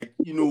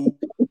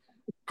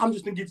I'm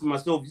just thinking to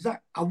myself,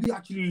 are we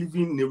actually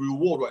living in a real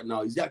world right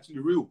now? Is it actually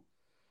real?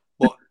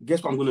 But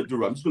guess what I'm going to do,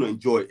 right? I'm just going to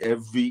enjoy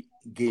every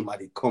game as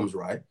it comes,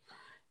 right?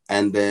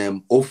 And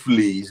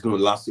hopefully it's going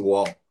to last a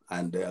while.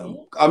 And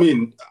I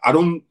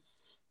don't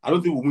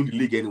think we'll win the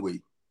league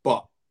anyway,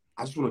 but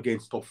I just want to get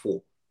into top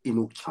 4.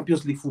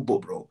 Champions League football,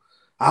 bro.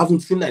 I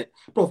haven't seen that.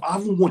 Bro, I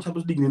haven't won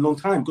Champions League in a long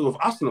time because of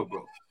Arsenal,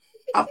 bro.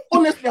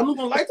 Honestly, I'm not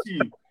going to lie to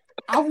you.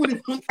 I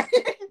wouldn't.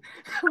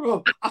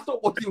 Bro, I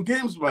stopped watching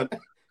games, man.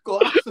 Go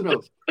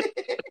Arsenal.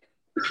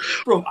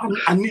 Bro,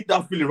 I need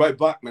that feeling right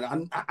back,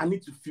 man. I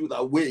need to feel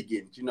that way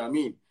again. Do you know what I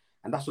mean?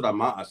 And that's what that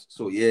matters.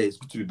 So, yeah, it's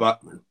good to be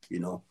back, man.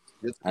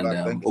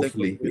 And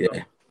hopefully,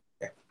 yeah.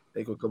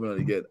 Thank you for coming on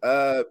again.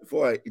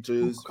 Before I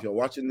introduce, if you're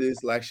watching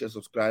this, like, share,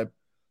 subscribe.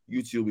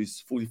 YouTube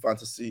is Fully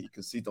Fantasy. You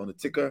can see it on the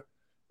ticker.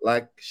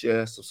 Like,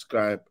 share,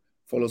 subscribe.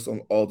 Follow us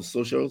on all the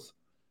socials.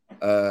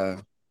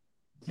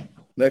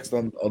 Next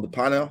on the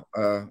panel,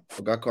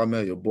 Oga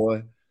Kwame, your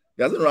boy.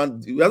 He hasn't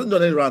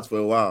done any rants for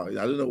a while.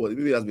 I don't know what.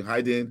 Maybe he has been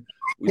hiding.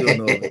 We don't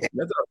know.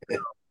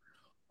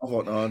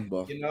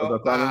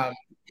 But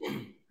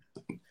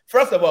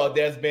first of all,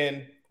 there's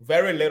been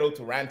very little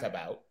to rant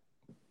about.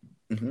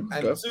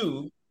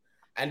 Mm-hmm.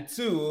 And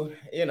two,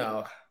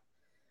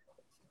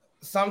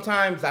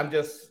 sometimes I'm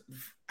just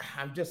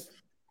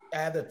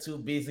either too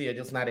busy or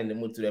just not in the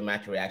mood to do a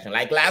match reaction.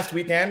 Like last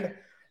weekend,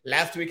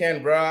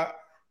 bro,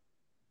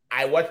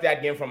 I watched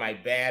that game from my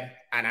bed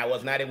and I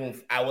was not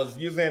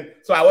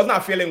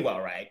feeling well,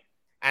 right?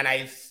 And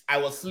I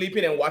was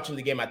sleeping and watching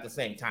the game at the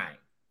same time.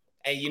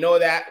 And you know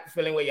that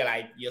feeling where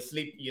you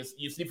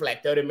sleep for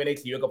like 30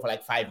 minutes, you wake up for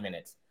like 5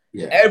 minutes.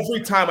 Yeah.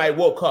 Every time I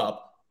woke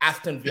up,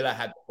 Aston Villa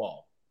had the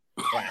ball.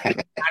 Right?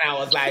 And I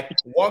was like,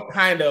 what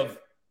kind of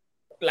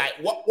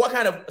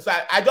so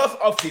I just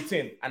off the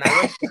tin and I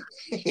went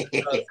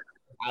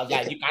I was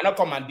like, you cannot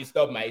come and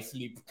disturb my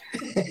sleep.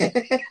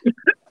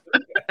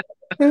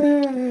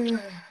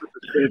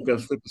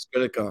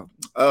 Critical.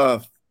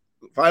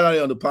 Finally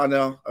on the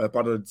panel,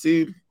 part of the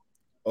team,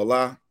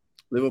 Ola,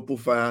 Liverpool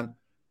fan,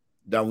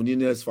 Darwin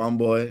Nunes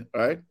fanboy,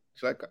 right?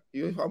 It's like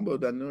you a fanboy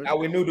that knows.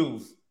 Darwin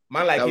noodles.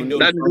 Man like him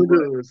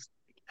noodles.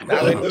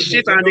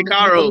 Shit Andy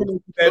Carroll.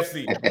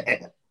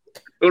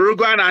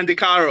 Uruguayan Andy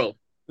Carroll.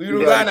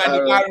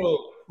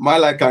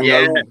 Man like kangaroo.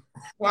 Yeah.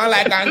 Man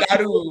like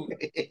kangaroo.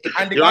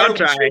 And You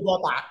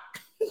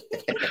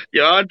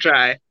all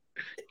try.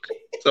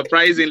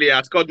 Surprisingly,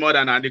 I scored more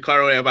than Andy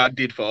Carroll ever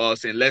did for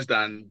us in less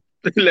than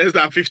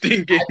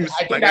 15 games.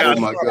 I think that's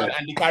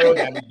Andy Carroll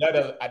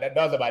that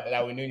does about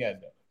Darwin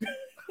Nunes.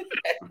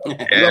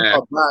 Yeah.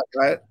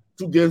 Right?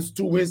 2 games,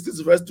 2 wins. This is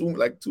the first two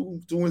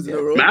wins in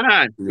a row.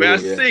 Man, we're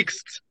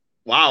 6th.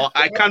 Wow,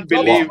 I can't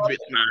believe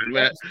it,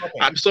 man.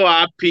 I'm so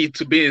happy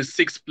to be in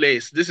 6th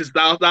place.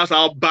 That's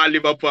how bad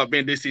Liverpool have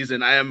been this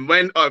season. I am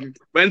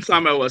when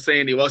Samuel was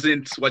saying he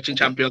wasn't watching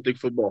Champions League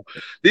football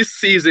this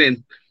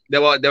season. There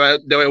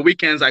were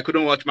weekends I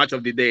couldn't watch match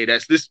of the day.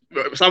 There's this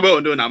Samuel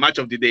will know now match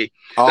of the day.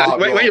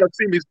 When your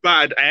team is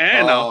bad,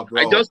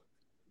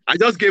 I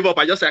just gave up.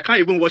 I can't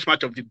even watch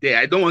match of the day.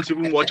 I don't want to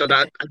even watch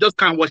that. I just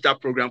can't watch that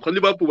program because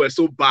Liverpool were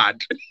so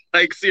bad.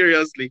 Like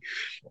seriously.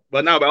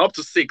 But now we're up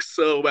to 6.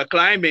 So we're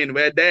climbing.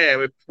 We're there.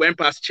 We went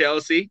past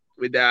Chelsea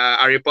with the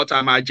Harry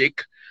Potter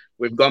magic.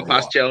 We've gone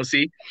past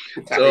Chelsea.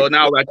 So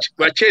now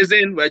we're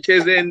chasing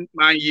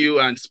Man U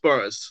and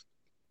Spurs.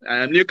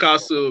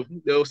 Newcastle,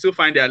 they'll still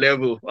find their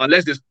level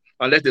unless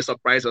they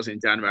surprise us in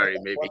January,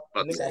 maybe.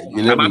 But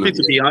I'm happy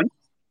to be on.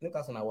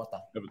 Newcastle and water.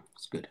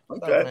 It's good.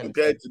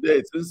 Okay.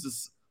 Today,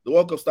 since the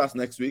World Cup starts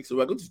next week, so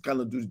we're going to kind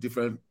of do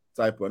different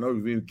type. We're not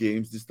reviewing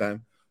games this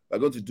time. We're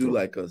going to do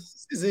like a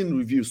season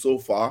review so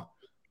far.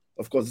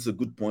 Of course, it's a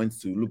good point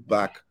to look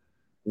back.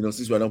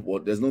 Since we're not,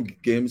 there's no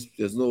games,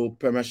 there's no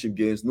Premiership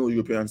games, no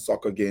European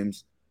soccer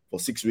games for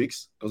 6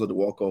 weeks because of the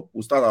World Cup.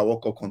 We'll start our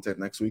World Cup content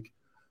next week.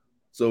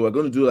 So we're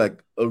going to do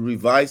like a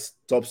revised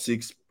top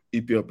 6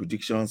 EPL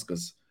predictions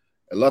because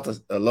a lot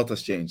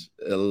has changed.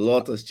 A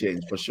lot has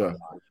changed for sure.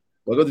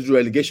 We're going to do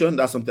relegation.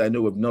 That's something I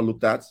know we've not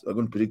looked at. We're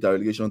going to predict our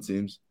relegation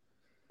teams.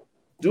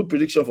 Do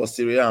prediction for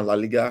Serie A and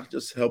La-Liga.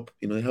 Just help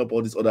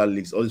all these other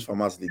leagues, all these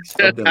farmers leagues.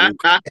 Help them.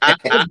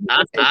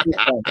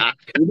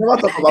 We never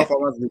talk about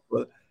farmers leagues,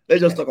 but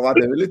let's just talk about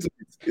them a little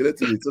bit,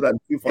 so that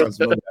few fans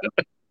know.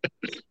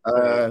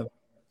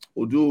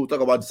 We'll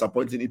talk about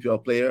disappointing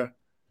EPL player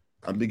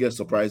and biggest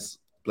surprise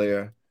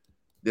player.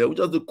 Then we'll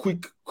just do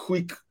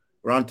quick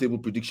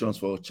roundtable predictions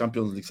for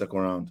Champions League second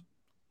round.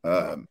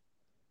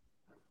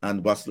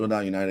 And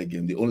Barcelona United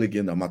game, the only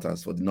game that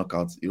matters for the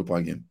knockout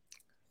Europa game.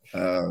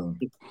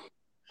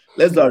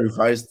 Let's do a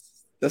revised.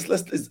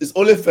 It's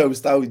only fair we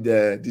start with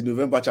the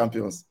November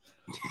champions.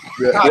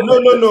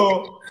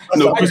 No,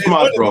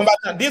 Christmas, bro.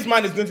 This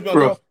man is going to be on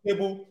top of the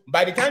table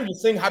by the time you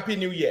sing Happy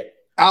New Year.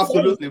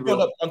 Absolutely,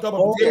 bro. On top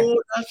of the table.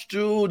 That's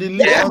true.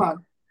 Man.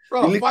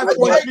 Bro, 5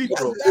 points lead,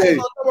 bro. On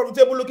top of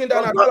the table looking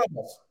down at all of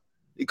us.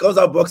 It comes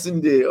out Boxing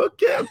Day.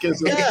 Okay.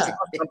 So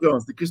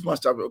champions, the Christmas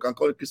champion. We can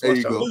call it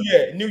Christmas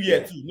champion. New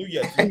Year too.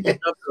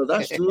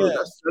 That's true. Yeah.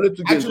 That's really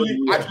two games.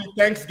 Actually,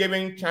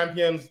 Thanksgiving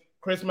champions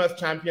Christmas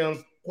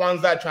champions,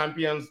 Kwanzaa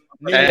champions,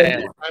 New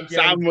Year champions.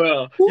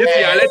 Samuel, you see,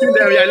 you're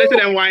letting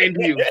them wind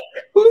you.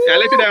 You're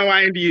letting them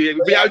wind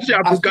you.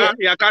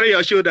 You're carrying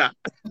your shoulder.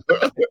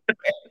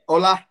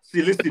 Ola,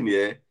 see, listen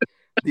here.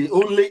 The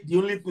only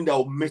thing that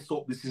will mess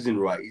up this season,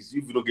 right, is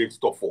if you don't get into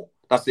top 4.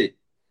 That's it.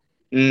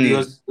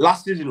 Because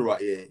last season, right,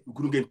 we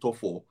couldn't get into top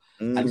 4.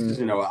 And this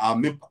season, right, our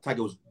main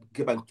target was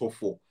get back to top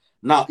 4.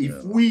 Now,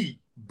 if we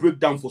break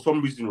down for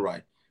some reason,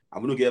 right,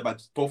 I'm going to get back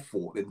to top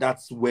 4, then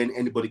that's when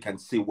anybody can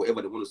say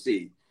whatever they want to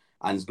say,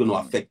 and it's going to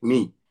affect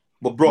me.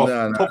 But, bro,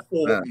 top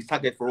 4 is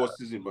target for us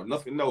season, bro.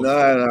 Nothing else.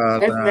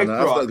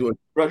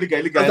 Bro, look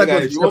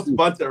at you want to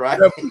banter, right?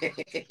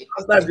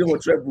 That's game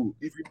of treble.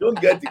 If you don't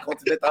get the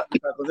continental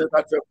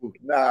treble,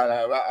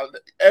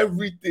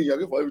 everything you're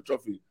going for every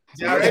trophy.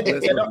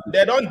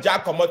 They don't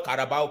jack on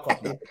Carabao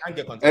Cup. They can't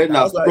get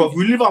continental. Bro,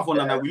 we leave out for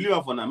now. We leave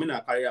out for now. I'm in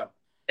a career.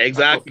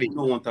 Exactly.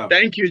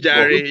 Thank you,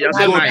 Jerry. You're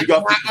so nice.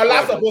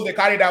 Allah supposed to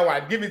carry that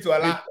one. Give it to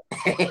Allah.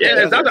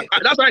 Yes,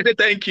 that's why I say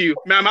thank you.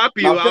 I'm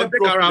happy. I'll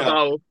take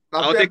Carabao.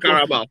 I'll take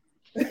Carabao.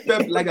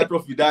 Pep like a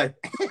trophy die.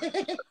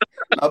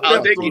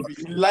 I'll take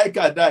it. Like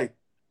a die.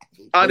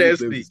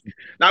 Honestly.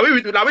 Now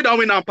we don't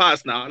win and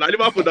pass now. Like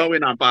Liverpool don't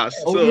win and pass.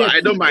 So I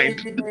don't mind.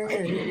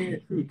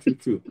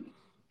 True.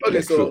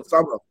 Okay, so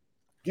Samuel,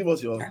 give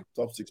us your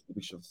top 6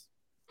 predictions.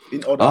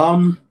 In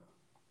order.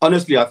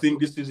 Honestly, I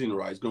think this season,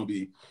 right, is gonna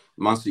be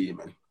Man City,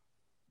 man.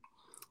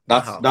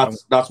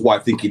 That's why I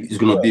think it's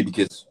gonna be,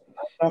 because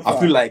I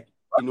feel like,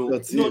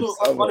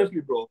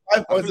 honestly, bro.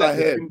 5 points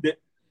ahead.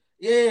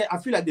 I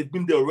feel like they've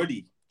been there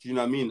already. Do you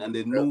know what I mean? And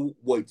they know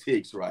what it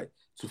takes, right,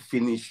 to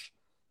finish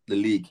the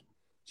league.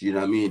 Do you know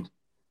what I mean?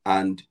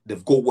 And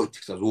they've got what it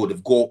takes as well.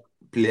 They've got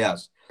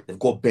players. They've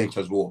got bench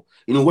as well.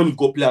 When you've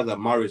got players like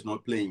Mahrez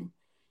not playing,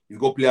 you've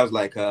got players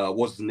like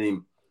what's his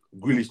name,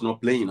 Grealish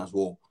not playing as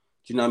well.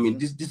 Do you know what I mean?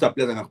 These are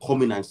players that can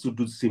come in and still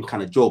do the same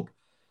kind of job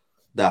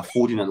that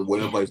Foden and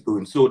whatever is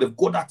doing. So they've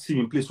got that team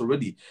in place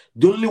already.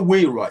 The only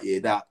way,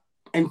 right, that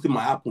anything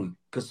might happen,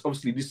 because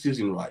obviously this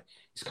season, right,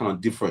 is kind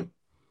of different,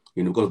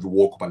 because of the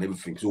World Cup and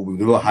everything. So we've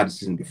never had this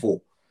season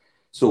before.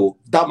 So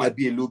that might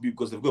be a little bit,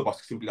 because they've got about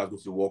 16 players going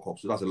to the World Cup.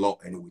 So that's a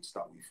lot anyway to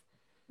start with.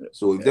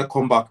 So if they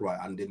come back, right,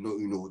 and they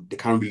know, they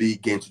can't really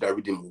get into that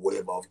rhythm or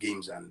whatever of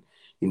games, and,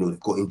 they've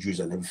got injuries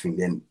and everything,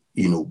 then,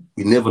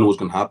 we never know what's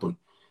going to happen.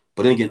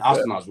 But then again,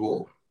 Arsenal as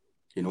well,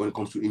 when it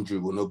comes to injury,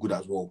 we're not good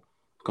as well when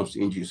it comes to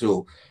injury.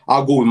 So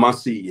I'll go with Man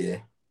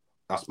City,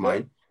 that's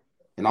mine.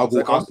 And I'll go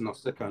with Arsenal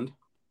second.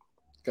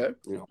 Okay.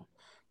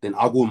 Then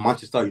I'll go with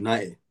Manchester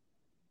United.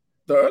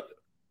 Third?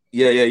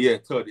 Yeah,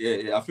 third.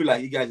 Yeah. I feel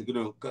like you guys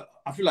are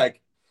I feel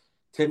like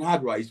Ten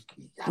Hag, right,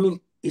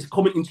 he's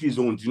coming into his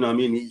own, do you know what I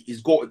mean?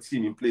 He's got a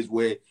team in place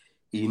where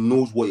he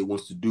knows what he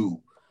wants to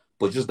do,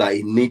 but just that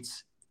he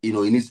needs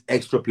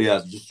extra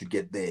players just to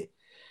get there.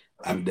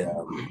 And,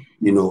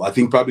 I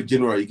think probably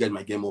January you guys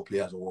might get more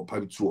players, or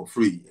probably 2 or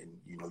 3, and,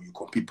 you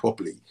compete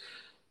properly.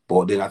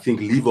 But then I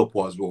think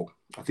Liverpool as well.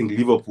 I think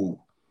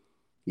Liverpool,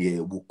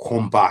 will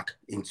come back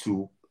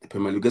into the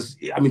Premier League. Because,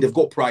 they've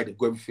got pride, they've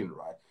got everything,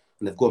 right?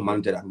 And they've got a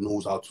manager that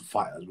knows how to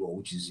fight as well,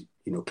 which is,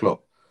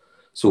 Klopp.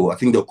 So I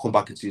think they'll come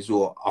back into it.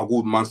 So I'll go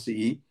with Man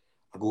City,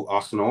 I'll go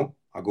Arsenal,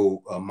 I'll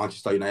go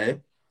Manchester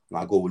United, and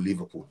I'll go with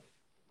Liverpool.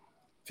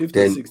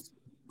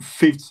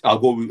 5th, I'll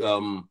go with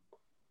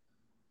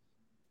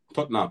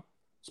Tottenham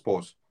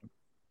Spurs.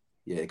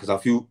 Yeah, because I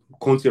feel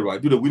Conte,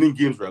 right, do the winning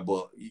games, right,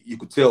 but you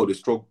could tell they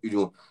struggle,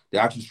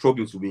 they're actually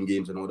struggling to win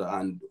games and all that.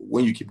 And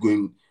when you keep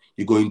going,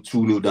 you're going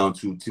 2-0 down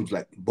to teams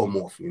like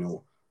Bournemouth,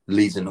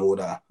 Leeds and all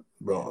that.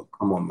 Bro,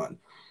 come on, man.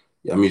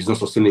 It's not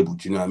sustainable,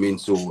 do you know what I mean?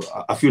 So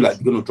I feel like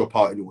they're going to drop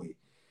out anyway.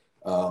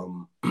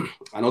 And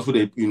also,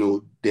 they're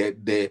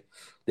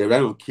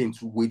relying on Kane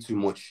way too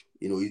much.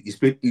 He's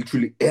played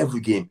literally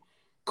every game.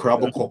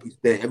 Carabao Cup is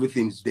there,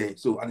 everything is there.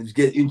 So, and if you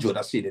get injured,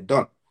 that's it, they're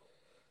done.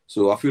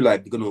 So I feel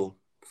like they're going to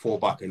fall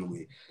back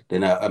anyway.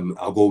 Then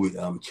I'll go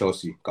with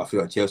Chelsea. I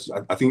feel like Chelsea,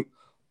 I think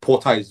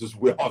Porter is just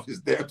way off his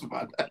depth,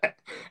 man.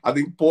 I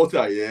think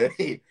Porter,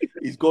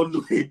 he's got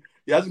he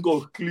hasn't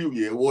got a clue,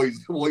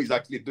 what he's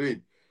actually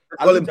doing.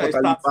 I look at his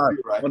stats,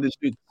 right? On the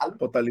street. I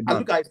look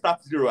at his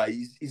stats, right?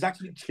 He's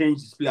actually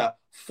changed his player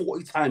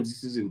 40 times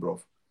this season, bro.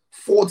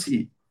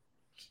 40.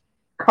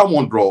 Come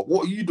on, bro.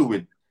 What are you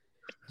doing?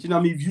 Do you know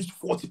what I mean? You've used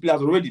 40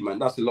 players already, man.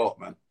 That's a lot,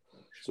 man.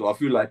 So I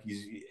feel like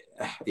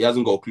he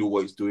hasn't got a clue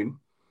what he's doing.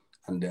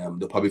 And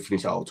they'll probably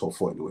finish out top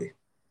 4 anyway.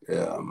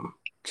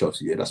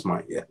 Chelsea, that's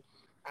mine, yeah.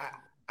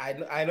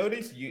 I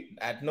noticed you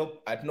at no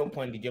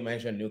point did you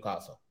mention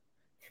Newcastle.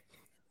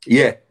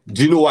 Yeah.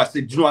 Do you know what I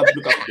said? Do you know what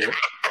Newcastle there?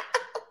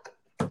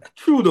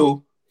 True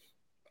though.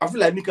 I feel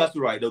like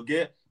Newcastle, right, they'll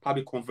get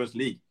probably Conference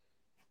League.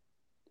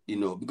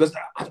 Because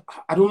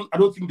I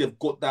don't think they've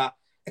got that,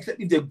 except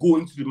if they go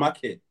into the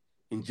market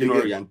in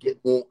January and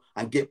get more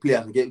and get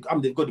players and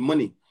they've got the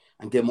money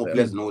and get more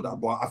players and all that.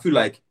 But I feel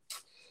like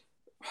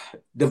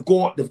they've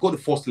got the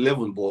first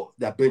 11, but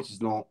their bench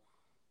is not.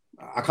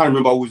 I can't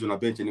remember who's on a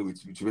bench anyway.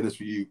 To be honest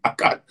with you, I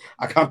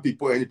can't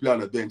put any player on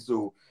the bench.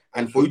 So,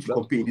 and for you to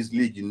compete in this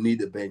league, you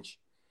need a bench.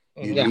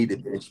 You Yeah. need a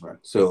bench, man.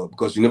 So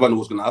because you never know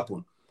what's gonna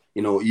happen.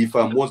 You know, if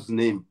what's his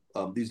name?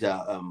 This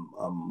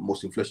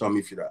most influential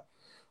midfielder.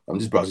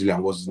 This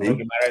Brazilian, what's his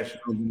name?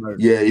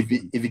 Yeah, if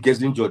he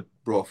gets injured,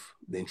 bro,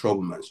 they're in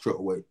trouble, man, straight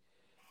away.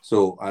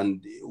 So,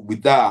 and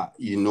with that,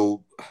 you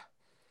know,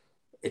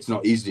 it's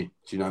not easy.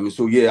 You know what I mean?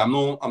 So yeah,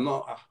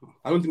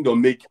 I don't think they'll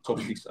make top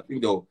 6. I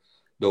think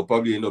they'll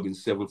probably end up in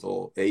 7th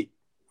or 8th,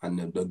 and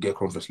then they'll get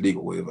Conference League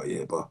or whatever.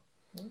 Yeah, but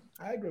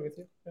I agree with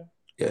you.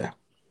 yeah.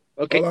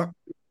 Okay. Ola,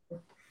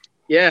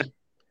 Yeah.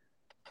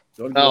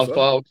 don't you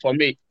also?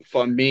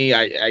 For me,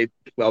 I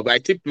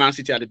tipped Man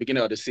City at the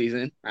beginning of the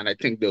season, and I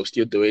think they'll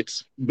still do it.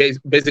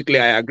 Basically,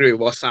 I agree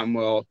with what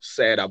Samuel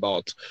said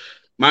about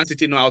Man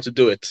City know how to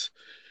do it.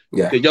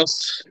 Yeah.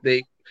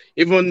 They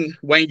even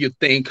when you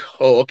think,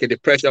 oh, okay, the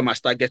pressure might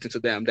start getting to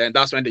them, then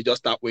that's when they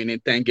just start winning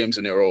 10 games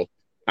in a row.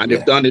 And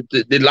they've done it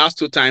the last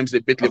 2 times they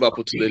beat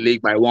Liverpool to the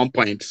league by 1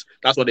 point.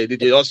 That's what they did.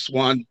 They just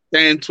won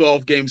 10,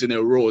 12 games in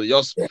a row. They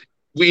just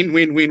win.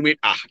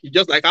 You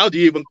just like, how do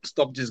you even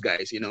stop these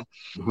guys, you know?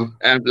 Mm-hmm.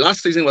 And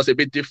last season was a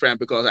bit different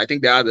because I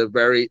think they had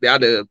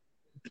a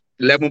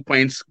 11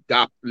 points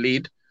gap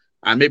lead,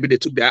 and maybe they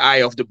took their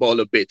eye off the ball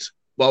a bit.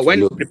 But when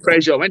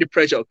the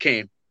pressure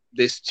came,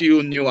 they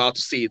still knew how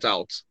to see it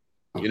out.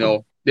 You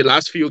know, the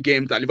last few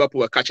games that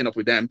Liverpool were catching up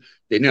with them,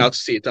 they knew how to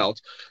see it out.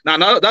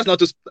 Now that's not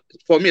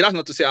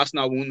to say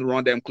Arsenal won't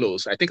run them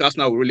close. I think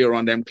Arsenal will really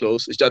run them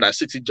close. It's just that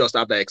City just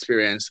have that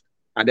experience,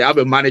 and they have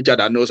a manager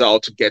that knows how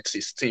to get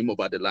his team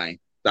over the line.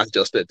 That's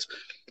just it.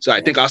 So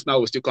I think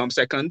Arsenal will still come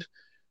second.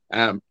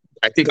 I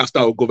think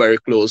Arsenal will go very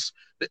close.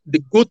 The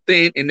good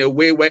thing, in a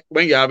way, when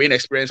you're having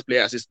experienced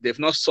players, is they've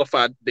not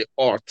suffered the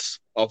odds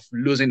of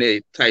losing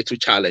a title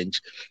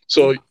challenge.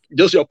 So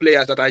just your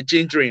players that are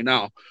gingering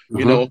now,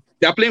 you know,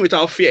 they're playing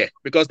without fear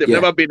because they've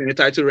never been in a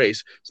title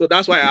race. So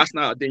that's why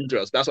Arsenal are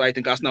dangerous. That's why I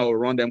think Arsenal will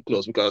run them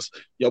close, because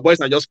your boys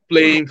are just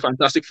playing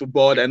fantastic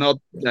football. They're not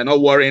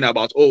worrying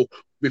about, oh,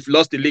 we've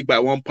lost the league by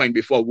 1 point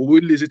before, we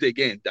will lose it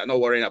again. They're not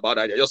worrying about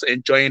that. They're just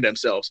enjoying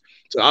themselves.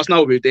 So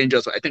Arsenal will be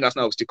dangerous. I think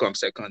Arsenal will still come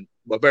second,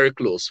 but very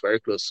close, very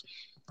close.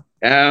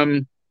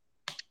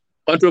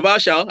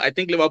 Controversial. I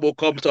think Liverpool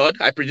come third.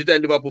 I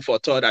predicted Liverpool for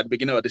third at the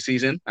beginning of the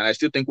season, and I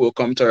still think we'll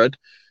come third.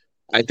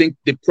 I think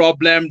the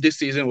problem this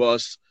season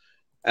was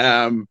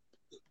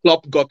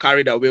Klopp got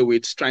carried away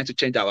with trying to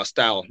change our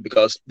style,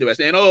 because they were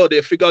saying, oh,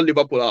 they figured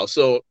Liverpool out.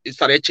 So it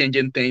started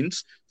changing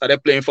things,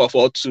 started playing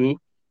 4-4-2,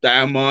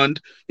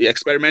 Diamond. He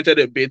experimented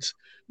a bit.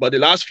 But the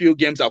last few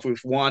games that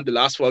we've won, the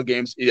last 4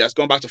 games, it has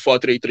gone back to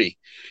 4-3-3.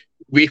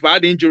 We've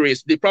had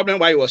injuries. The problem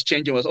why it was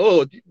changing was,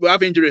 oh, we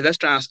have injuries, let's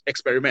try and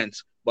experiment.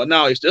 But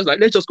now it's just like,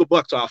 let's just go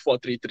back to our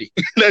 4-3-3.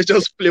 Let's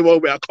just play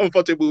what we are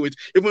comfortable with.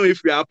 Even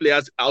if we have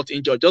players out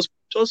injured,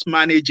 just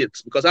manage it,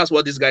 because that's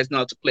what these guys know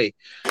how to play.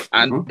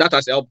 And that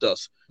has helped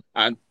us.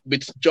 And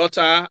with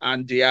Jota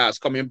and Diaz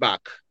coming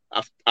back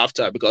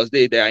after, because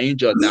they are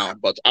injured now,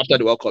 but after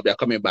the World Cup, they're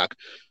coming back.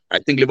 I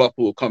think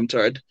Liverpool will come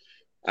third.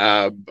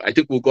 I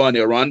think we'll go on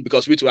a run,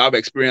 because we too have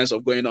experience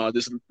of going on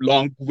this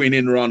long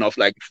winning run of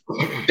like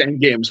 10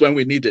 games when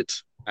we need it.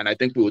 And I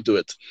think we will do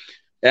it.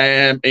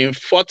 In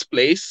 4th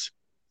place,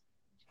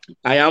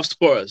 I have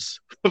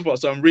Spurs. For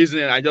some reason,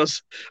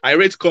 I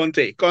rate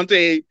Conte.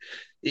 Conte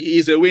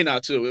is a winner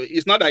too.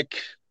 It's not like,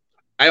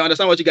 I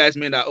understand what you guys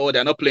mean that, oh,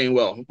 they're not playing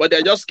well, but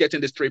they're just getting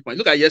this 3 points.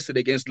 Look at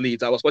yesterday against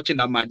Leeds. I was watching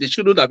that match. They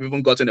shouldn't have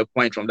even gotten a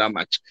point from that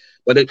match,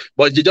 but they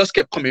just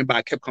kept coming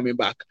back.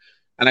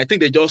 And I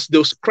think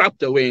they'll scrap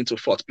their way into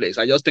 4th place.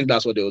 I just think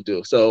that's what they'll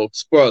do. So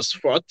Spurs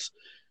 4th.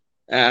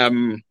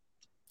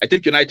 I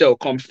think United will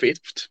come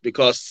 5th,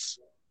 because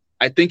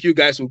I think you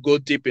guys will go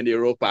deep in the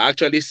Europa. I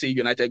actually see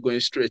United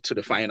going straight to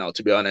the final,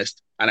 to be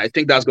honest. And I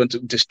think that's going to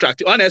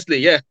distract you. Honestly,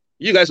 yeah,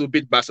 you guys will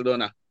beat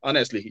Barcelona.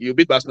 Honestly, you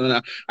beat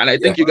Barcelona. And I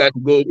think you guys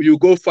will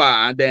go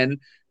far. And then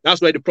that's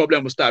where the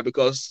problem will start,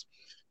 because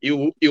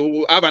you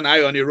will have an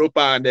eye on Europa,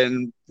 and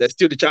then there's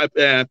still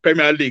the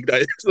Premier League.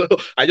 So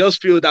I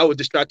just feel that will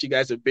distract you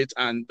guys a bit,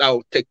 and that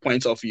will take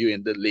points off you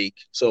in the league.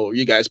 So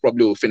you guys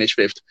probably will finish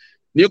 5th.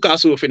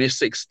 Newcastle will finish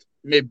 6th,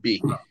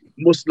 maybe,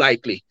 most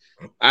likely.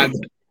 And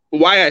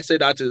why I say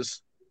that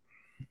is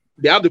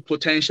they have the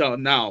potential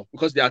now,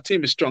 because their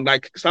team is strong.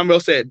 Like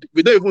Samuel said,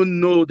 we don't even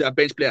know their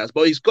bench players,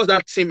 but it's because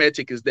that team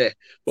ethic is there.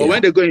 But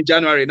when they go in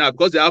January now,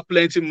 because they have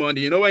plenty of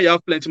money, you know, when you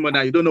have plenty of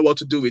money, you don't know what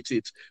to do with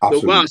it.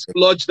 They'll go and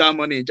splurge that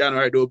money in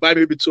January. They'll buy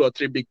maybe 2 or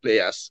 3 big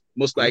players,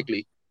 most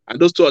likely. And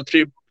those 2 or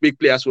 3 big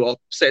players will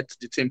upset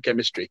the team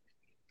chemistry.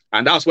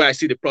 And that's why I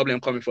see the problem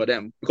coming for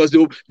them, because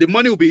the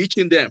money will be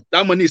itching them.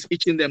 That money is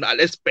itching them.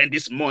 Let's spend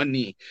this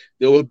money.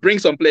 They will bring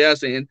some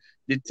players in.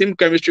 The team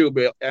chemistry will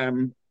be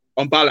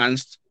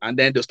unbalanced, and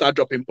then they'll start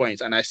dropping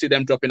points. And I see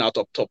them dropping out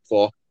of top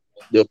 4.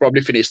 They'll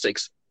probably finish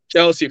 6th.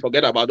 Chelsea,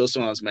 forget about those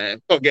ones, man.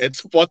 Forget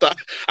Potter.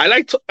 I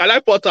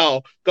like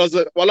Potter, because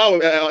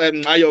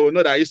Ayo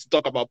know that I used to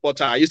talk about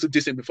Potter. I used to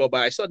diss him before,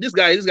 but I saw this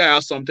guy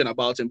has something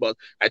about him. But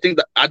I think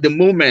that at the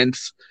moment,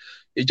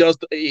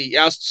 he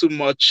has too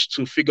much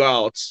to figure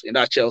out in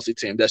that Chelsea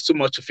team. There's too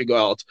much to figure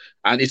out,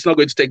 and it's not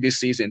going to take this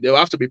season. They'll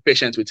have to be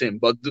patient with him.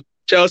 But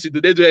Chelsea,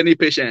 do they do any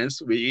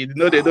patience? We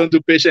know they don't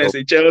do patience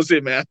in Chelsea,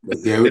 man.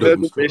 They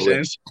don't do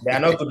patience. They are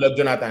not good like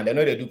Jonathan. They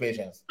know they do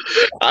patience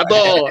at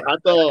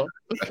all.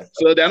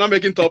 So they're not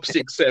making top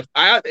 6.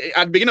 At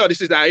the beginning of the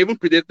season, I even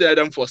predicted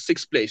them for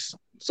 6th place.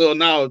 So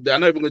now they're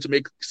not even going to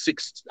make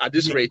 6th at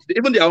this rate.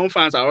 Even their own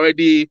fans are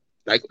already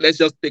like, let's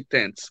just take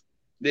 10th.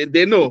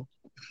 They know.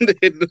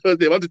 They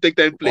want to take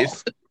 10th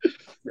place.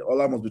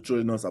 Ola must be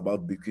trolling us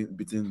about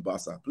beating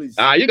Barca, please.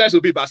 You guys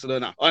will beat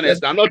Barcelona.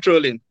 Honestly, I'm not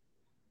trolling.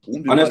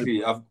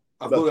 Honestly, I've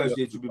got guys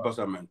here to beat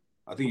Barca, man.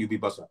 I think you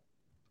beat Barca.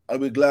 I'll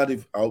be glad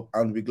if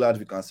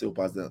we can sail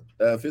past them.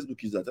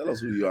 Facebook user, tell us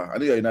who you are. I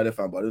know you're a United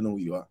fan, but I don't know who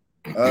you are.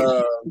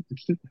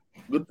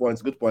 Good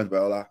points, by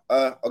Ola.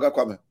 Oga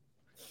Kwame.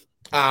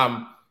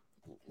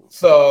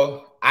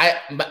 So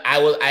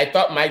I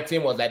thought my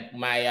team was that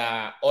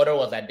my order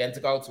was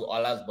identical to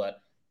Ola's,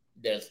 but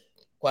there's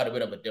quite a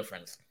bit of a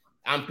difference.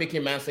 I'm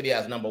picking Man City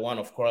as number 1,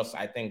 of course.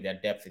 I think their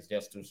depth is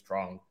just too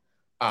strong.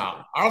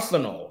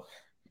 Arsenal,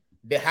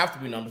 they have to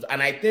be numbers, and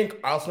I think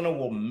Arsenal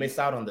will miss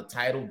out on the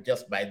title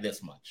just by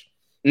this much.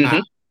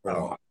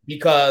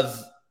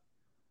 Because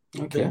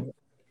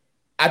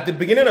at the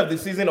beginning of the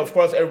season, of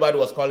course, everybody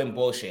was calling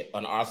bullshit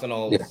on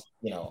Arsenal's,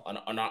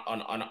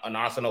 on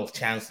Arsenal's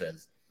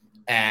chances.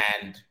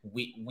 And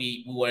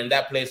we were in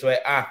that place where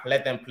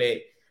let them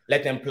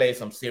play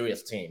some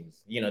serious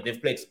teams.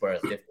 They've played Spurs,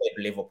 they've played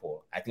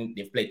Liverpool. I think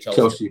they've played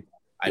Chelsea.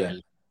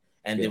 And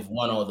they've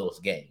won all those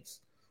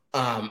games.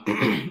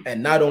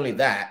 And not only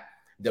that,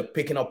 they're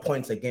picking up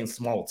points against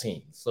small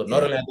teams. So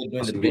not only are they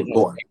doing the big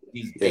ones,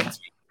 these big teams,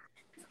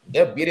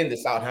 they're beating the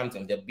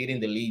Southampton, they're beating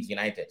the Leeds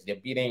United, they're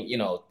beating,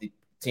 the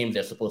teams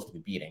they're supposed to be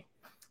beating.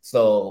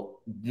 So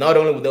not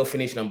only will they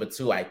finish number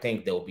 2, I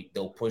think they'll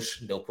push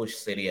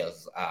City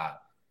as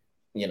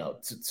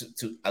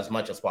to as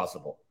much as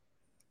possible.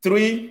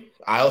 3,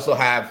 I also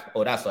have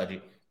that's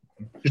Saji.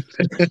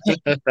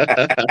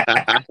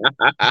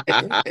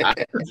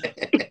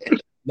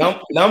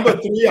 Number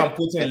 3, I'm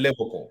putting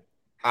Liverpool.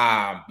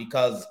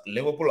 Because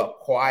Liverpool are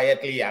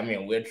quietly,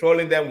 we're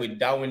trolling them with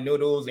Darwin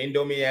Noodles,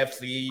 Indomie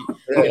FC,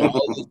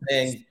 all these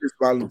things.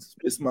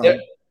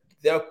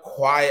 They're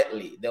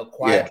quietly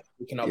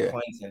picking up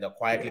points, and they're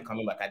quietly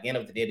coming back. At the end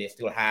of the day, they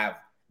still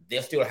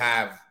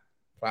have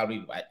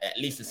probably at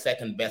least the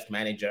 2nd best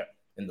manager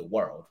in the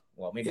world.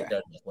 Well, maybe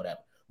 3rd,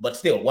 whatever, but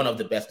still one of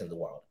the best in the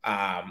world.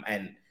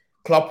 And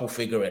Klopp will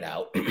figure it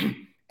out,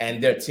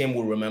 and their team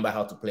will remember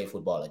how to play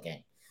football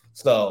again.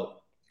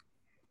 So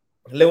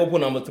Liverpool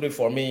number 3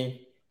 for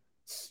me.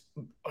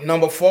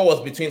 Number 4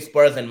 was between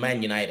Spurs and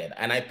Man United,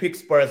 and I picked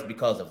Spurs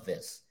because of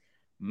this.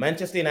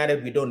 Manchester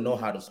United, we don't know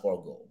how to score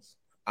goals.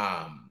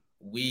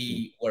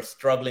 We were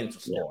struggling to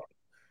score.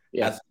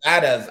 As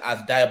bad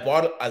as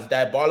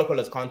diabolical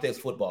as Conte's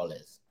football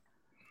is,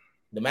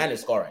 the man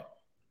is scoring.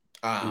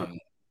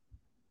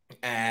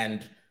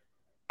 And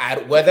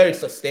whether it's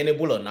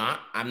sustainable or not,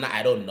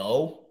 I don't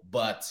know,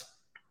 but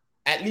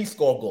at least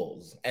score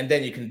goals, and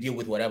then you can deal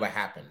with whatever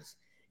happens.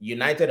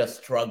 United are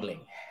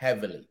struggling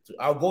heavily.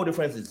 Our goal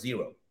difference is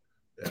 0.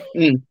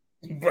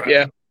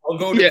 Our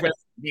goal difference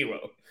is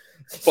 0.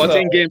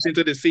 14 games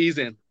into the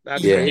season.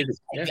 That's crazy.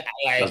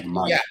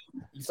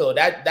 So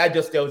that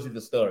just tells you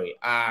the story.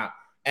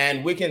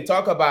 And we can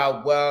talk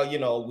about,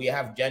 we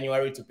have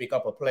January to pick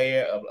up a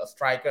player, a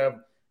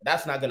striker.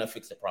 That's not going to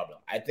fix the problem.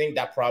 I think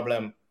that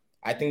problem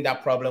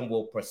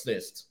will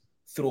persist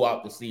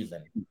throughout the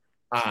season.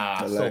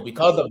 So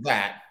because of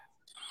that,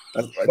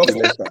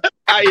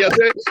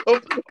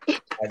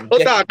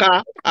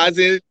 Otaka, as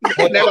in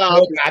never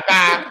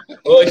happened.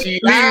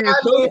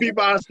 Don't be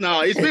fast now.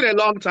 It's been a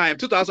long time.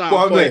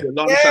 2004 is a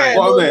long time.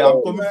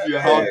 I'm coming to your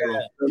house, bro.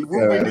 You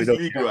won't win this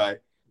league, right?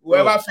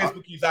 Whoever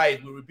Facebook user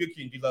is will rebuke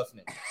you in Jesus'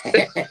 name.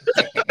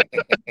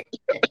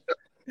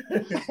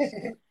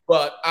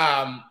 But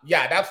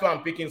that's why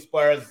I'm picking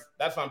Spurs.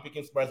 That's why I'm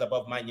picking Spurs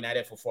above Man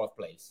United for 4th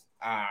place.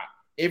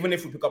 Even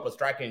if we pick up a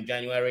striker in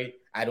January,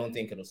 I don't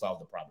think it'll solve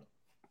the problem.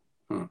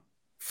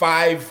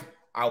 5,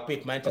 I'll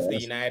pick Manchester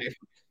United.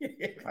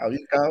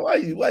 Why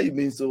you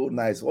being so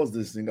nice? What's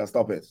this thing?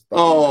 Stop it.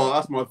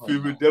 That's my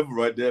favorite devil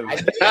right there. I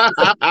think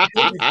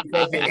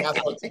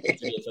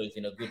so he's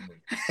in a good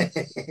mood.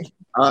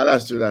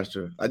 That's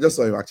true. I just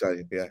saw him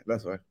actually. Yeah,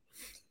 that's right.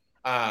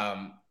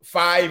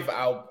 5,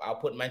 I'll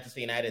put Manchester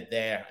United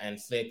there, and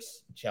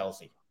 6,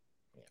 Chelsea.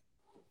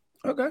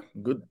 Okay,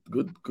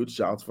 good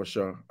shouts for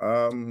sure.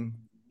 I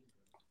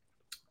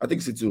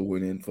think City will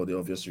win in for the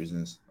obvious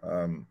reasons.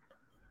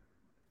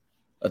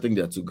 I think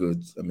they're too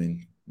good.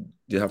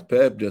 They have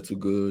Pep. They're too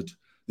good.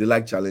 They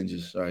like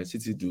challenges, right?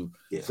 City do.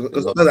 Yeah, so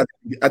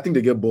I think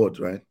they get bored,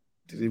 right?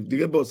 They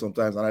get bored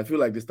sometimes, and I feel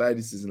like they started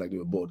this season like they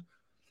were bored.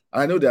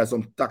 And I know there are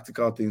some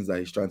tactical things that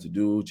he's trying to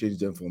do, change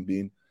them from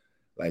being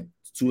like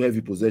too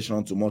heavy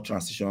possession to more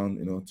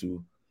transition,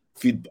 to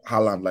feed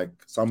Haaland, like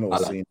Samuel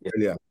was saying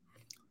earlier.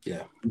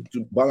 Yeah.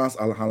 To balance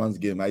Haaland's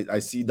game. I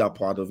see that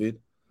part of it.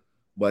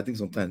 But I think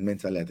sometimes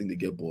mentally, I think they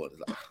get bored.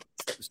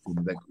 this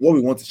thing. Like what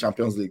we want is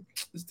Champions League.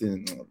 This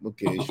thing,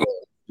 okay, sure,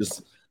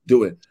 just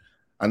do it.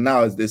 And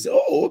now they say,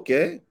 oh,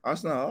 okay,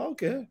 Arsenal,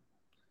 okay.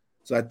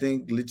 So I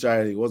think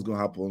literally what's going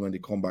to happen when they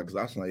come back is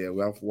Arsenal, yeah,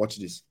 we have to watch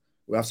this.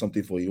 We have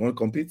something for you. You want to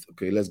compete?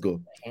 Okay, let's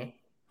go.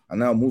 And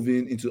now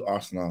moving into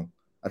Arsenal,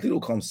 I think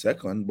it'll come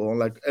second, but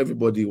unlike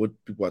everybody, what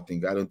people are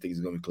thinking, I don't think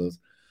it's going to be close.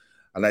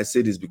 And I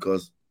say this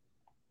because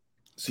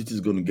City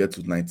is going to get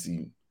to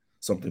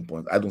 90-something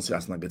points. I don't see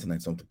Arsenal getting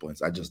 90-something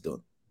points. I just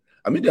don't.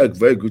 I mean, they're a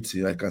very good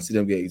team. I can see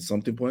them getting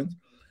something points,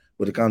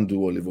 but they can't do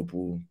what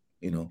Liverpool,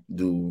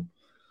 do.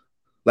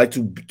 Like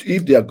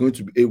if they are going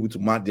to be able to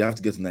mark, they have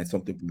to get to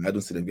 90-something points. I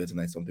don't see them getting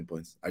 90-something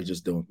points. I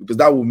just don't. Because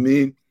that would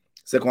mean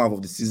second half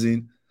of the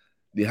season,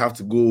 they have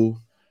to go,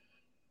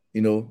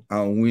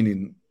 and win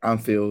in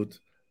Anfield.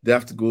 They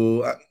have to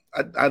go,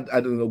 I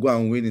don't know, go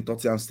and win in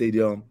Tottenham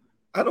Stadium.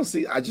 I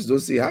just don't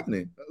see it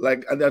happening.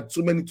 Like, and there are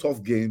too many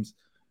tough games,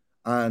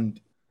 and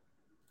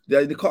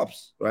they're in the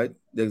cups, right?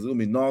 There's going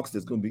to be knocks,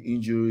 there's going to be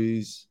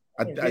injuries.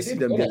 I see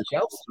them getting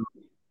Chelsea.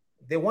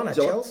 They won at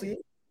Chelsea.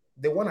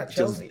 They won at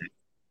Chelsea.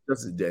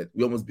 Chelsea is dead.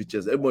 We almost beat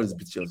Chelsea. Everybody's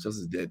beat Chelsea.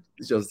 Chelsea is dead.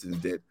 Chelsea is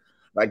dead.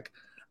 Like,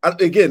 and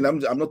again,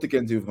 I'm not taking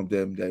anything from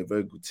them. They're a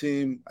very good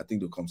team. I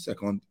think they'll come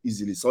second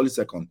easily. Solid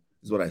second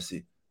is what I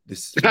see.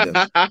 This is them.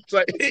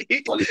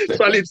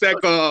 Solid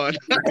second.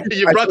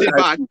 You brought it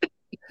back.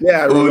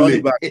 Yeah, run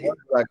it back.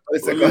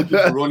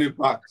 Run it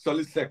back.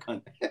 Solid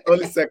second.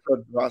 Solid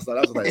second, Master.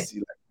 That's what I see.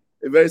 Like,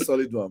 a very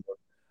solid one. But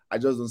I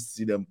just don't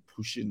see them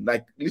pushing.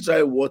 Like,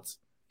 literally what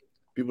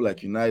people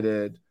like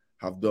United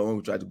have done when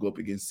we try to go up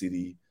against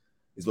City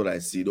is what I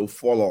see. They'll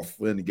fall off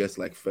when it gets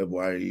like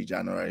February,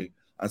 January,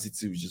 and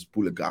City will just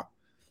pull a gap.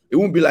 It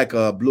won't be like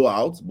a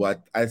blowout,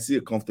 but I see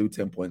a comfortable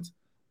 10 points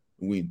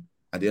win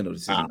at the end of the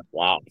season.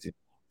 Wow.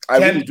 I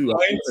really do.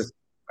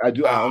 I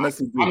do. I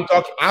honestly do.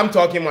 I'm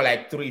talking more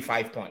like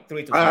 3-5 points.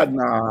 3 to 5.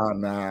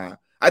 Nah.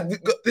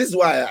 This is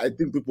why I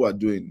think people are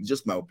doing. It's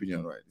just my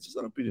opinion, right? It's just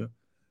an opinion.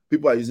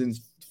 People are using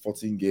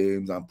 14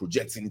 games and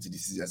projecting into the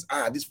season.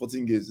 These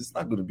 14 games, it's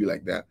not going to be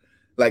like that.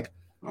 Like,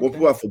 what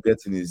people are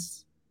forgetting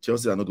is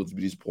Chelsea are not going to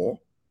be this poor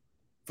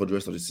for the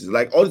rest of the season.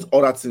 Like, all these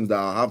other teams that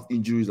have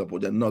injuries,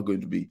 they're not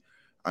going to be.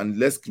 And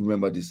let's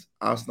remember this.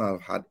 Arsenal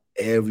have had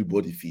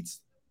everybody fit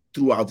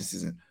throughout the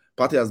season.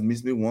 Partey has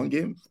missed me one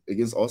game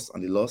against us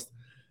and they lost.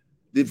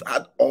 They've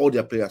had all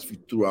their players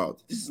fit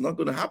throughout. This is not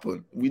going to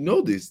happen. We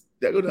know this.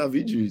 They're going to have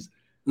injuries.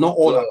 Not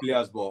all our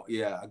players, but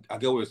yeah, I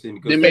get what you're saying.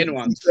 Because the main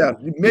ones. Yeah,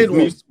 the main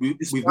ones. We've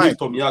missed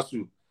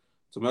Tomiyasu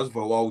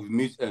for a while. We've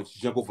missed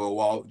Shevchenko for a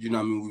while. You know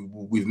what I mean?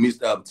 We've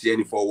missed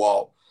Tierney for a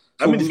while.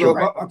 So we've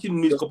actually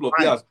missed a couple of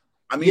players.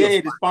 I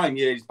mean, the spine.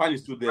 Yeah, the spine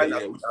is still there.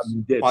 Yeah, which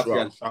is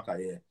Partey and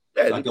Xhaka.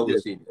 Yeah, so I get what you're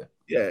saying.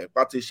 Yeah,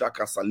 Partey,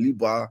 Xhaka,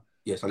 Saliba.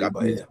 Yeah,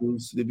 Saliba. Yeah.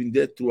 They've been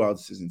there throughout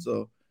the season.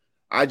 So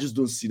I just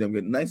don't see them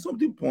getting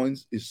 90-something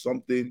points. Is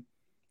something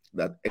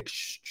that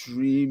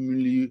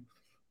extremely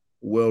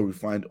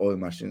well-refined oil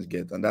machines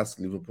get, and that's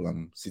Liverpool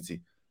and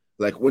City.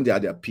 Like when they are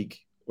at their peak.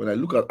 When I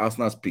look at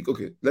Arsenal's peak,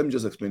 okay, let me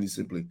just explain this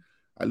simply.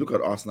 I look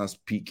at Arsenal's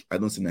peak, I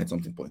don't see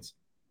 90-something points.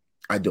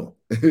 I don't.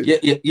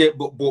 yeah,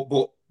 but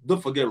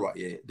don't forget, right?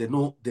 Yeah, they're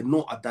not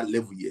at that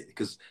level yet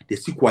because they're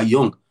still quite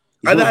young.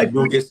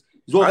 Youngest.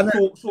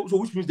 So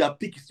which means their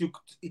peak is still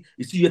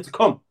yet to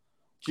come.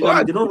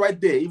 They're not right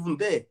there, even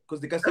there,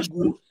 because they can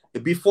still go a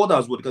bit further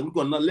as well. They can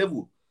go on another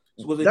level.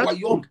 So because they're quite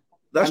young.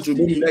 That's true.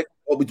 Maybe like,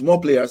 or with more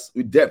players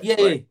with depth.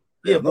 Yeah, right?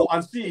 But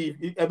and see,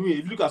 if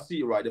you look at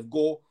City, right, they've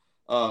got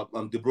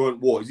De Bruyne.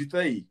 What is he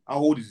 30? How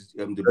old is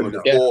De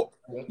Bruyne?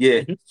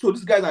 Yeah. So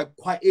these guys are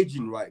quite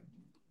aging, right?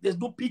 There's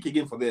no peak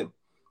again for them.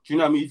 Do you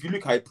know what I mean? If you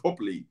look at it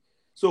properly.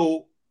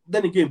 So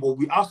then again, but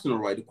with Arsenal,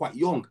 right, they're quite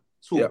young.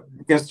 So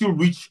they can still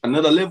reach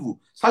another level.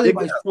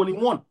 Saliba is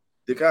 21.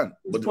 They can.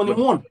 But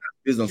 21.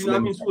 Based on so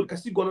many, so they can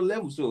still go on a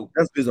level. So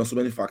that's based on so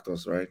many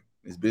factors, right?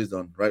 It's based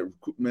on right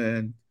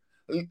recruitment.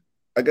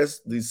 I guess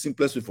the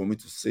simplest way for me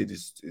to say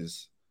this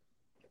is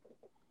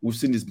we've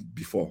seen this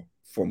before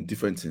from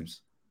different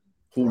teams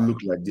who look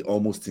like the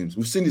almost teams.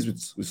 We've seen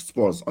this with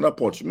Spurs on that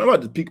Poch. Remember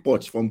the peak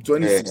Poch from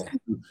 2016?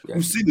 Yeah.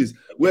 We've seen this.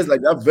 Where it's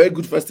like that very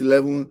good first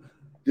 11,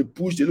 they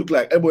push, they look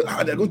like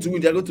everybody, they're going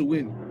to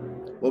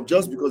win. But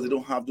just because they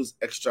don't have those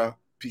extra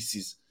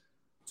pieces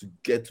to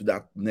get to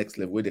that next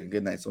level where they can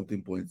get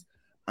 90-something points,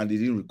 and they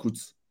didn't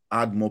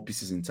add more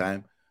pieces in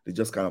time, they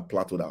just kind of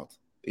plateaued out,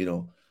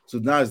 So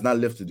now it's not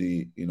left to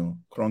the,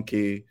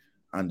 Kroenke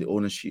and the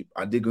ownership.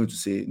 Are they going to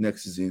say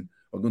next season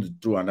we're going to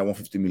throw another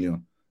 150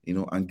 million,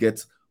 and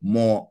get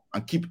more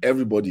and keep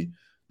everybody?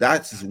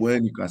 That is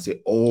when you can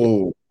say,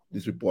 oh,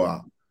 these people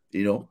are,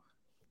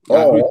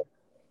 or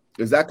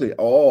exactly,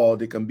 or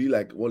they can be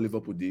like what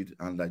Liverpool did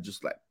and like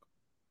just like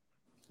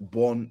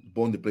burn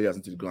the players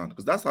into the ground,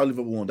 because that's how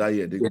Liverpool won that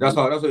year. That's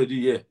what they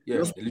did. They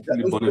literally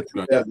burn it into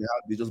the ground.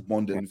 They just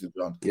burn them into the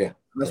ground. Yeah, and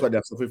that's why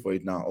they're suffering for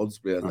it now. All these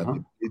players that they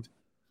played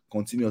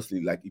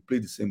continuously, like he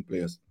played the same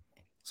players.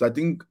 So I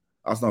think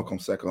Arsenal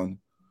comes second.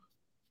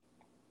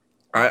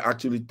 I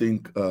actually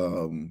think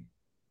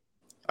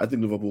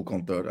Liverpool will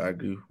come third. I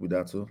agree with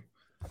that too.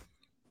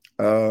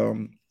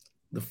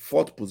 The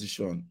fourth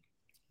position,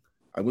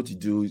 I'm going to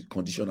do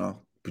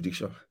conditional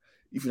prediction.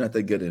 If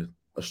United get a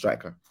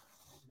striker,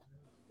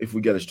 if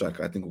we get a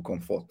striker, I think we'll come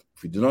fourth.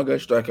 If we do not get a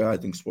striker, I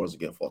think Spurs will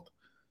get fourth.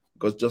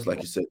 Because just like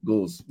you said,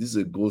 goals. This is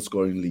a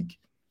goal-scoring league.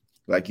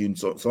 Like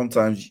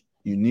sometimes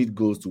you need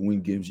goals to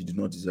win games you do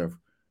not deserve,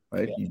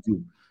 right? Yeah. You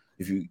do.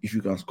 If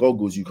you can score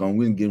goals, you can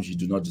win games you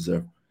do not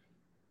deserve.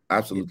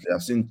 Absolutely.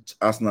 I've seen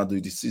Arsenal do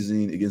this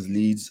season against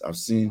Leeds. I've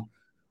seen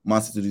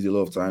Man City do it a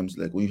lot of times.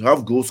 Like when you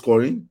have goal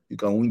scoring, you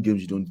can win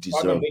games you don't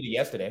deserve. Tottenham did it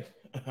yesterday.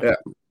 Yeah.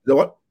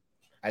 What?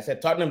 I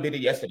said Tottenham did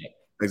it yesterday.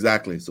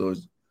 Exactly. So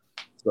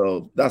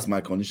that's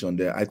my condition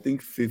there. I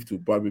think fifth will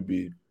probably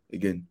be,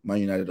 again, Man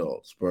United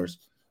or Spurs.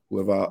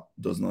 Whoever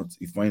does not,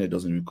 if Man United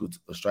doesn't recruit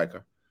a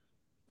striker.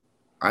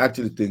 I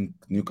actually think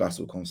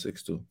Newcastle comes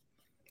sixth too.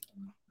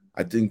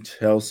 I think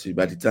Chelsea,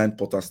 by the time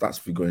Potter starts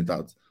figuring it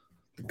out,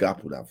 the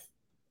gap would have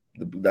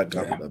would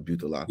have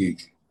built a lot.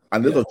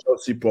 And the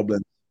Chelsea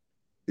problem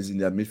is in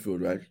their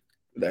midfield, right?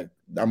 Like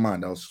that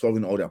man that was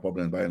solving all their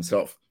problems by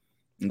himself.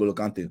 N'Golo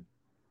Kante.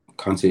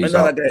 Kante is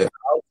out.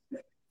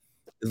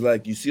 It's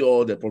like you see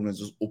all their problems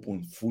just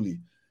open fully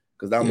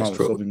because that man was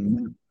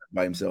solving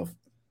by himself.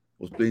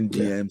 Was playing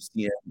DMs,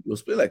 CM. He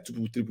was playing like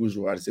 2 triples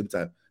at the same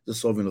time,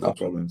 just solving lots of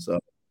problems. So,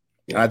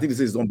 and I think they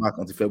say it's not back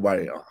until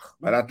February.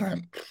 By that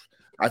time,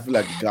 I feel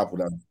like the gap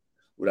would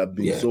have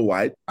been so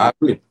wide. I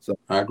agree.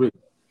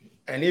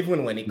 And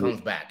even when he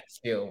comes back,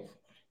 still,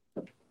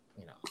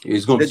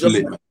 it's going to be too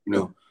late,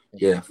 man.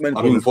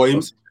 I mean, for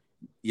him to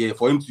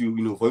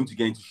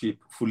get into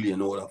shape fully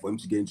and all that, for him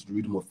to get into the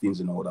rhythm of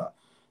things and all that,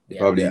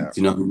 probably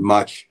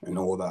match and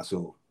all that.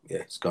 So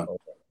it's gone.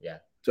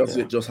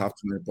 Just have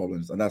too many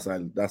problems, and that's how I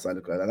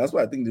look at it. And that's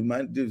why I think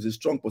there's a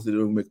strong possibility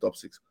they don't make top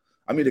 6.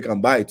 I mean, they can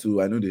buy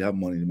too. I know they have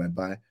money; they might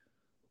buy,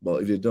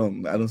 but if they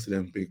don't, I don't see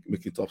them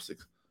making top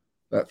 6.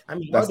 All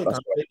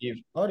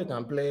they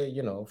can play,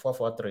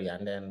 4-4-3,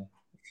 and then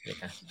they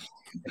can.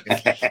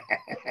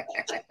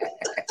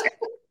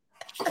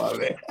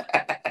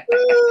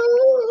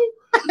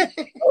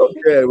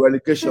 Okay,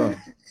 relegation.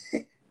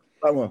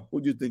 Come on,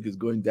 who do you think is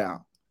going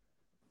down?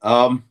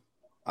 I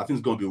think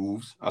it's going to be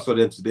Wolves. I saw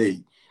them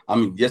today. I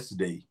mean,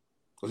 yesterday.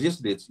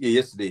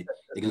 Yesterday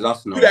against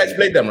Arsenal. You guys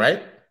played them,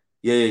 right?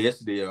 Yeah,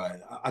 yesterday, right.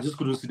 I just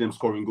couldn't see them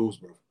scoring goals,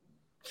 bro.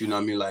 You know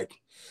what I mean? Like,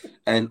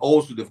 and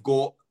also they've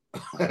got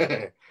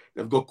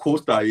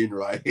Costa in,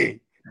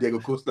 right? Diego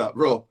Costa,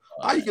 bro.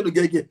 How are you gonna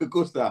get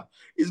Costa?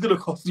 It's gonna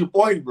cost you a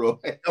point, bro.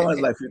 That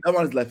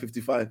one's like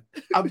 55.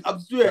 I'm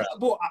sure,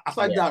 but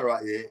aside that,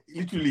 right? Yeah,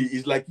 literally,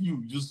 it's like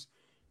you're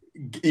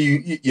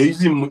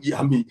using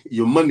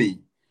your money,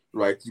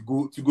 right, to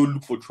go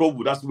look for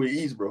trouble. That's the way it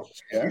is, bro.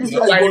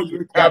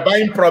 You're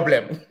buying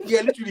problem.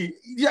 Yeah, literally.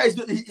 Yeah,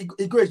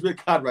 he got his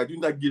red card, right?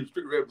 Doing that game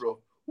straight red, bro.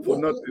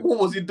 What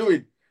was he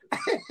doing?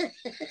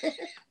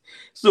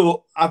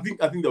 So I think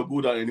they'll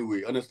go down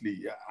anyway.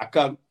 Honestly, I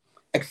can't,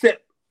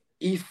 except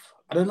if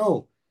I don't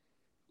know,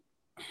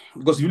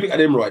 because if you look at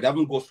them, right, they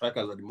haven't got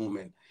strikers at the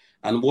moment.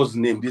 And what's his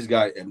name? This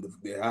guy,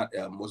 they had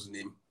what's his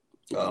name?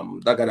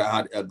 That guy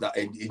that had that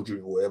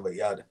injury or whatever he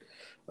had.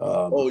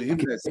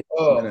 Jimenez.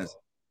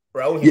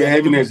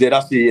 Jimenez. Yeah,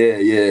 that's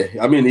it.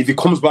 Yeah. I mean, if he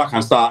comes back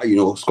and start,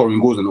 scoring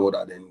goals and all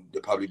that, then they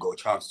probably got a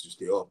chance to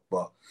stay up.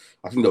 But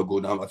I think they'll go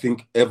down. I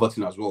think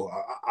Everton as well.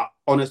 I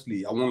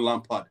honestly, I want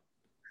Lampard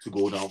to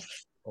go down.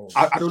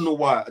 I don't know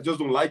why. I just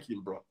don't like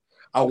him, bro.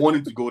 I want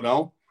him to go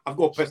down. I've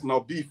got a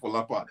personal beef for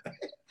Lampard.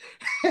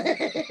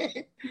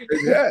 I've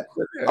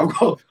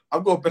got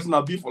a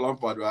personal beef for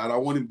Lampard, right? And I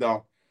want him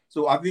down.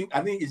 So I think I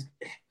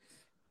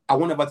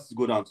want Everton to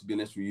go down, to be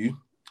honest with you.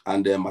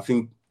 And I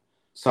think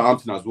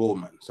Southampton as well,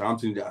 man.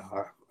 Southampton,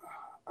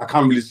 I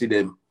can't really see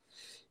them,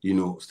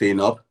 staying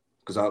up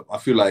because I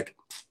feel like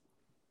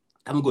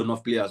I haven't got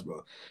enough players,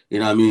 bro. You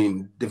know what I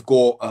mean? They've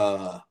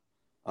got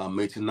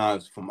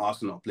Maitland-Niles from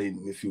Arsenal playing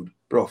in midfield.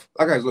 Bro,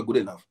 that guy's not good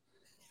enough.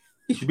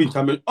 He should be in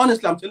Champions.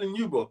 Honestly, I'm telling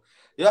you, bro.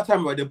 That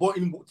time where they bought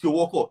in Theo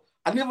Walcott,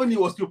 I never knew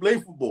he was still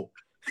playing football.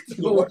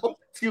 Theo Walcott.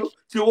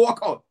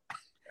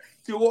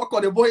 Theo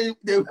Walcott, they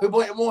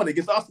bought him on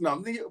against Arsenal.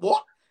 I'm thinking,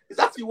 what? Is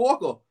that Theo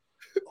Walcott?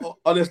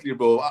 Honestly,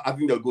 bro, I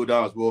think they'll go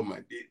down as well,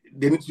 man.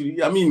 They need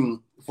to. I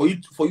mean, for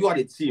you at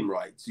a team,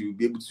 right, to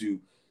be able to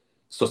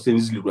sustain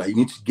this league, right, you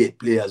need to get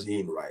players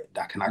in, right,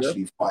 that can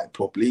actually fight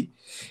properly.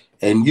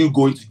 And you're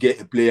going to get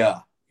a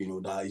player,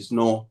 that is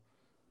not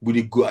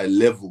really good at a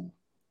level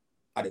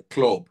at a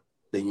club.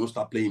 Then you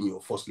start playing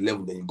your first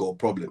level, then you got a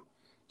problem.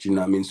 Do you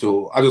know what I mean?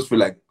 So I just feel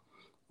like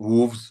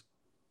Wolves,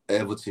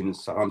 Everton,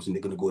 Southampton,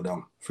 they're gonna go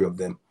down. 3 of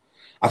them.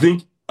 I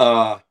think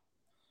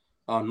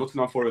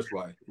Nottingham Forest,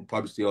 right, will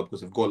probably stay up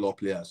because they've got a lot of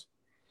players.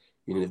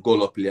 They've got a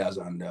lot of players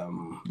and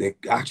they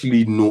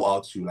actually know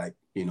how to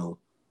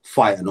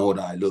fight and all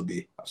that a little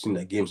bit. I've seen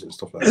their games and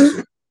stuff like that.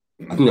 So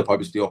I think they'll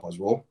probably stay up as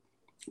well.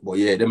 But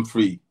yeah, them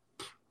 3.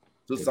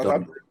 So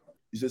Southampton.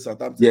 You said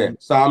Southampton? Yeah,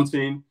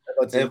 Southampton,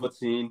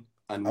 Everton,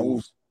 and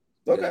Wolves.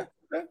 Okay,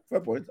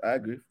 fair point. I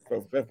agree.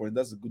 Fair point.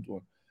 That's a good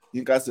one.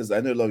 Yinka says,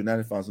 I know a lot of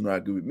United fans do not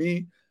agree with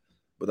me,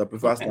 but I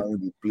prefer Stan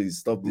with you. Please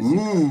stop this.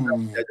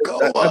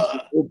 That's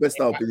my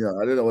personal opinion.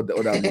 I don't know what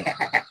that means.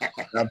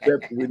 and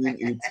Pep winning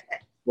it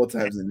 4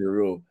 times in a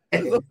row.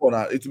 It's not 4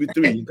 now. It will be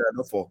 3,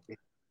 not 4.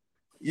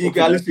 You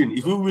can listen.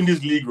 If we win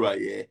this league, right,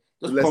 yeah,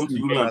 just come to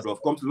England, bro.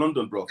 Come to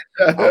London, bro.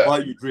 I'll buy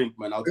you a drink,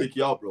 man. I'll take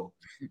you out, bro.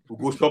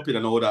 We'll go shopping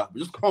and all that. But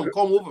just come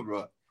over,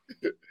 bro.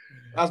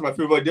 That's my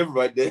favorite devil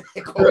right there.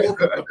 Come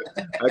over. I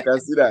can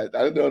see that.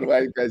 I don't know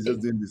why you guys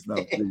just doing this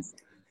now, please.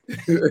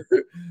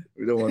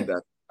 We don't want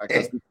that. I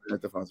can speak to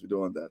United fans. We don't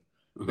want that.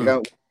 We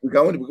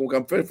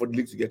can pray for the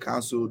league to get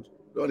cancelled.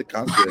 We don't want to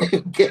cancel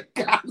it. Get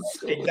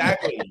cancelled.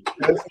 Exactly.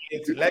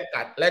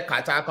 Let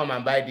Qatar come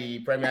and buy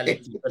the Premier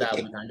League so that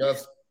we can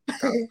just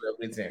cancel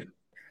everything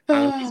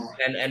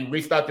and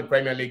restart the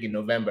Premier League in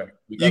November.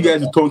 You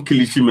guys are talking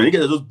Kilishi, man. You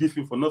guys are just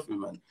beefing for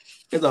nothing, man.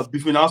 You guys are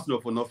beefing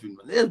Arsenal for nothing,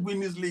 man. Let's win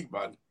this league,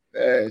 man.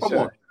 Come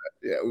on.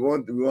 Yeah, we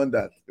want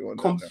that.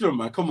 Sure,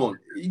 man. Come on.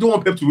 You don't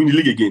want Pep to win the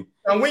league again.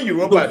 And win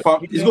Europa.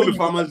 It's going to be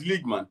Farmers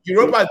League, man.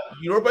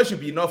 Europa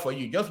should be enough for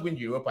you. Just win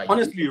Europa.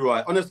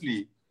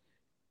 Honestly,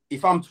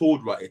 if I'm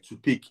told, right, to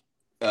pick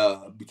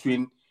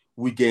between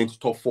we getting to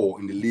top 4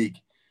 in the league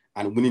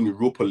and winning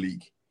Europa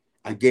League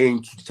and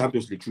getting to the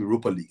Champions League to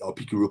Europa League, I'll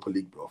pick Europa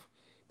League, bro.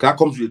 That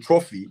comes with a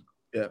trophy,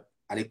 yeah,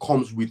 and it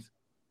comes with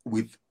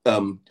what's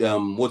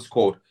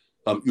called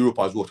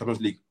Europa as well,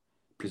 Champions League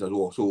place as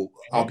well. So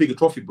I'll pick a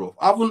trophy, bro.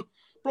 I can't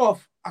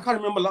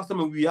remember last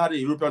time we had a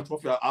European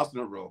trophy at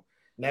Arsenal, bro.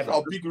 Never.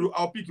 So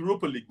I'll pick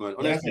Europa League, man.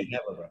 Honestly,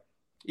 never, bro.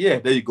 Yeah,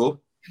 there you go.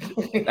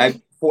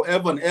 Like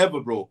forever and ever,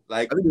 bro.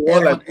 Like I think we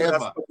won like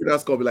ever.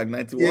 That's gonna be like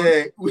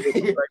 91.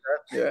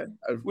 Yeah,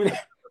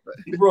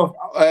 bro.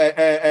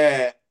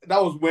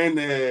 That was when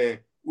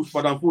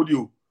Uspadan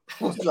Fodio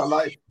was still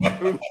alive.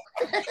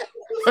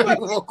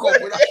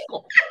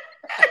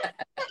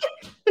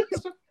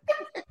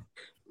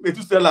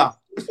 Metusela.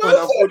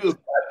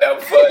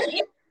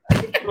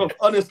 Bro,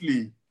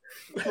 honestly,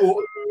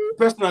 so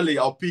personally,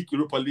 I'll pick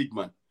Europa League,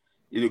 man.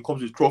 If it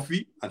comes with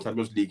trophy and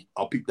Champions League,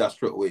 I'll pick that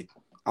straight away.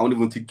 I won't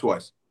even think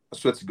twice. I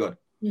swear to God.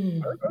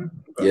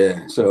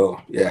 Yeah.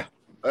 So yeah.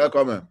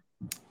 Comment.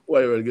 Who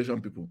are your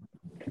relegation people?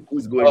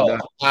 Who's going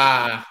down?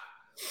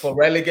 For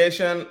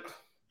relegation,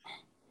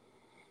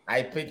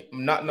 I pick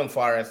Nottingham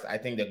Forest. I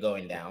think they're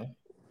going down.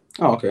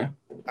 Oh, okay.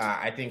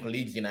 I think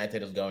Leeds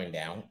United is going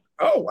down.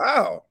 Oh,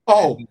 wow.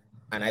 Oh.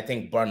 And I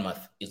think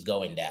Bournemouth is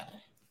going down.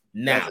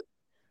 Now,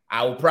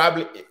 I will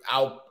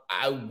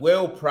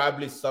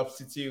probably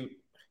substitute.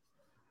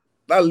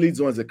 That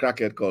Leeds one is a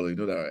crackhead call. You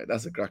know that, right?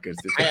 That's a crackhead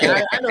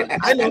statement.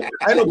 I know,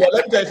 but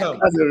let me tell you something.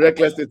 That's a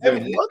reckless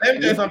statement. Let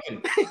me tell you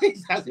something.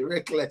 That's a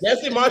reckless.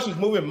 Jesse Marsh is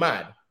moving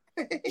mad.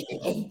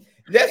 Jesse,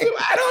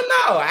 I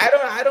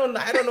don't know what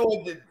the, I don't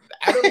know.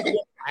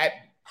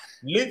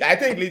 I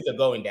think Leeds are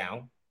going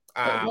down.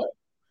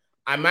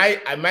 I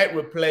might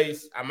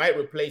replace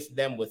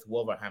them with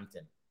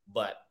Wolverhampton,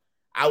 but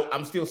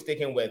I'm still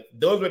sticking with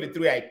those were the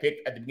 3 I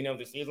picked at the beginning of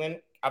the season.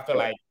 After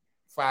like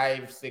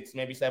 5, 6,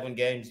 maybe 7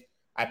 games,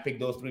 I picked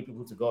those 3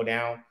 people to go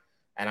down,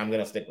 and I'm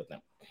gonna stick with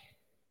them.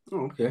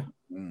 Oh, okay.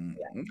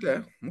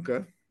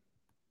 Okay.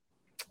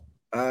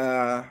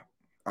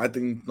 I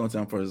think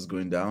Nottingham Forest is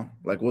going down.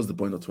 Like, what's the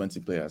point of 20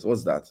 players?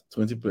 What's that?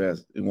 20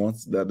 players in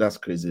once? That's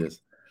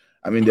craziest.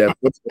 I mean, they're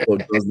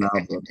does now,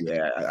 but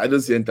yeah, I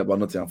don't see anything about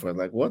Nottingham Forest.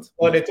 Like, what?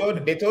 Well, they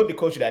told the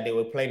coach that they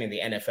were playing in the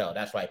NFL.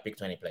 That's why I picked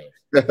 20 players.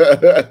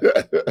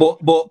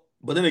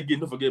 but then again,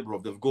 don't forget, bro.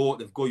 They've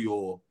got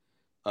your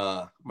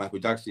Michael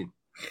Jackson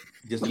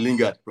just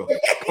lingered, bro.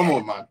 Come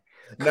on, man.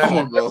 Come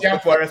on, bro. Nottingham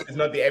Forest is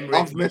not the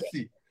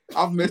Emirates.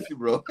 I've Messi,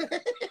 bro.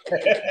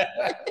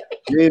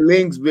 Yeah,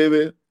 links,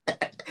 baby.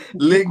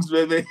 Links,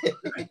 baby.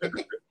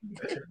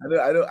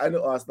 I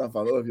know Arsenal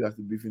fans. All of you have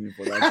to beef me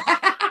for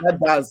that. That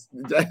dance.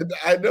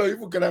 I know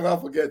people can never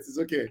forget. It's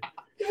okay.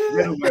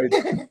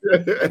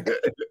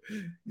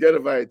 Get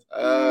it right.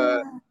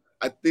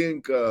 I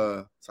think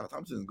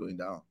Southampton is going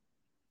down.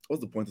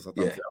 What's the point of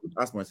Southampton? Yeah. I would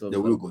ask myself. They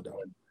will go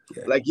down.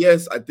 Yeah. Like,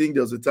 yes, I think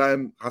there was a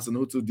time Hassan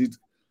Hoto did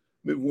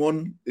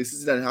maybe a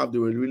season and a half. They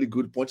were really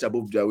good, punch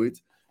above their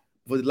weight.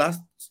 For the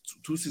last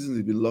 2 seasons,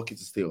 they've been lucky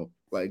to stay up.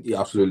 Like, yeah,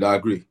 absolutely, I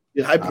agree.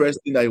 The high press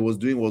thing that he was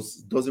doing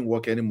doesn't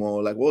work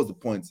anymore. Like, what was the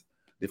point?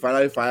 They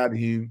finally fired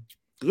him.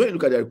 Because when you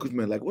look at their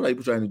recruitment, like, what are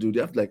people trying to do? They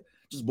have like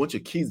just a bunch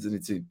of kids in the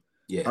team,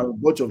 yeah, and a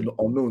bunch of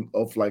unknown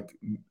like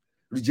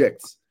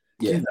rejects.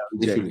 Yeah,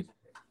 literally.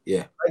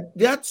 Yeah, like,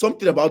 they had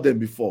something about them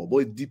before,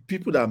 but the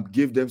people that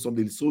gave them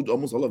something, they sold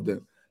almost all of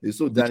them. They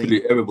sold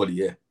Danny. Everybody,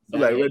 yeah. So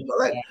like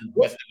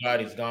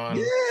Westergaard is gone.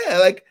 Yeah,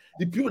 like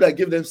the people that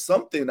gave them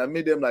something that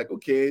made them like,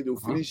 okay, they'll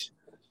finish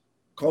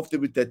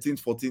comfortably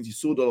 13th, 14th. You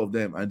sold all of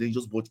them, and then you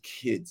just bought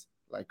kids,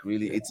 like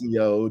really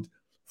 18-year-old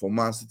from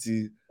Man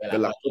City,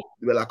 Bella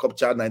Cup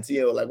child,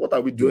 19-year-old. Like, what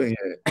are we doing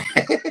here?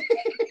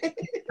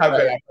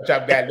 Bella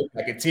Cup guy looks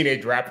like a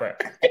teenage rapper.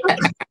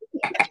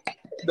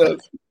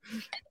 It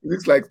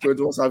looks like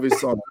 21 Savage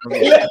son.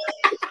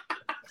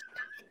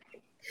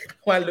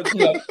 One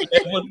looking like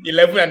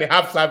 11 and a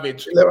half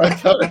Savage.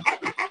 It's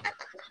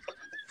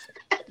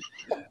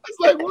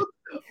like,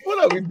 what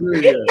are we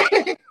doing here?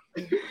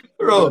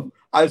 Bro,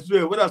 I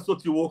swear, when I saw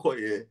you walk out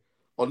here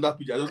on that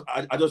pitch.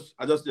 I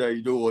just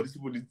you know what, these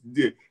people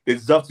they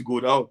deserve to go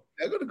down.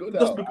 They're gonna go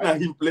down. Just looking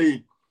at him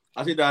playing,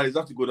 I said that they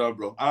deserve to go down,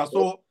 bro. And I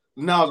saw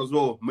now as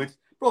well, mate.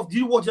 Bro, did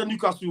you watch that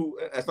Newcastle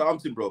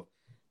Southampton, bro?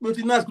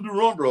 Milton Nice couldn't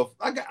run, bro.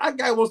 That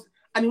guy was,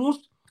 and he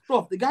wants,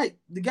 bro. The guy,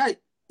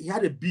 he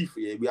had a beef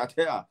here with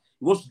Arteta.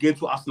 He wants to get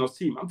to Arsenal's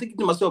team. I'm thinking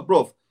to myself,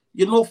 bro,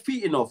 you're not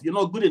fit enough. You're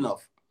not good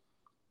enough.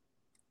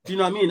 Do you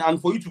know what I mean?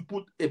 And for you to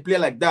put a player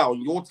like that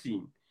on your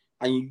team,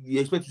 and you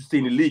expect to stay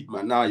in the league,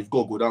 man, now you've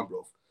got to go down,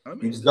 bro. I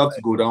mean, you deserve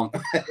to go down.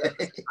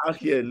 Out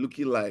here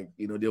looking like,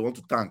 you know, they want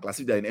to tank. Like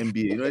if they're in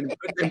NBA. You know, the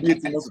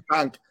NBA team wants to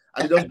tank,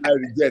 and they just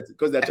reject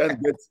because they're trying to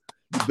get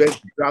the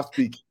best draft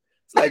pick.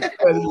 It's like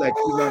Cleveland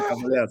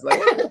Cavaliers. Like,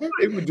 what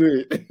are you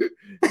doing?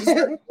 Just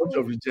a bunch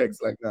of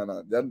rejects. Like,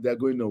 no, they're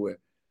going nowhere.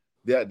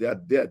 They're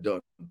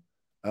done.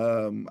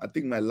 I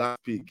think my last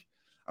pick,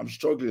 I'm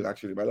struggling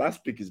actually. My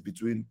last pick is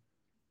between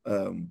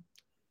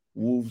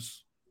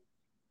Wolves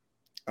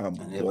and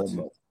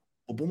Bournemouth.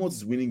 Bournemouth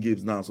is winning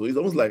games now, so it's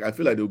almost like I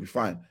feel like they'll be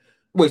fine.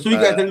 Wait, so you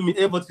guys telling me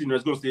Everton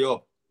is going to stay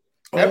up?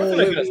 Everton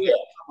is going to stay up.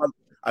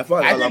 I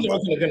think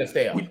Everton is going to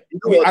stay up.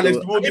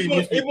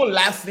 Even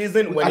last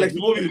season when they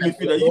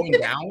were going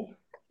down,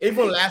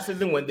 even last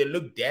season when they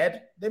looked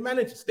dead, they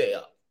managed to stay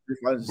up.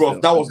 Bro,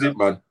 that was it,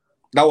 man.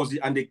 That was it,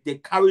 and they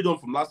carried on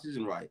from last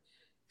season, right?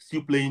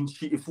 Still playing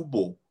shitty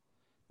football,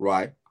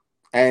 right?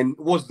 And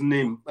what's the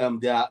name?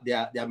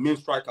 Their main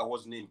striker,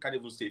 what's the name? Can't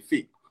even stay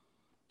fit.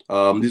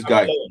 This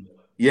guy.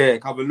 Yeah,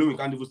 Calvert-Lewin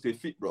can't even stay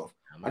fit, bro.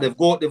 And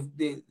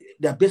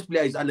their best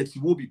player is Alex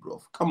Iwobi,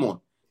 bro. Come on.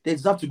 They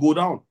deserve to go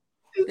down.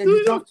 They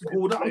deserve to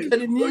go down. I'm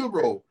telling you,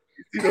 bro.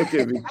 Okay, I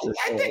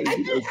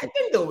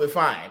think they'll be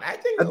fine.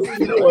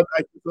 You know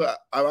what?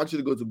 I'm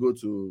actually going to go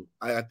to.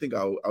 I think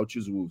I'll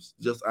choose Wolves.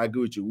 Just I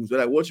agree with you, Wolves. When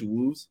I watch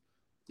Wolves,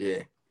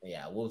 yeah,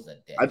 Wolves are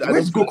dead.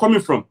 Where's the goal coming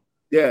from?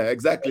 Yeah,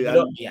 exactly.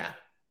 Yeah,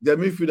 their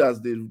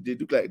midfielders they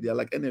look like they're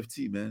like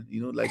NFT, man.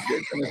 You know, like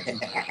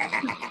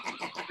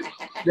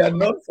they are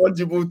not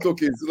fungible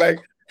tokens. Like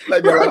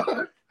they're like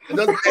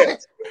just dead.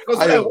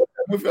 I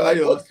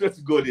swear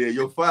to God,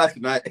 you're fast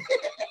tonight.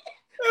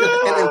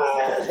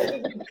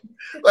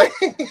 Like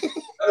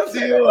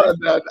Tio and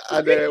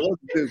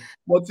what's the name?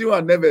 Motio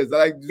and Neves.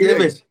 Like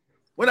Neves.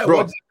 When I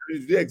watch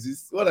them, they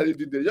exist. What are they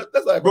doing there?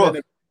 That's why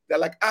they're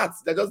like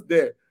arts. They're just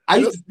there. I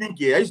used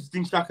to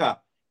think Shaka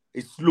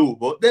is slow,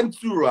 but them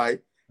two, right?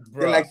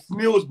 Bro. They're like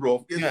snails,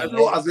 bro. It's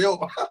slow as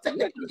hell.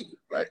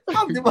 Right?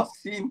 I've never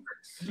seen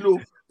slow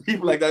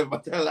people like that in my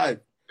entire life.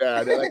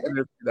 Yeah, they're like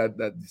that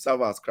the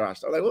server has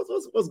crashed. I'm like,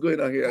 what's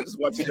going on here? I just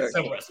watching that.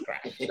 Server's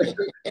crashed.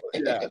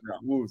 Yeah,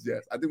 Wolves.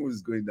 Yes, I think Wolves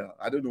is going down.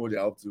 I don't know what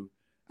they're up to.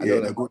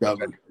 They're going down.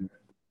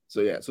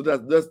 So yeah, so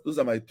those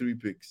are my 3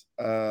 picks.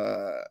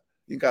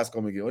 Inca's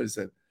come again. What he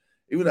said,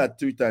 even at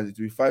 3 times, it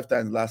will be 5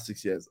 times in the last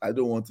 6 years. I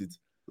don't want it.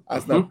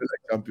 Arsenal play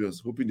like champions,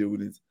 hoping they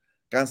win it.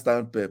 Can't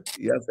stand Pep.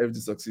 He has everything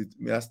to succeed.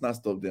 May Arsenal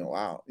stop them?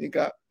 Wow,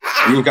 Inca.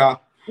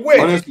 Wait.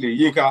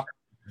 Honestly, Inca.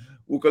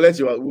 We'll collect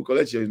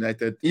your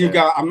United.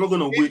 Inca, I'm not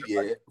gonna wait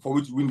here for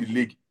you to win the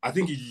league. I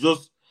think you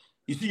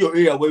see your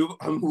area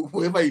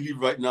wherever you live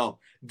right now.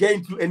 Get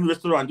into any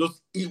restaurant,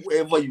 just eat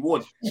wherever you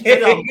want. Tell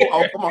them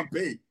I'll come and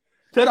pay.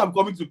 Tell them I'm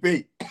coming to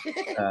pay.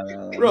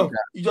 Bro,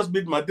 you just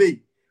made my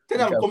day. Tell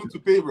them I'm coming to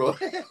pay, bro.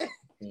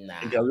 Nah.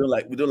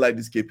 We don't like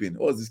this caping.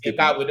 What's this caping?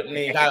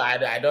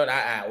 I don't.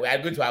 We are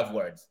good to have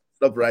words.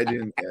 Stop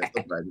riding. Yeah,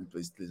 stop riding,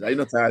 please. Are you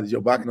not tired?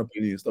 You're backing up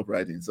in you. Stop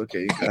riding. It's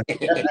okay.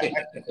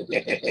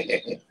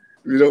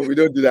 We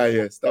don't do that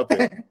here. Stop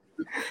it.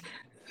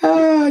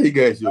 You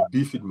guys, you're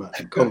beefing, man.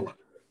 Come on.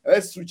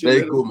 Let's switch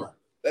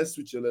Let's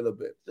switch a little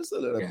bit. Just a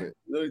little bit.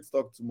 You don't need to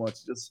talk too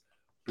much. Just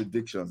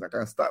predictions. I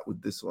can start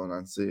with this one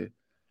and say,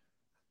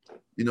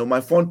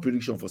 my fun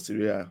prediction for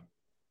Serie A,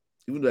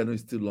 even though I know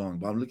it's still long,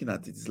 but I'm looking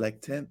at it, it's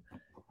like 10.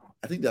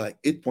 I think they're like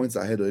 8 points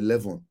ahead or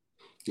 11.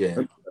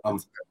 Yeah.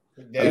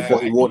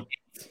 41.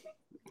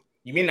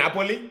 You mean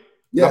Napoli?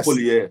 Yes.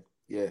 Napoli,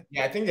 yeah.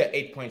 Yeah, I think they're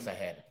 8 points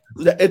ahead.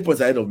 They're 8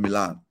 points ahead of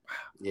Milan.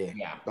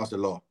 Yeah. That's a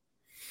lot.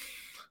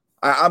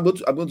 I'm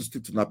going to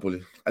stick to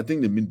Napoli. I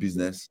think they mean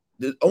business.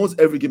 Almost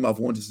every game I've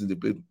watched since they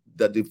played,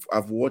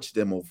 I've watched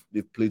them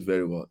they've played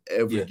very well.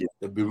 Every game.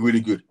 They've been really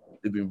good.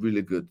 They've been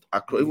really good.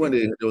 Even when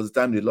there was a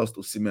time they lost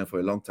to Osimhen for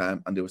a long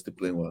time and they were still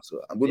playing well.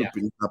 So I'm going to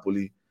predict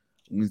Napoli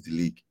wins the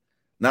league.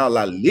 Now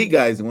La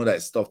Liga is the one that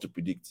is tough to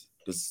predict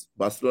because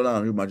Barcelona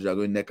and Real Madrid are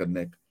going neck and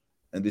neck.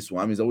 And this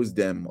one, it's always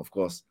them, of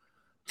course.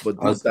 But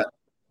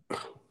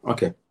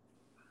okay.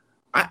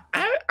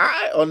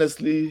 I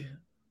honestly,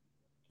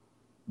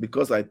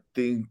 because I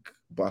think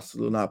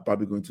Barcelona are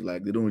probably going to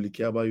they don't really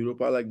care about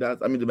Europa like that.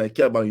 I mean, they might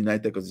care about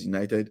United because it's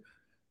United,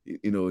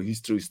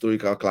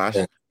 historical clash.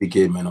 Yeah, big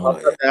game and all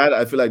that.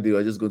 I feel like they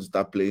are just going to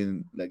start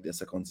playing like their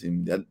second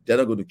team. They're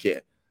not going to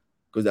care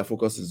because their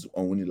focus is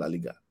on winning La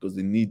Liga because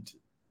they need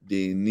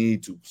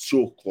to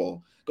show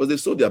because they've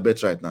sold their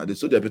bet right now. They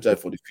sold their bet right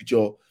for the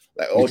future.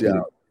 Like all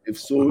they've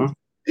sold.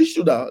 They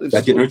should have.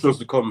 Their generations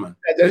to come, man.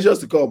 Generations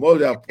to come. All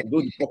they are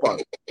going to pop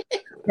out.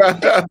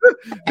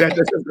 They're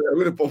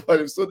going to pop out.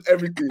 They've sold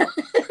everything.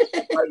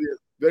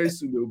 very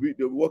soon they'll be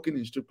working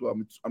in strip club.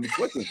 I'm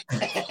sweating.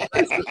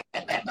 I'm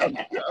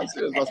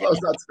serious. That's what I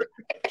said.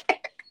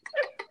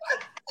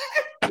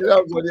 They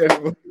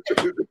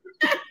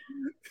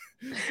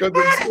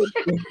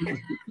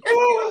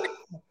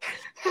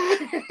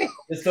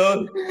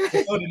sold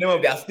the name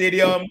of their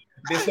stadium.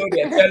 They sold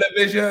their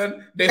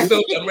television. They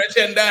sold their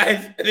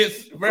merchandise.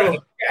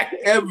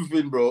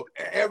 Everything, bro.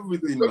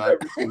 Everything, man.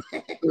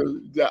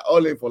 They're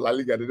all in for La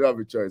Liga. They don't have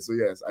a choice. So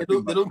yes, they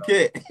don't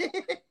care.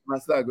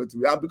 Barcelona are going to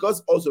win. And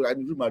because also I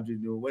Real Madrid,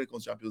 when it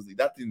comes to Champions League,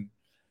 that thing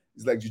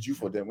is like juju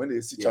for them. When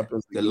they see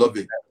Champions League, they love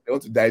it. They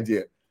want to die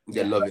there.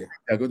 They love it.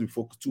 They're going to be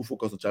too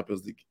focused on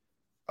Champions League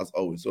as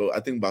always. So I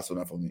think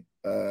Barcelona for me.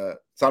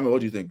 Samuel, what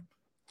do you think?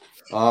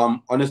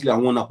 Honestly, I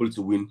want Napoli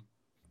to win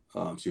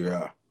Serie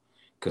A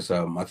because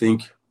I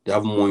think they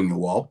haven't won in a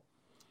while.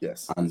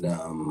 Yes. And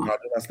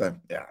last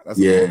time.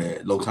 Yeah.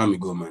 Long time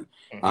ago, man.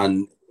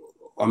 And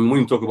I mean, when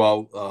you talk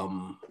about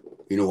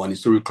an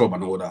historic club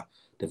and all that,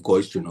 they've got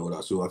history and all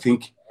that. So I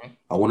think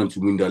I want them to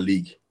win the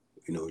league.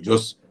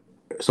 Just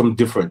something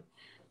different.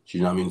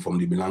 You know what I mean, from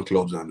the Milan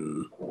clubs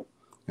and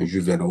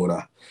Juve and all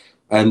that.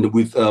 And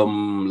with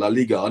La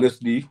Liga,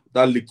 honestly,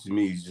 that league to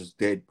me is just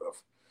dead, bro.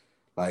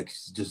 Like,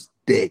 it's just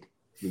dead.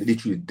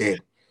 Literally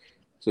dead.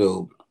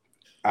 So,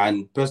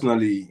 and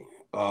personally,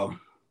 I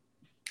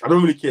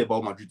don't really care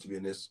about Madrid, to be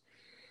honest.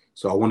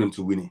 So I want them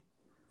to win it.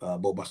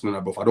 But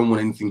Barcelona, bro, I don't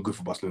want anything good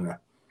for Barcelona.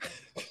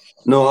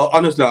 No,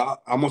 honestly,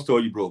 I must tell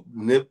you, bro.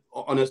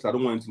 Honestly, I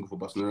don't want anything good for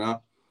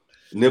Barcelona.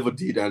 Never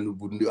did, and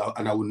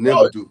I would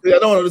never do. I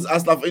don't want to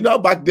just Arsenal.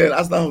 Back then,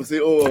 Arsenal would say,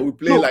 "Oh, we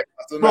play like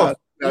Barcelona."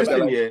 Bro,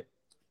 listen,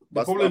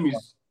 the problem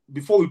is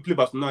before we play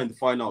Barcelona in the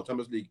final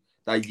Champions League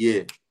that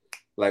year,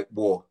 like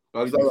before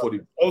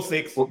the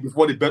 06,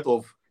 before the birth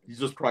of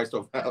Jesus Christ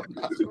of hell.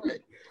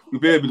 We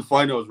played in the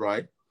finals,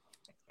 right?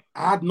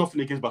 I had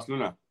nothing against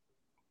Barcelona.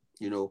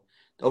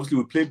 Obviously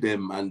we played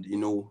them, and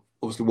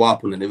obviously what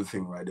happened and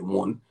everything, right? They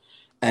won.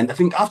 And I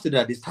think after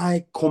that, they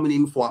started coming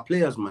in for our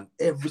players, man.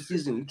 Every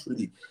season,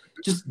 literally.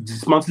 Just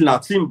dismantling our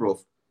team, bro.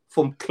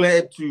 From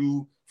Claire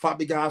to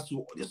Fabregas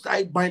to they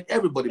started buying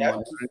everybody,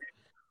 man.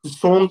 To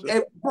Song,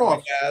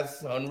 bro.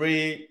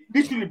 Henry.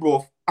 Literally,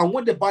 bro. And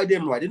when they buy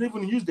them, right, they don't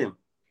even use them.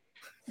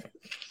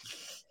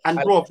 And,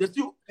 bro, they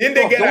still... Didn't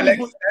they get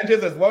Alexis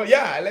Sanchez as well?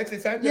 Yeah,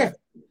 Alexis Sanchez.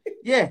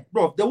 Yeah,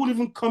 bro. They won't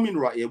even come in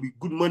right here with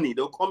good money.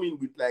 They'll come in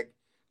with, like,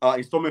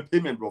 installment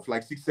payment, bro, for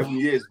like 6-7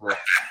 years, bro.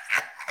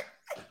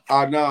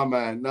 No,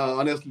 man. No,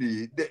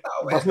 honestly.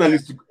 Barcelona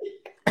needs to...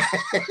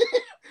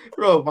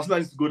 Bro,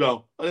 Barcelona needs to go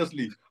down.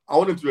 Honestly, I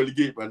want them to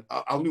relegate, man.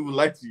 I wouldn't even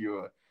lie to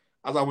you.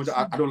 As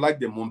I don't like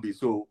them one bit.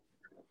 So,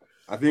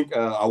 I think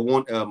I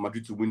want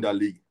Madrid to win that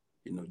league.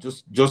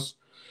 Just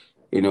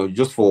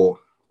for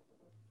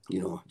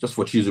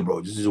Chizzy,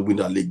 bro. Just to win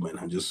that league, man.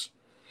 And just,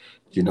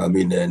 you know what I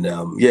mean? And,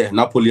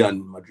 Napoli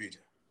and Madrid.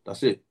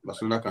 That's it.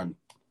 Barcelona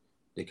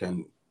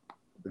can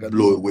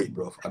blow away,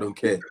 bro. I don't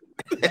care.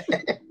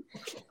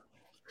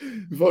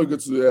 Before we go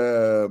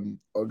to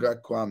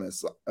Oga Kwame,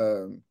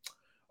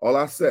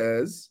 Ola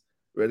says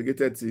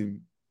relegated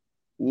team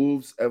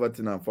Wolves,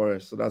 Everton, and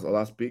Forest. So that's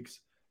Ola's picks.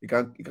 He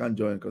can't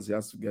join because he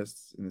has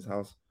guests in his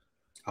house.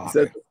 He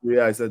said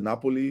he said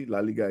Napoli,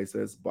 La Liga. He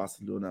says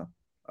Barcelona.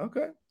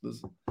 Okay,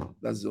 that's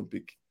his own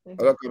pick.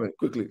 Oga Kwame,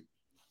 quickly.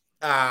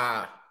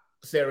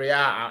 Serie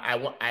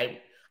A.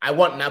 I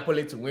want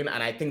Napoli to win,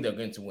 and I think they're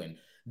going to win.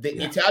 The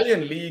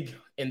Italian league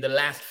in the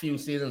last few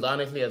seasons,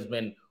 honestly, has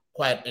been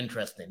quite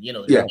interesting.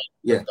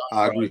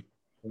 I agree.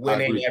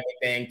 Winning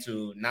everything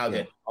to now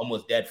get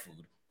almost dead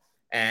food.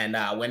 And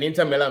when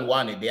Inter Milan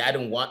won it, they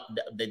hadn't won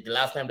the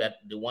last time that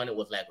they won it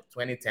was like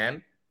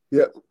 2010.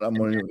 Yeah, that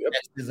morning.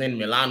 Next season,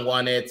 Milan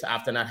won it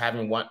after not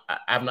having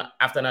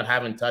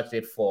touched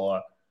it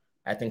for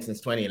I think since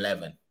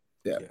 2011.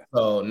 Yeah.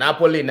 So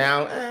Napoli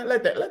now,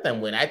 let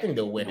them win. I think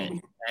they'll win it.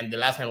 And the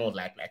last time was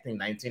like I think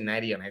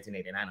 1990 or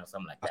 1989 or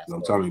something like that.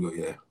 Long time ago,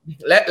 yeah.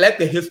 Let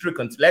the history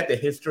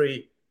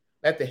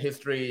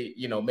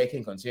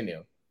making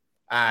continue.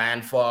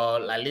 And for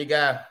La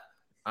Liga,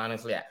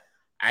 honestly,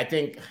 I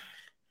think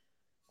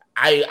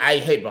I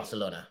hate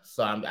Barcelona,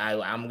 so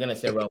I'm gonna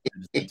say Real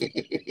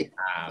Madrid.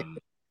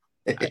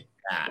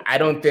 I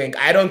don't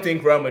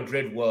think Real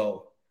Madrid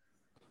will.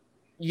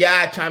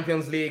 Yeah,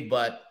 Champions League,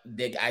 but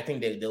I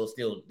think they'll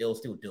still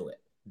do it.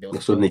 They'll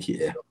still make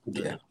it.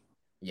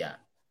 Yeah.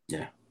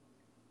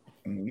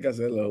 You guys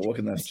are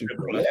working that street.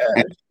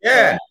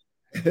 Yeah.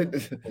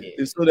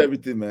 They sold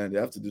everything, man. They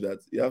have to do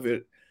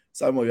that.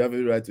 Simon, you have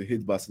a right to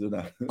hate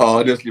Barcelona.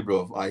 Honestly,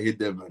 bro, I hate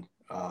them, man.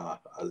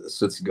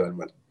 Swear to God,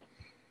 man.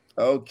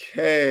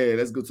 Okay,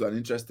 let's go to an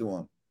interesting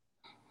one.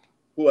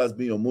 Who has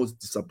been your most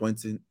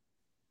disappointing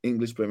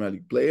English Premier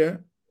League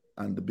player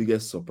and the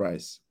biggest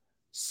surprise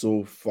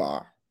so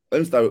far? Let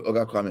me start with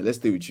Oga Kwame. Let's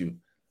stay with you.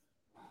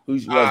 Who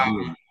has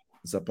been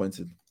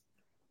disappointed?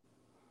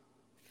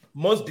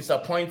 Most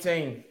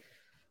disappointing.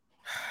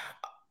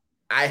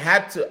 I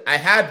had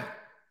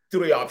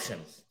 3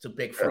 options to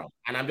pick from,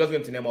 and I'm just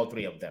going to name all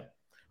 3 of them.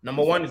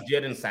 Number 1 is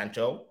Jadon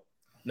Sancho.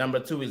 Number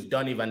 2 is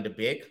Donny van de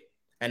Beek.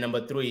 And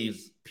number 3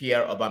 is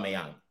Pierre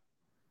Aubameyang.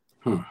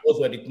 Those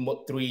were the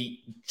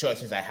three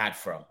choices I had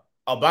from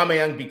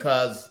Aubameyang,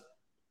 because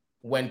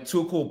when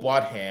Tuchel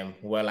bought him,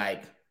 we're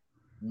like,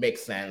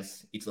 makes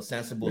sense. It's a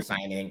sensible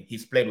signing.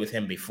 He's played with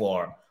him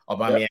before.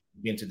 Aubameyang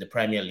has been to the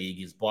Premier League.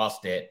 He's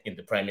bossed it in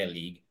the Premier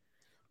League.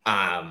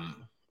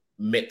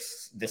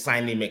 The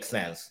signing makes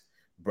sense.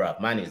 Bro,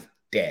 man is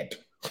dead.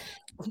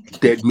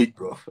 Dead meat,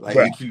 bro. Like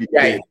literally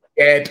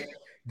dead.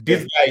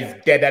 This guy is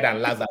deader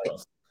than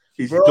Lazarus.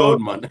 He's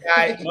done, man.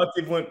 Guy, not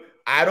even.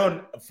 I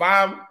don't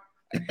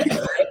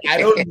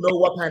know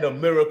what kind of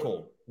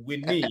miracle we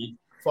need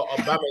for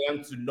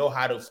Aubameyang to know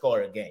how to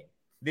score again.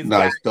 This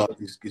guy it's done.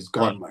 He's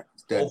gone, man.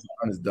 It's dead.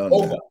 It's done.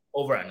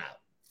 Over and out.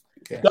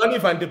 Yeah. Donny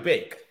van de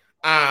Beek.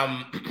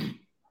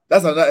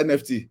 That's another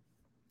NFT.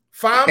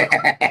 Fam,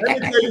 let me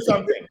tell you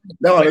something.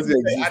 That one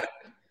doesn't exist.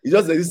 It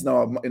just exists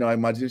in our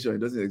imagination. It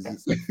doesn't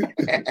exist.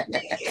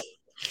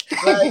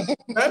 Like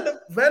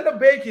Van de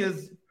Beek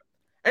is,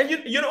 and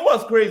you know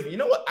what's crazy? You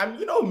know what?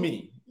 You know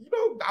me.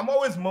 I'm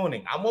always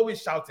moaning. I'm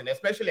always shouting,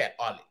 especially at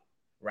Oli,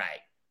 right?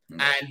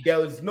 And there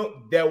was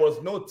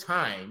no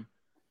time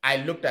I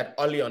looked at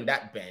Oli on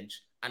that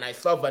bench and I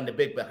saw Van de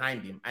Beek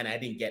behind him and I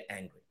didn't get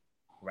angry,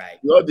 right?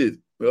 We all did.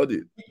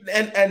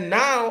 And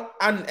now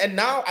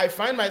I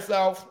find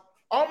myself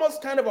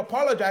almost kind of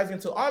apologizing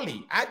to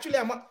Oli. Actually,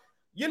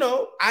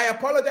 I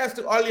apologize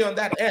to Oli on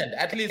that end,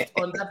 at least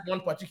on that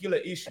one particular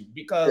issue,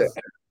 because,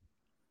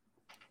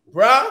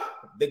 bruh,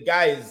 the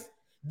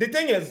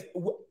thing is,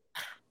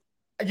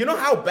 you know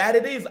how bad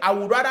it is? I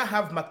would rather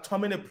have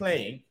McTominay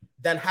playing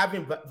than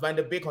having Van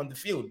de Beek on the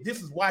field.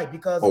 This is why,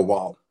 because... Oh,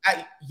 wow.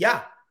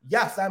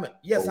 Simon.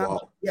 Yes, Simon.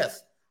 Wow.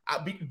 Yes.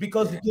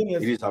 Because the thing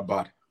is... It is that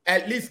bad.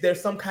 At least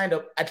there's some kind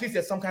of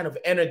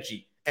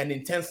energy and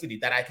intensity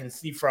that I can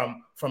see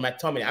from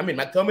McTominay. I mean,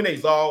 McTominay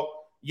is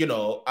all,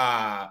 go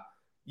hard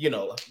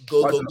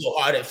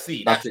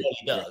FC. That's what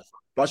he does.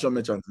 Passion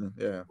merchant,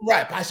 yeah.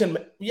 Right, passion,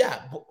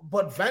 yeah.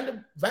 But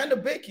Van de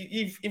Beek,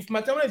 if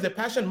McTominay is a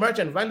passion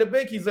merchant, Van de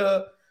Beek is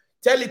a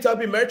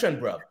Teletubby merchant,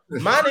 bro.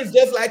 Man is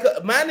just like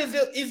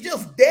he's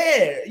just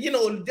there,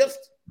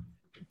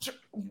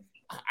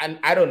 and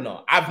I don't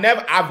know. I've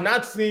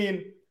not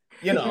seen,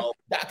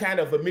 that kind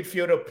of a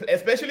midfielder,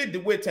 especially the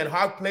way Ten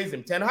Hag plays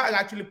him. Ten Hag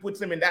actually puts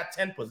him in that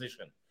 10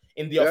 position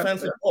in the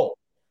offensive ball.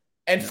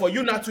 And for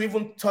you not to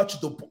even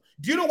touch the ball.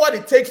 Do you know what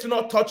it takes to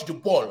not touch the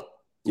ball?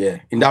 Yeah,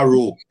 in that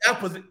role.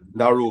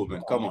 That role,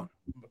 man. Come on.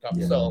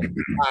 So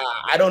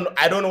I don't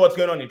know what's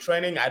going on in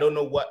training. I don't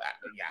know what.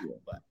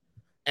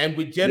 And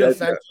with Jadon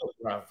Sancho,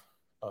 bro.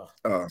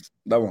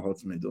 That one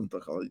hurts me. Don't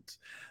talk about it.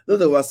 Don't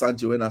talk about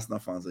Sancho when Arsenal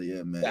fans are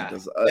here, man. Yeah,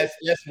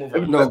 let's move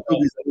on. No,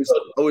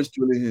 always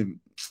trolling him.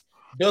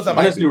 Those are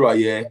honestly right,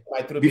 yeah.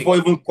 Before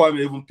even Kwame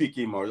even pick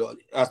him, or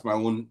ask my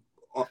own.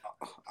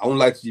 I won't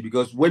lie to you,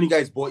 because when you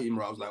guys bought him,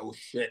 I was like, oh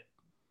shit,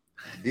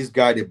 this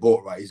guy they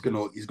bought, right? He's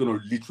gonna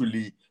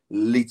literally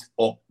lit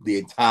up the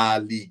entire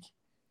league,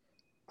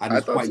 and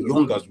he's quite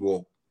young as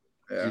well.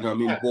 Yeah. You know what I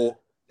mean? But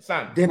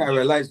Sam, then I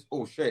realized,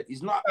 oh shit,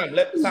 he's not. Sam,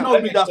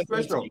 not that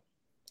special.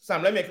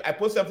 Sam, I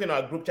posted something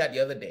on our group chat the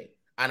other day,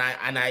 and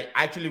I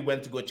actually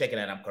went to go check it,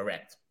 and I'm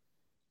correct.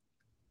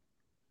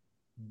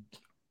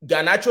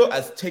 Garnacho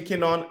has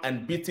taken on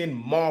and beaten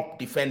more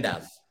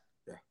defenders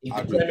in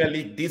the Premier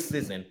League this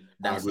season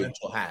than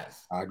Sancho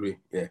has. I agree.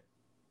 Yeah.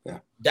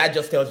 That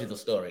just tells you the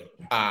story.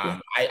 I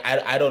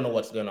don't know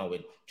what's going on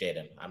with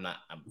Jadon. I don't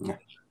know.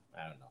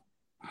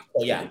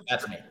 Oh yeah,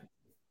 that's me.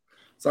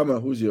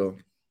 Samuel, who's your?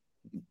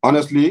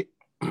 Honestly,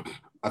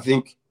 I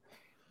think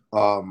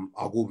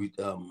I'll go with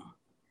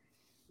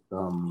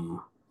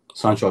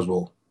Sancho as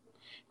well,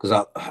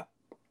 because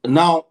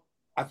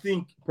I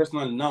think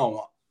personally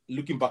now,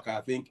 looking back,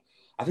 I think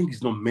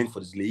he's not meant for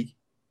this league,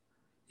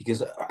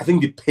 because I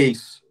think the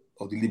pace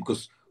of the league,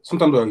 because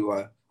sometimes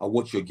I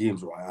watch your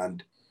games, right,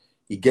 and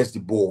he gets the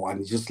ball and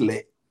he just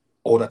let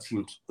other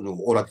teams,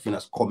 other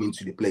defenders come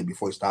into the play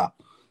before he start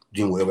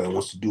doing whatever he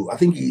wants to do. I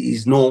think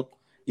he's not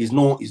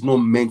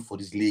meant for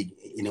this league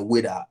in a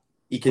way that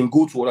he can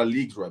go to other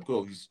leagues, right,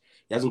 because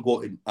he hasn't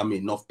got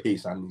enough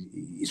pace, and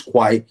he's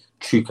quite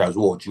tricky as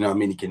well. Do you know what I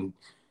mean?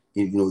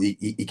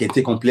 He can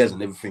take on players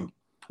and everything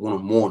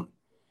one-on-one.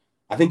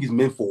 I think he's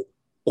meant for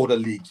other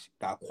leagues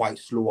that are quite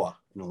slower,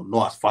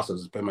 not as fast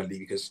as the Premier League,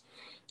 because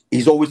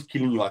he's always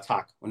killing your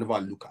attack. Whenever I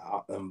look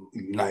at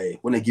United,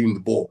 when I give him the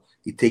ball,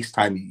 it takes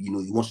time. He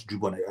wants to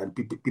dribble, and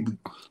people,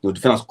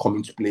 defenders come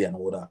into play and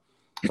all that.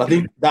 So I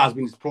think that has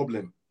been his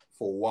problem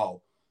for a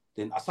while.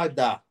 Then aside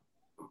that,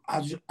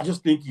 I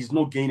just think he's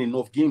not gaining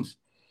enough games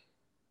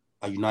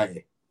at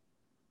United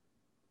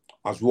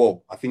as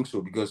well. I think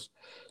so, because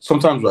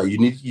sometimes, right, you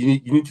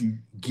need to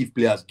give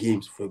players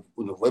games for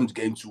them to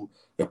get into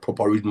a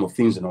proper rhythm of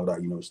things and all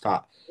that.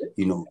 Start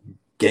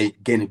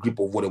gain a grip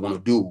of what they want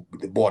to do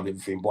with the ball and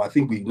everything. But I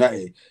think with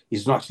United,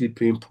 he's not actually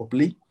playing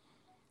properly.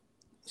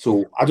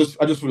 So I just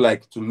feel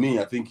like, to me,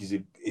 I think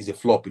he's a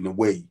flop in a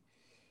way,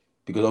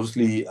 because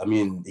obviously,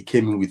 he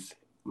came in with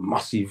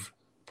massive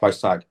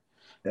price tag,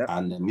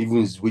 and even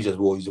his wages as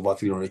well. He's over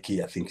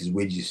 300k. I think his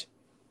wages.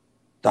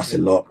 That's a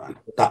lot, man.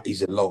 That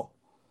is a lot.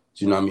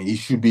 Do you know what I mean? He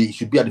should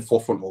be at the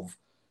forefront of,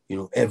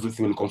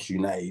 everything when it comes to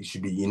United. He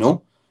should be,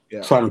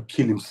 trying to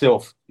kill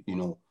himself,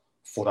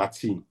 for that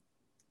team.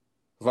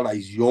 The fact that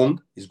he's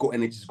young, he's got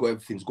energy, he's got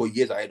everything, he's got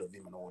years ahead of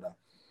him and all that.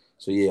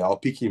 So yeah, I'll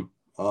pick him.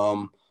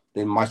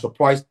 Then my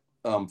surprise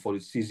for the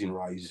season,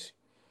 right, is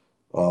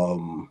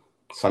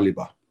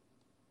Saliba.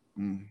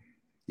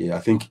 Yeah, I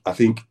think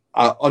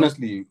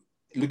honestly,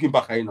 looking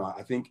back,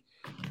 I think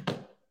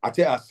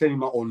I sent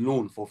him out on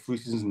loan for 3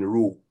 seasons in a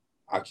row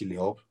actually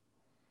helped.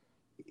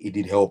 It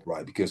did help,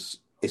 right? Because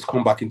it's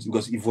come back into,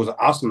 because if it was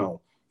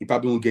Arsenal, he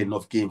probably won't get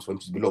enough games for him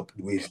to build up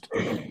the way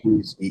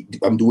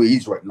he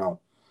is right now.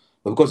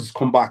 But because it's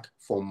come back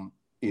from,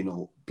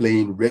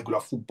 playing regular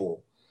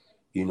football,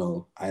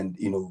 and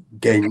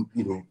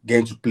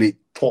getting to play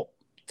top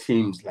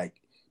teams like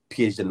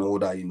PSG and all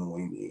that,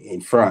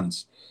 in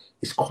France,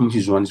 it's coming to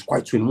his run. He's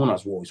quite 21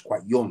 as well. He's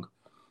quite young,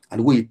 and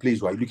the way he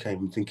plays, right, you look at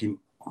him thinking,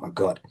 oh my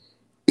God,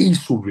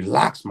 he's so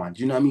relaxed, man.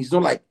 Do you know what I mean? He's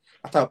not like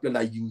a type of player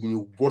like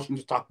you rush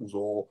into tackles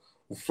or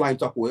flying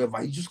tackle,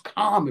 whatever. He's just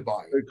calm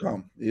about it. Very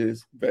calm. He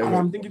is very. And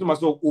I'm thinking to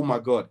myself, oh my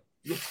God,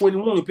 you're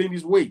 21, you're playing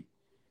this way. Do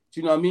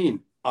you know what I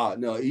mean?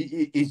 No,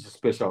 he's just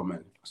special,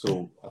 man.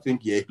 So I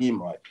think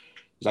him, right,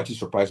 he's actually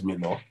surprised me a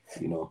lot,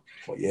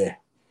 But yeah,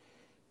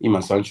 him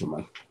and Sancho,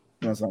 man.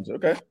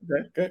 Okay.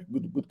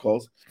 Good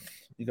calls.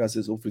 You guys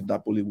says hopefully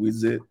Napoli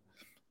wins it.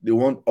 They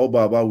want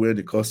Oba wearing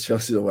the cost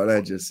Chelsea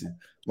overnight jersey.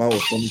 Man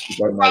was coming to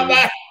Super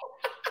Mario.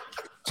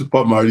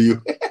 Super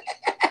Mario.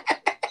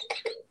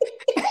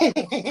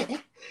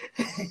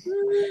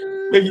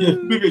 maybe I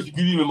should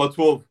give him number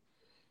 12.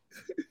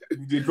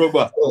 The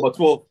Drogba, number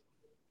 12.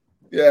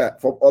 Yeah,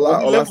 from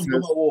Ola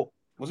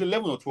was it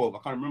 11 or 12? I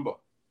can't remember.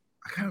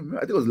 I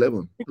think it was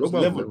 11. It was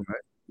 11,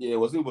 right? Yeah, it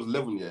was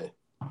 11, yeah.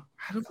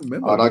 I don't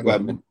remember. That guy,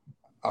 man.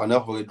 I'll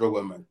never forget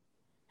Drogba, man.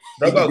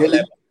 Drogba was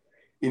 11.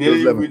 He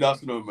nearly win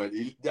Arsenal, man.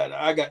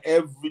 I got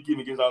every game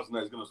against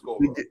Arsenal, he's going to score.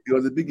 He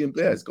was a big game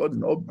player. He scored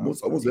in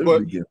almost every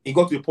big game. He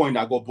got to the point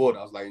that I got bored.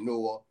 I was like, you know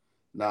what?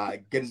 Nah,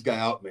 get this guy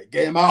out, man.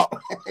 Get him out.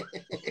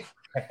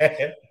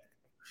 Okay,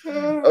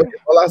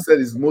 all I said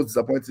is most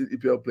disappointing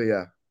EPL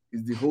player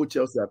is the whole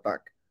Chelsea attack.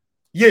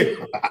 Yeah.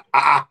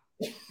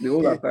 The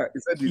whole attack. He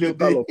said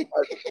the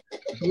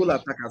whole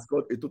attack has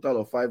scored a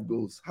total of 5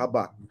 goals. How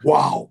about?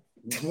 Wow.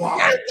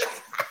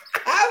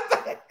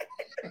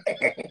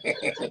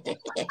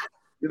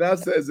 He now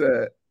says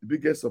the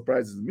biggest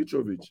surprise is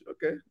Mitrovic.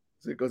 Okay.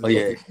 Because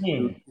he'll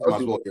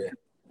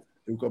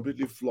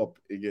completely flop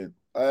again.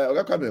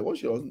 Oga Kwame,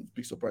 what's your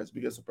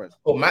biggest surprise?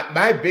 Oh,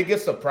 my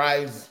biggest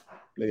surprise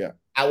player.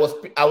 I was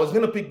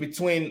gonna pick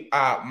between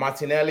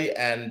Martinelli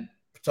and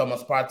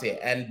Thomas Partey,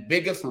 and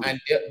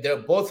they're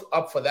both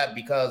up for that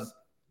because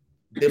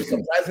they've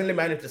surprisingly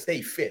managed to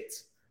stay fit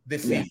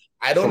this season.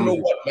 I don't know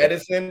what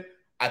medicine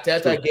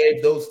Arteta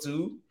gave those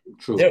two.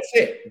 True. They're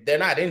fit. They're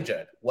not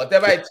injured.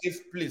 Whatever it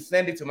is, please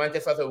send it to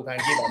Manchester so we can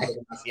give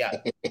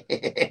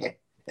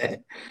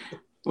them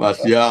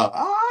Martial.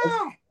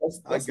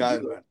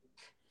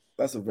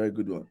 That's a very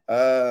good one.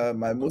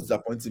 My most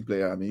disappointing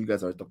player, I mean, you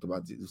guys already talked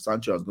about it.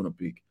 Sancho I was going to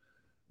pick.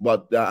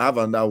 But I have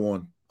another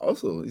one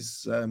also.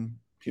 It's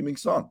Heung-min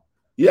Son.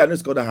 Yeah, I know he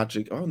scored a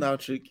hat-trick. Oh, now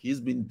trick.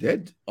 He's been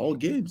dead all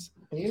games.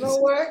 You know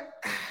what?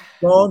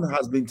 Son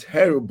has been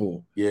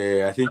terrible.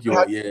 Yeah, I think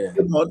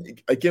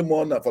I came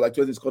on for like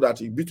 20, scored a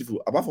hat-trick.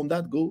 Beautiful. Apart from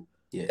that goal,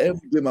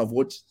 every game I've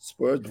watched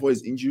Spurs before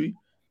his injury,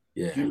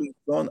 Heung-min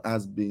Son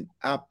has been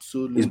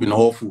absolutely... He's been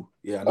awful.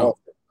 Yeah, I know.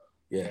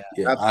 Yeah.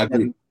 I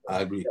agree.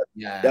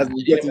 Yeah. He has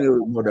been getting a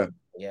mother.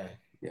 Yeah.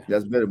 He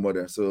has been a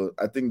mother. So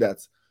I think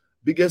that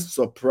biggest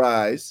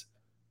surprise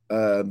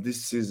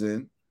this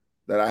season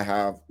that I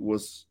have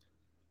was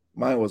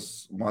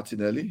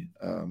Martinelli.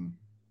 I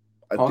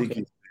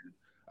think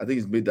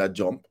he's made that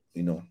jump,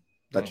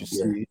 that you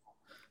see.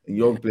 And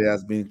young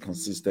players being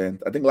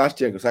consistent. I think last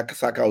year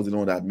Saka was the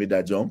one that made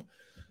that jump.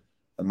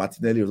 And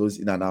Martinelli was always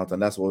in and out,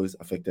 and that's what always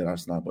affected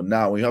Arsenal. But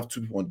now when you have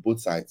 2 people on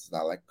both sides,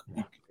 now like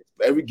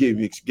every game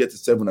you get to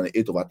 7 and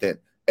 8 over 10.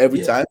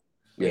 Every time,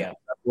 that's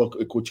what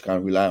a coach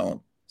can rely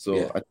on.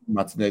 So I think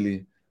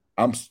Martinelli,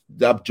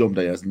 that jump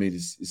that he has made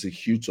is a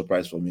huge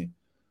surprise for me.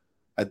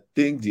 I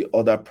think the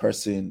other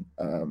person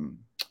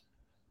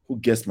who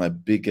gets my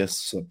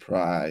biggest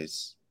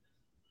surprise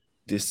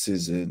this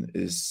season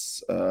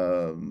is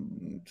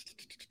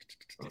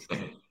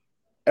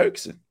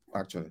Eriksen,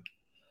 actually.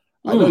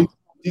 I know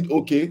he did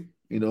okay,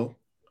 he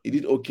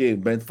did okay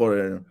in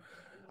Brentford.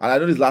 And I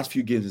know these last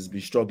few games he's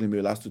been struggling with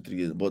the last 2-3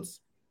 games, but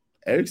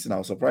Eriksen, I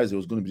was surprised he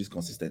was going to be this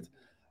consistent.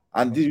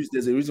 And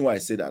there's a reason why I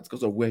say that,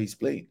 because of where he's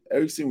playing.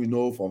 Eriksen, we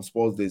know from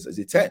Spurs days, as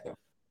a 10.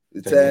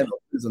 The 10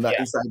 is on that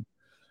inside,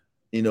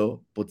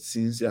 but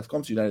since he has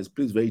come to United, he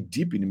plays very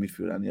deep in the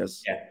midfield. And he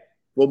has,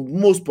 for the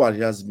most part, he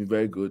has been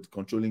very good,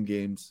 controlling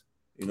games,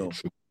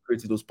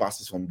 creating those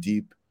passes from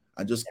deep,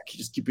 and just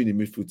keeping the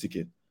midfield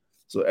ticket.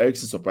 So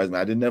Eriksen surprised me.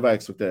 I never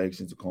expected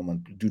Eriksen to come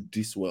and do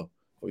this well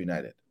for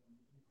United.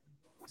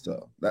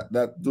 So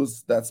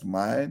that's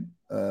mine.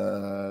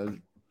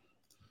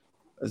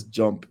 Let's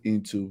jump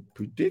into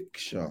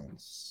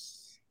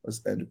predictions.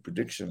 Let's end with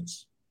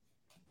predictions.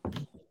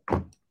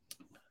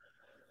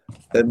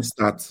 Let me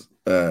start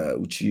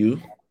with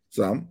you,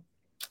 Sam.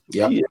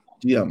 Yeah.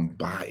 PSG and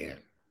Bayern.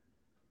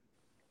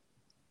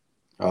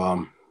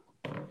 Come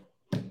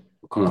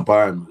on,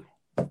 Bayern,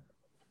 man.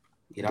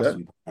 It has Okay. to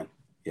be Bayern.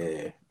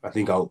 Yeah. I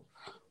think I'll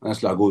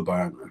go with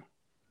Bayern, man.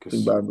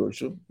 Think Bayern go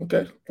show.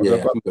 Okay. Yeah, I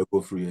think I'll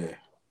go through, yeah.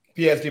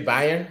 PSG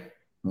Bayern?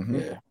 Mm-hmm.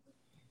 Yeah.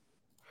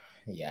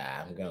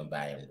 Yeah, I'm going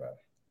Bayern, bro.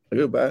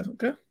 You go Bayern?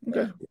 Okay.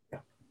 Okay.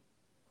 Yeah.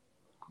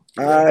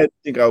 I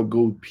think I'll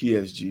go with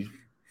PSG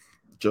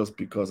just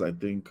because I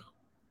think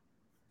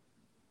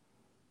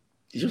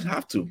you just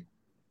have to.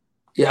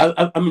 Yeah,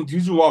 I mean, the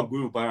reason why I'm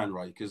going with Bayern,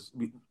 right? Because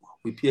with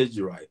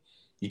PSG, right,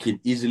 you can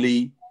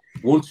easily,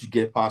 once you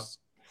get past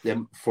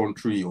them front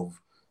three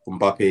of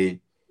Mbappe,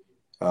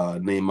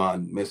 Neymar,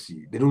 and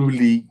Messi, they don't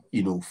really,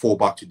 fall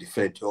back to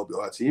defend to help the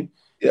other team.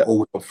 Yeah. They're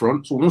always up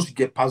front. So once you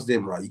get past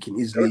them, right, you can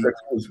easily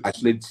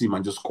isolate the team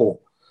and just score.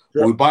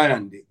 Yeah. But with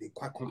Bayern, they're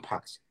quite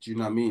compact. Do you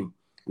know what I mean?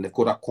 And they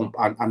call that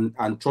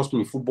and trust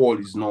me, football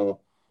is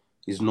no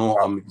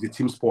the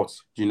team sport.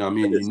 Do you know what I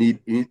mean? You need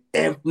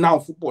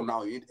football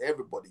now. You need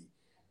everybody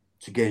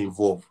to get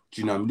involved.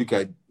 Do you know what I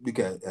mean? Look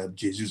at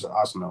Jesus at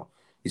Arsenal.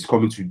 He's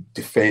coming to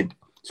defend.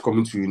 He's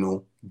coming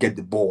to get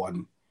the ball,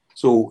 and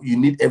so you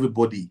need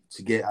everybody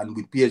to get. And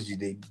with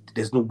PSG,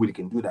 there's no way they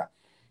can do that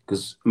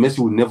because Messi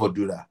will never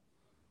do that.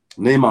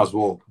 Neymar as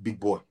well, big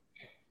boy,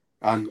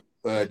 and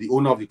the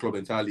owner of the club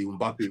entirely,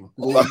 Mbappe.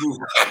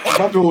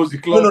 Mbappe was the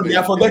club. No, they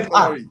are forgetting.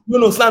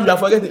 Sam, they are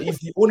forgetting. He's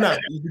the owner.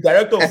 He's the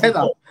director of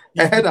football.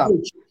 He's the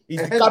coach.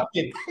 He's the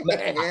captain.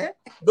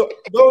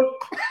 Don't.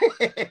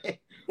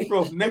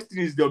 Bro, next thing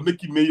is they're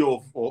making mayor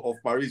of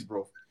Paris,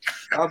 bro.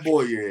 That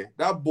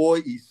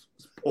boy is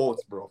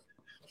sports, bro.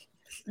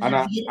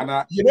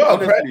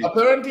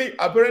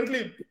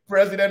 Apparently,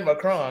 President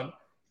Macron,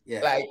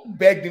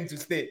 begged him to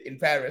stay in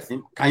Paris.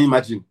 Can you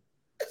imagine?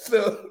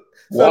 So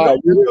wow.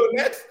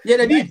 Next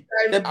they did.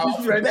 They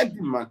begged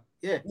him, man.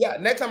 Yeah.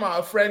 Next time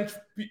our French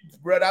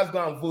brothers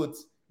go and vote,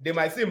 they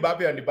might see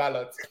Mbappe on the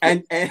ballot.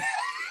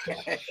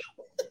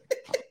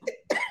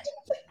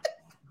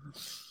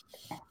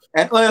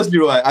 And honestly,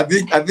 right, I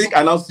think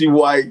I now see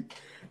why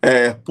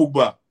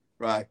Pogba,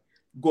 right,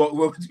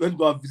 go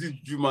and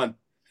visit Juman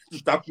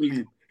to tackle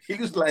him. He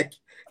looks like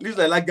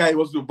that guy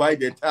wants to buy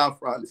the entire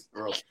France,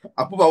 bro.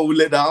 And Pogba will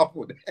let that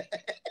happen.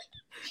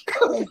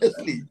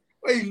 Honestly,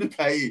 when you look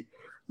at it,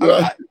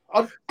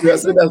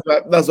 so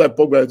that's why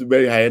Pogba had to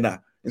bury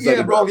hyena.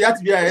 Yeah, bro, he had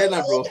to be a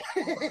hyena, bro.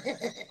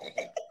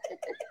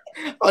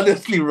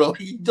 Honestly, bro,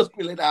 he just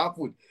will let that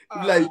happen.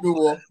 He's like, you know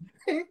what?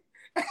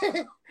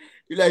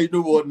 You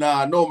know what?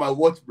 Nah, no, my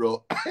watch,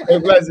 bro.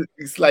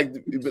 It's like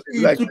he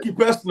took it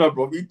personal,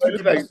 bro. He took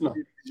it personal.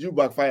 You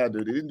backfired, though.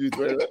 They didn't do it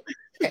well.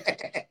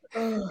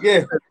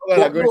 Yeah,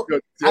 bro,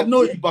 I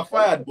know he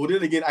backfired, but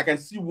then again, I can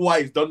see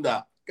why he's done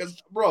that.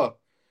 Because, bro,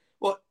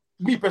 well,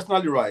 me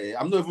personally, right?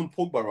 I'm not even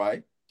Pogba,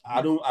 right?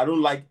 I don't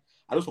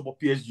support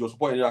PSG or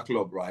support any other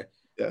club, right?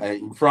 Yeah.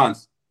 In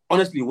France,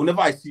 honestly,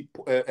 whenever I see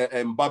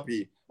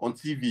Mbappe on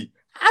TV,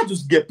 I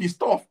just get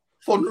pissed off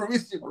for no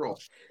reason, bro.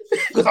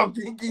 Because I'm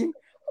thinking,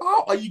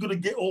 how are you gonna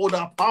get all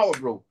that power,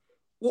 bro?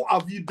 What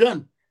have you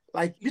done?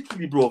 Like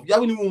literally, bro, you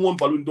haven't even won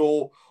Ballon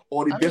d'Or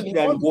or the best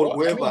player in the world,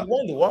 wherever. You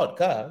won the World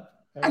Cup,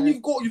 and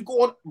you've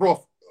got,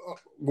 bro.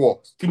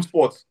 What team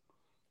sports?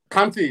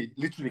 Kante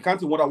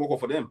won that World Cup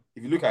for them.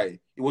 If you look at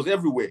it, it was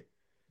everywhere.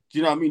 Do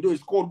you know what I mean? Though he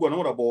scored goal and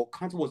all that, but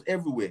Kante was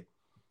everywhere.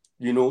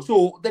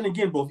 So then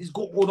again, bro, he's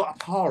got all that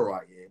power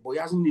right here, but he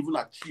hasn't even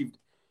achieved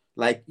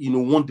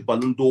won the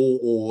Ballon d'Or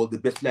or the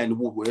best player in the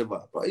world,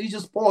 whatever. But he's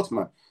just sports,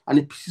 man, and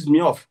it pisses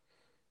me off.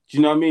 Do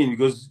you know what I mean?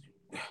 Because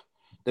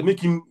they make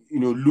him,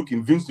 look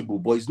invincible,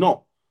 but he's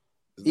not.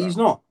 He's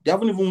not. They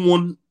haven't even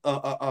won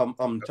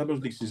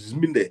Champions League since he's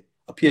been there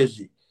at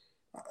PSG.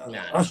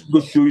 I should go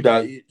show you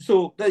that.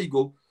 So there you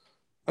go.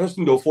 I just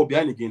think they'll fall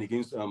behind again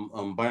against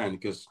Bayern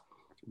because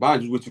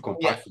Bayern is way too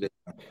compact for them.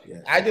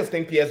 Yeah. I just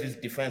think PSG's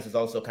defense is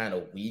also kind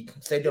of weak.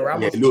 Sergio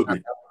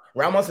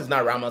Ramos is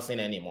not Ramosing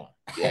anymore.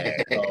 Yeah.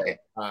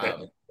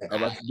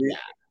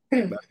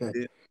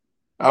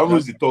 I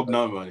was the talk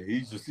now, man.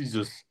 He's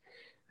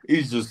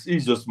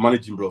just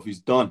managing, bro. He's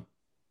done.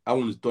 That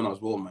one is done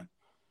as well, man.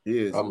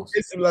 Yes.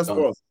 AC Milan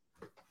scores.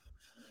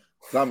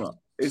 Sama,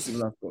 AC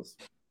Milan scores.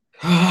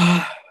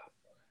 I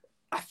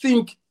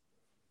think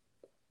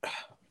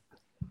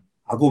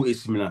I'll go with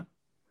AC Milan.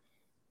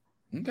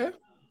 Okay.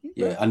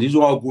 Yeah, and the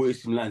reason why I'll go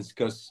AC Milan is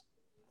because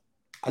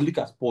I look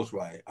at sports,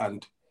 right?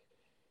 And,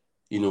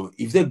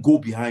 if they go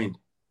behind,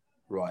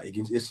 right,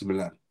 against AC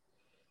Milan,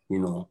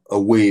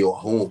 away or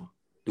home,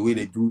 the way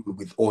they do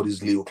with all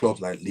these little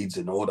clubs like Leeds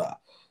and all that,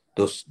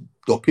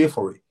 they'll pay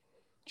for it.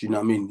 Do you know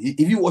what I mean?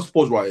 If you watch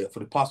sports, right, for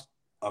the past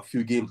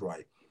few games,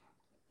 right,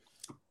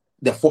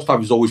 their first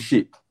half is always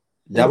shit.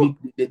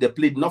 They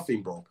played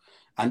nothing, bro.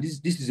 And this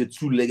is a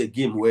two-legged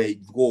game where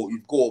you've got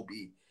to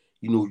be,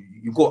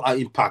 you've got an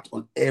impact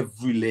on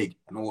every leg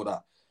and all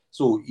that.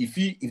 So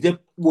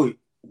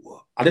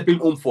are they playing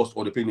home first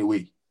or they playing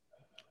away?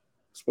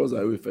 Spurs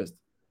are away first.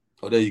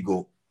 Oh, there you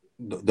go.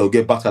 they'll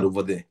get battered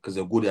over there because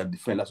they'll go there and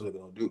defend. That's what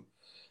they're gonna do.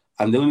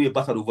 And they'll get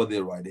battered over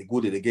there, right? They go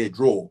there, they get a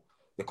draw.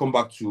 They come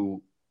back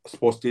to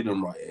Sports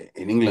Stadium, right?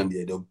 In England,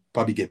 yeah, they'll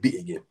probably get beat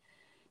again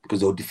because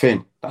they'll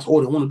defend. That's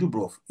all they want to do,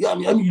 bro. Yeah, I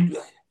mean, you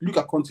look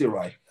at Conte,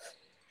 right?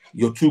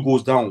 Your 2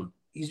 goes down.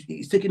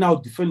 He's taking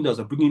out defenders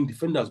and bringing in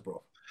defenders,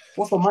 bro.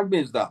 What for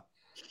madness is that,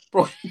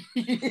 bro?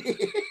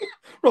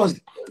 Bro,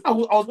 I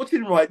was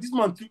watching, right? This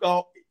man took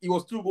out. He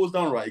was 2 goals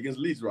down, right, against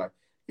Leeds, right?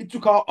 He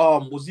took out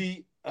was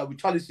he with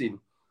Richarlison,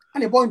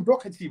 and they bought him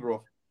Doherty,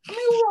 bro. I mean,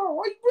 wow,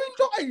 why you bring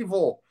Doherty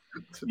for?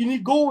 You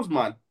need goals,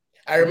 man.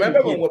 I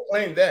remember when we're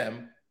playing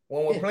them.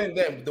 When we're playing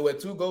them, there were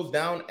 2 goals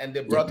down, and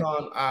they brought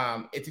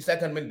on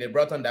 82nd minute. They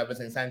brought on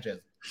Davinson Sanchez.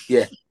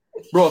 Yeah,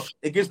 bro,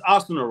 against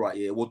Arsenal, right?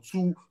 Yeah, well,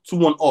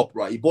 2-1 up,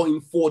 right? He bought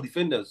in 4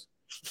 defenders.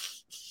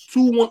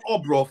 2-1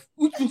 up, bro.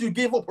 Which means you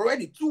gave up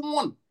already.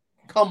 2-1.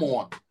 Come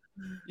on,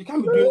 you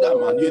can't be doing that,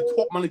 man. You're a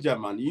top manager,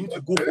 man. You need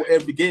to go for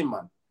every game,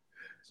 man.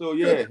 So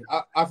yeah,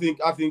 I think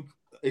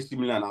AC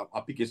Milan.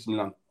 I'll pick AC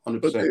Milan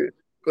 100%.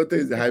 Conte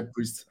is the high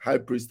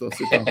priest of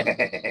Satan.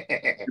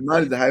 The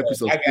man is the high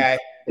priest of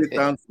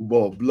Satan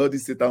football, bloody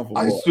Satan football.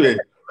 I swear,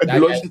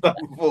 bloody Satan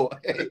football,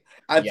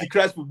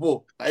 Antichrist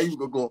football. I ain't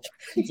gonna go.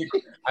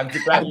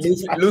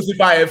 Antichrist,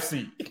 Lucifer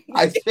FC.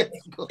 I swear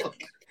to God,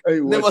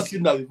 never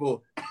seen that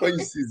before. When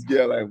you see this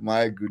girl, like,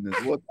 my goodness,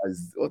 what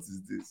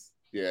is this?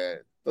 Yeah,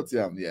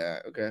 Tottenham. Yeah,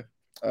 okay.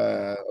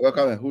 Oga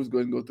Kwame, who's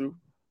going to go through?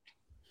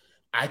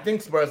 I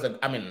think Spurs.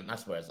 Not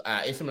Spurs.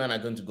 AC Milan are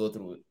going to go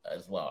through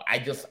as well.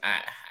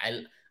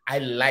 I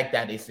like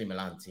that AC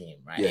Milan team,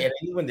 right? Yeah. And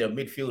even their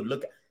midfield.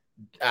 Look,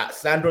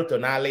 Sandro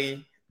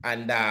Tonali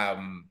and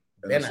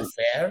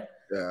Benacer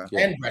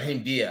and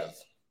Brahim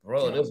Diaz.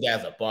 Bro, those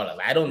guys are ballers.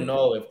 I don't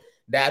know if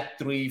that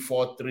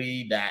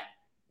 3-4-3 that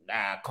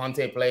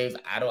Conte plays.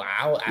 I don't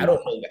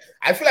know.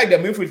 I feel like the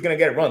midfield is gonna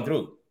get run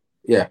through.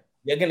 Yeah.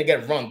 They're gonna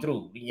get run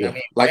through. You know what I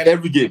mean? Like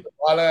every game.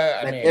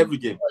 Every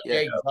game.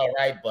 Yeah, he's all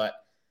right, but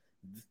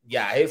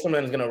yeah, AC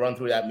Milan is gonna run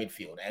through that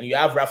midfield, and you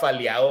have Rafa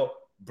Leao,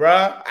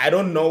 bruh. I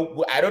don't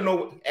know.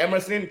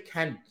 Emerson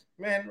can,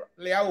 man.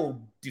 Leao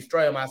will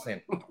destroy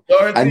Emerson.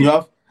 And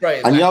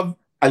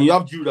you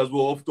have Jude as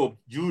well off top.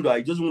 Jude,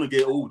 he doesn't want to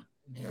get old.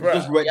 Bruh,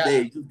 just right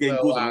there, just getting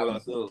goals and all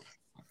that stuff.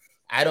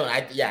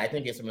 I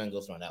think AC Milan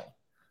goes on that one.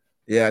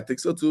 Yeah, I think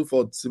so too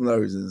for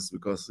similar reasons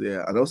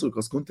and also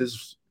because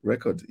Conte's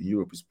record in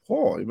Europe is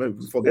poor. You might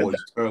forget that.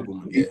 Terrible,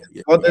 man. Yeah.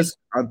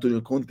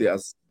 Antonio Conte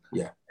has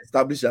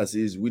established as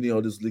he is winning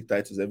all those league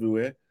titles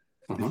everywhere.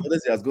 The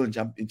furthest he has gone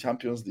in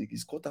Champions League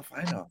is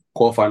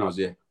quarterfinals,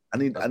 yeah.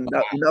 And in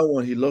that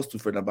one he lost to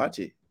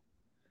Fenerbahce.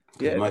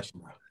 Yeah,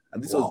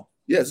 and this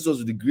was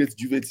with the great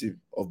Juve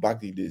team of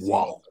back in the days.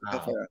 Wow.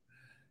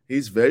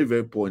 He's very,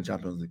 very poor in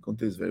Champions League.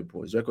 Conte is very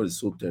poor. His record is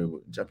so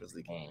terrible in Champions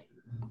League.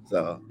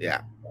 So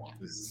yeah,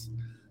 with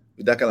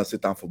that kind of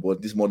Satan football,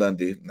 this modern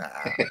day,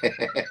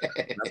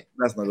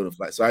 that's not going to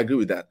fly. So I agree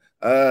with that.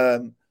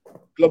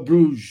 Club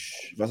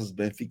Brugge versus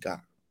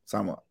Benfica.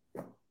 Samuel.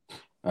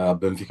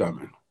 Benfica,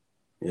 man.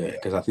 Yeah,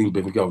 because I think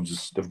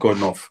Benfica they've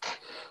gone off.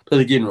 But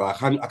again, right,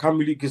 I can't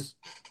really, because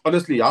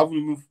honestly, I haven't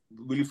even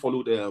really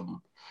followed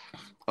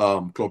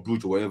Club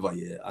Brugge or whatever.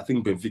 Yeah, I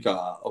think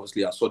Benfica.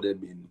 Obviously, I saw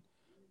them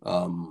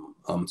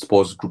in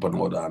sports group and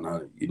all that, and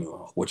I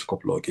watched a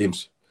couple of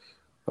games.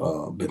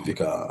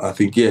 Benfica, I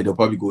think they'll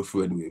probably go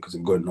through anyway because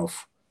they've got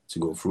enough to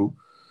go through.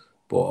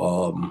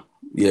 But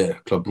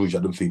Club Brugge, I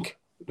don't think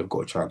they've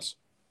got a chance.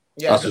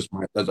 Yeah, that's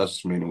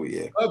just me anyway.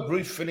 Yeah. Club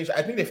Brugge finished.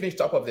 I think they finished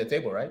top of the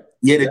table, right?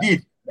 Yeah, they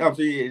did.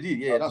 Absolutely, they did.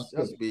 Yeah,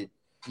 that's big.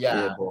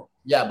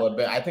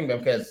 But I think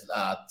Benfica is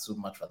too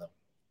much for them.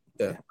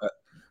 Yeah,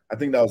 I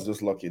think that was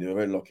just lucky. They were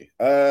very lucky.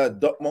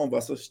 Dortmund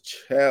versus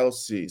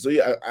Chelsea. So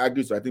yeah, I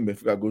agree. So I think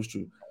Benfica goes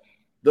through.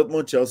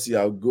 Dortmund, Chelsea,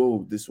 I'll go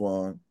with this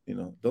one.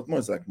 Dortmund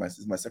is like my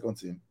second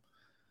team.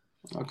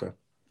 Okay.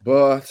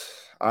 But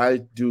I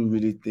do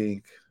really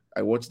think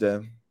I watched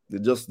them. They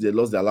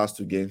lost their last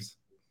 2 games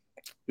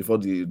before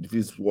the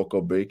World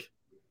Cup break.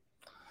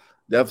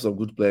 They have some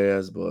good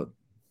players, but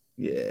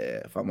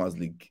Farmers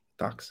League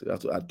tax. You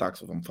have to add tax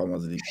from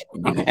Farmers League.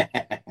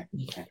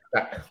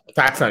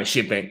 Tax and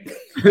shipping.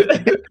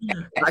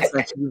 Tax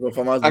and shipping from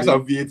Farmers League. Tax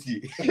and VAT.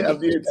 Yeah,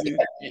 VAT.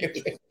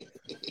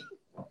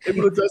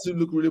 Even though Chelsea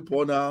look really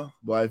poor now,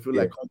 but I feel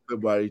like come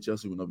February,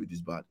 Chelsea will not be this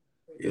bad.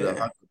 They'll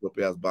have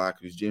players back.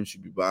 Chris James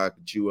should be back.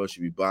 Chilwell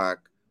should be back.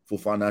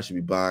 Fofana should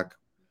be back.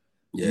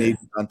 Maybe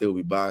Kante will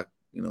be back.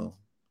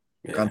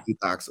 Kante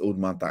tax, old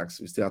man tax.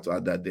 We still have to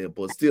add that there.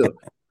 But still,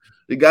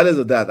 regardless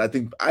of that, I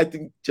think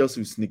Chelsea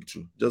will sneak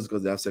through just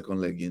because they have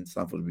second leg in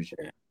Stamford Bridge.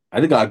 Yeah.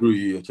 I think I agree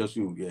with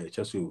you.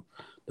 Chelsea will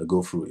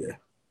go through.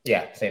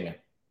 Yeah, same here.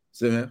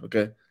 Same here.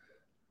 Okay.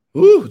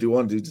 Ooh, they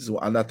want this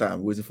one another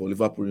time waiting for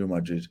Liverpool, Real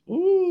Madrid.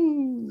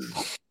 Ooh.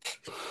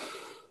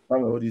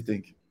 What do you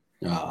think?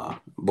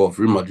 But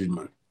Real Madrid,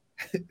 man.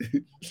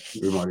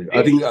 Real Madrid.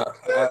 I think.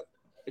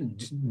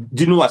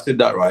 Do you know I said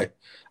that right?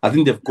 I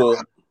think they've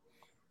got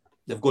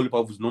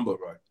Liverpool's number,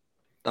 right?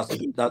 That's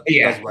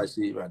what I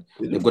see, right?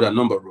 They've got that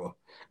number, bro.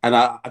 And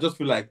I just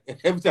feel like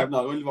every time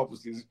now when Liverpool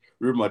sees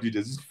Real Madrid,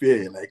 there's this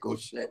fear, like, oh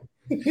shit.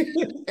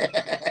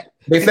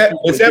 They said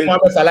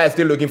Mohamed Salah is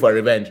still looking for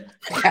revenge.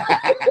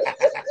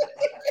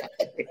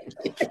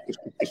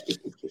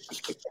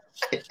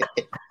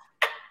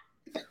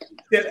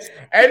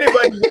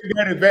 Anybody will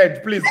get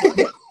revenge, please.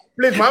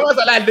 Please, Mohamed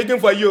Salah is looking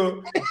for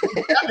you.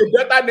 If you have a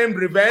daughter named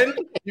Revenge,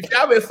 if you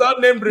have a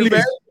son named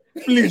Revenge,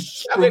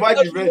 please provide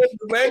revenge.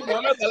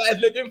 Mohamed Salah is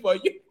looking for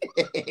you.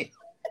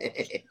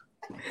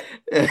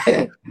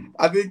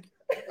 I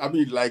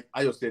mean, like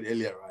I just said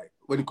earlier, right?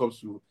 When it comes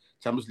to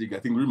Champions League, I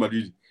think Real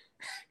Madrid,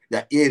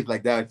 their ears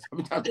like that.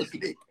 Champions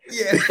League.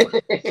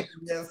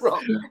 Yes, bro.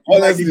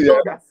 Honestly,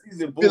 like, I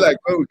feel like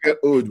when we get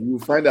old, we'll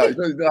find out. You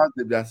know how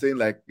they are saying,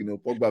 like,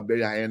 Pogba,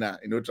 bury hyena,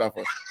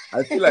 Trafford.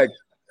 I feel like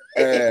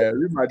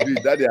Real Madrid,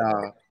 that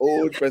their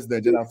old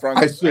president, General Frank,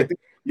 I swear,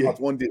 at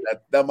one day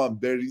that man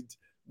buried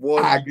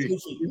one. I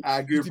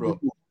agree, bro.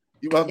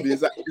 Human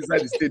beings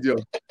inside the stadium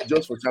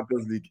just for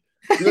Champions League.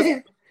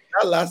 That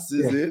last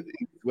season,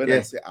 when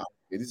I say,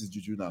 okay, this is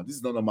juju now. This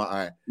is not normal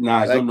eye.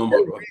 Nah, it's like, not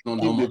normal, bro. It's not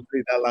normal. They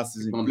played that last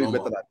season, played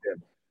better than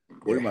them.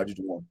 Real Madrid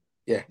won.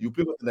 Yeah, you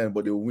play better than them,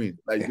 but they'll win.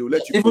 Like they'll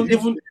let you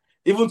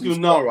even till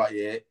now, right?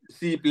 Yeah,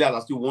 see players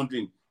are still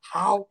wondering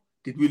how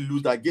did we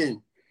lose that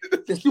game.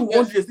 They're still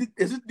wondering.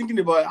 They're still thinking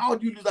about how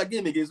do you lose that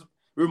game against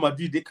Real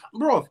Madrid? They can't,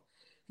 bro.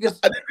 Yes,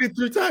 I did it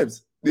 3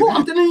 times.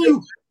 I'm telling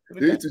you. They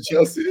did it to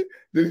Chelsea.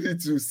 They did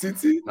it to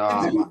City.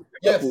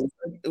 Yes.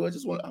 It was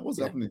just what's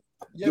happening.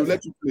 Yes. They'll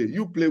let you play.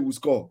 You play, will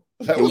score.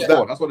 That's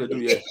what they do.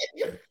 Yeah,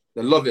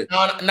 they love it.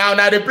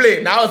 Now they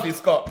play. Now it's the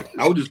score.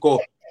 Now who the score?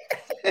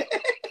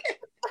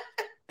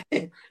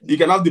 You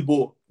can have the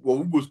ball, but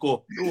who will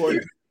score? Don't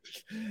worry.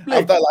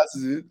 After last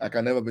season, I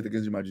can never bet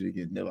against Real Madrid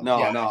again. Never.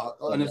 No.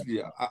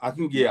 Honestly, I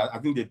think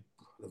they've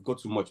got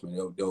too much,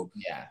 man.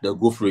 They'll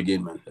go through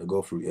again, man. They'll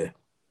go through. Yeah.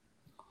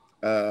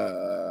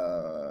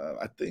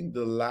 I think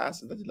the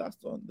last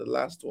one. The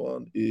last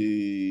one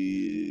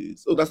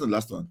is that's not the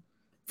last one.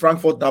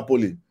 Frankfurt,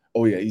 Napoli.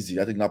 Oh yeah, easy.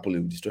 I think Napoli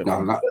will destroy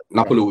them.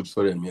 Napoli will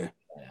destroy them. Yeah.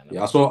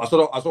 I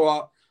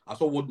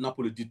saw what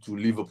Napoli did to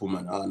Liverpool,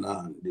 man.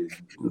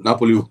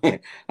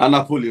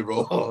 Napoli,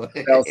 bro.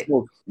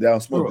 They are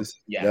smoke.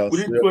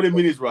 Within 20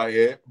 minutes, right?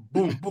 Yeah.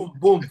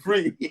 Boom,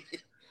 free.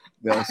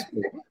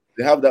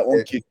 They have that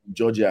one kick in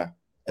Georgia.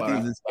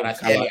 When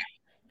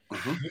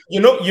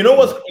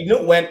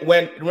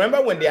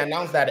remember when they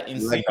announced that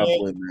Insigne,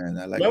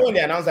 when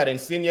they announced that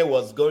Insigne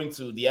was going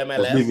to the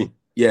MLS?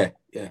 Yeah.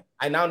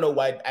 I now know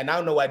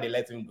why they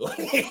let him go.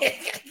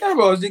 Yeah,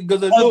 bro, because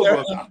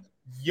bro.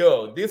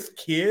 Yo, this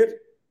kid,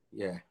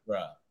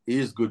 bro, he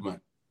is good, man.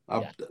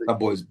 That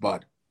boy is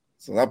bad.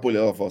 So Napoli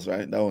all of us,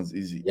 right? That one's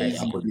easy.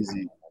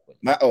 Easy.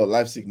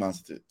 Leipzig, Man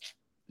City.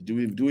 Do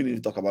we need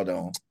to talk about that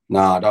one?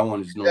 Nah, that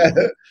one is not.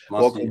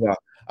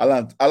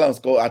 Alan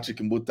scored a trick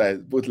in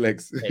both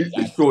legs.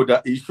 He showed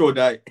that.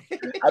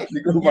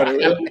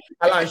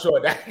 Alan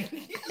showed that.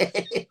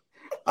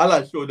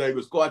 Alan showed that he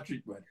will score a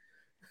trick, man.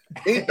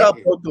 Ain't that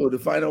photo the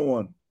final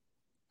one?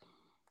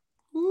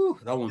 Ooh,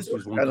 that one's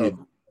one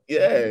game.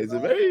 Yeah, it's a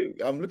very.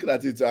 I'm looking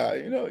at it.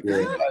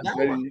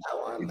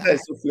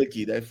 It's so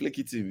flaky. That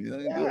flaky team.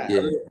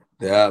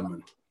 Yeah,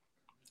 man.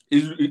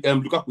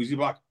 Lukaku, is he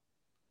back?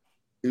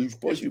 He's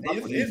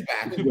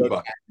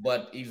back.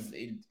 But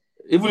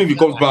even if he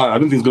comes back, I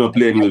don't think he's gonna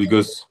play anyway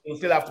because he'll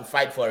still have to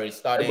fight for his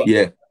starting.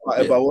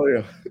 Eba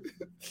Warrior.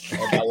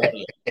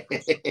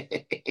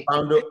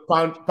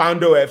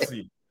 Poundo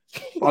FC.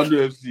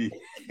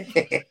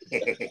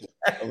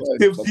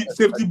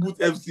 Safety boot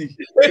FC.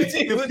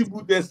 Safety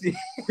boot FC.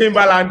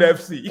 Timberland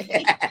FC.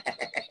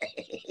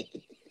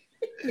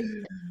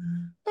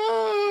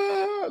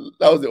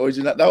 That was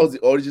the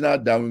original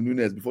Darwin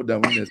Nunes before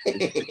Darwin Nunes.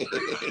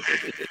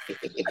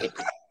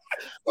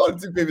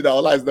 Maybe that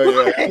Ola is not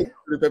here.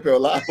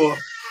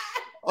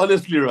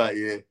 Honestly, right,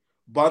 yeah.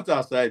 Banter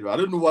aside, right? I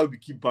don't know why we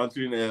keep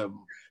bantering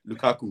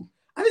Lukaku.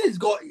 I think he's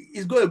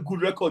got a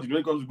good record when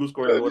it comes to goal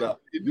scoring and all that.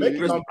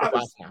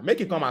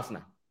 Make it come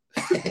Arsenal.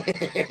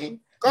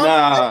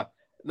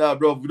 Nah,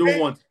 bro. We don't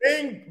want.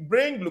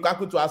 Bring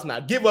Lukaku to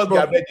Arsenal. Give us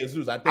Gabriel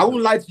Jesus. I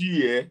won't lie to you,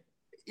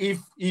 yeah.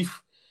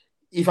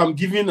 If I'm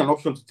given an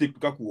option to take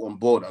Lukaku on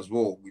board as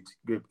well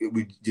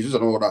with Jesus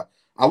and all that,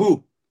 I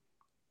will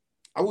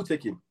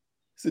take him.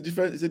 It's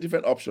a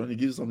different option. He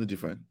gives you something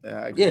different.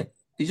 Yeah,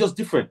 he's just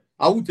different.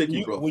 I will take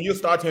him, bro. Will you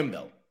start him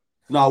though?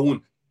 No, I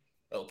won't.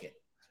 Okay.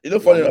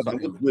 Funny enough, I'm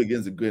going to go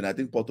against the grain. I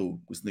think Porto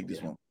will sneak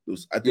this one.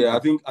 I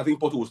think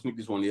Porto will sneak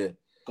this one. Yeah.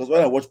 Because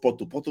when I watch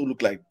Porto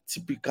look like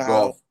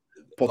typical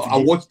Porto. I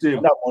watched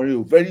them.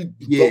 Very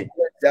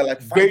they're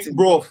like fighting,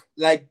 bro.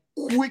 Like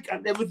quick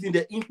and everything.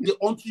 They're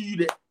onto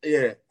you.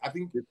 I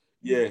think.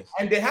 Yeah.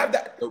 And they have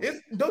that.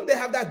 Don't they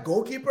have that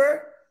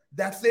goalkeeper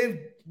that saved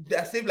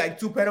like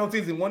 2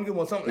 penalties in one game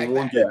or something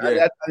like that?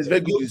 Yeah. It's very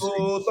good.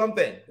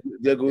 Something.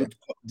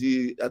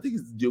 I think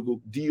it's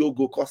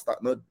Diogo Costa,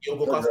 not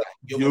Diogo Costa.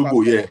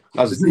 Diogo, yeah.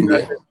 That's his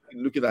name.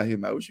 Looking at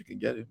him, I wish you can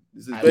get him.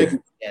 This is very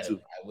good. Too.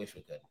 I wish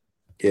we could.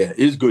 Yeah,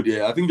 it's good.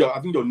 Yeah, I think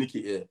they'll nick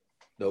it. Yeah,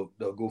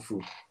 they'll go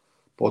through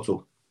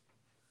Porto.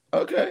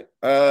 Okay.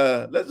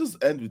 Let's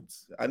just end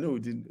with. I know I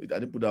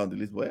didn't put that on the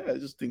list, but yeah,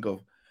 just think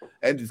of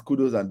end with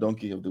kudos and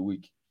donkey of the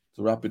week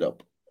to wrap it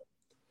up.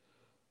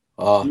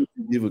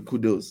 Give a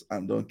kudos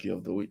and donkey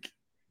of the week.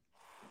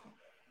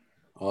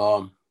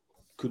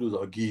 Kudos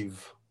I'll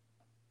give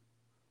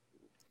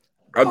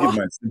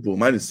mine simple.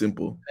 Mine is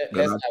simple.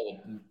 Let's start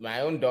with my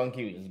own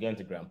donkey is going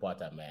to Graham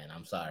Potter, man.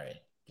 I'm sorry.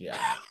 Yeah,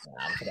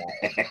 I'm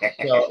sorry.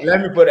 So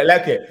let me put it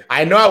like it.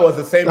 I know I was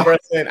the same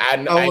person. I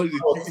was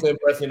the same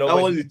person. That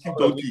was a cheap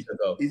donkey.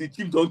 He's a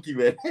cheap donkey,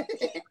 man.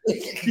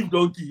 Cheap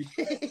donkey.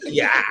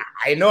 Yeah,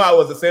 I know I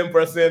was the same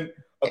person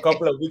a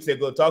couple of weeks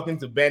ago talking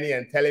to Benny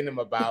and telling him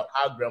about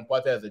how Graham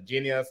Potter is a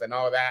genius and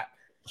all that.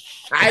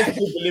 I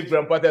still believe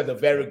Graham Potter is a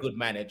very good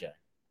manager.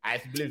 I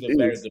still believe he's a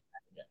very good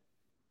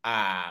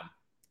manager.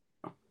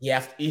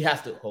 He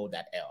has to hold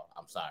that L.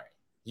 I'm sorry.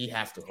 He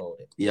has to hold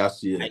it.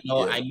 Yes, yeah.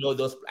 I know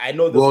those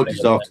well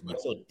deserved, are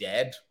so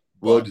dead.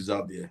 Well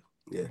deserved,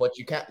 yeah. But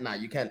you can't do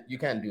that. You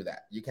can't do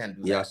that.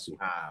 Yes.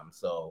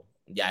 So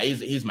yeah,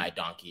 he's my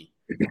donkey.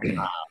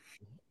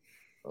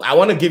 I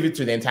want to give it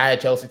to the entire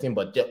Chelsea team,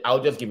 but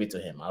I'll just give it to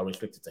him. I'll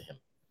restrict it to him.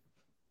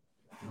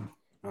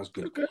 That's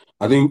good. Okay.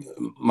 I think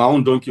my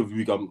own donkey of the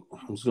week, I'm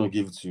just gonna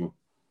give it to you.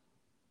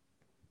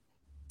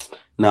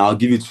 Now I'll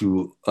give it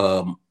to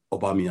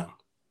Aubameyang.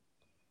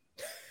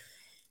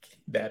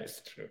 That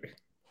is true.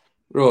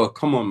 Bro,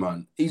 come on,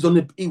 man. He was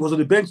on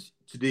the bench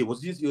today.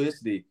 Was this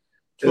yesterday?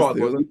 I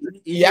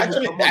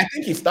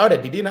think he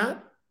started. Did he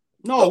not?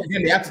 No.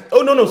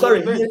 No.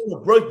 Sorry.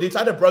 They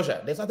started Broja.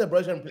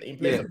 In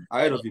place. Yeah,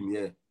 ahead of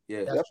him.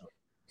 Yeah.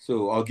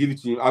 So I'll give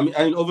it to him. I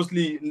mean,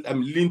 obviously,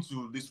 I'm leaning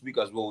to this week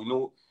as well. You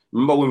know,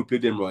 remember when we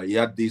played them, right? He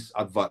had this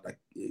advert, like,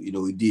 you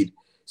know, he did.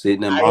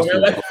 Saying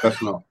Arsenal is not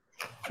personal.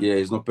 Yeah,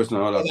 it's not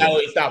personal.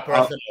 It's not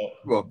personal.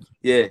 Bro,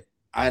 yeah.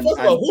 And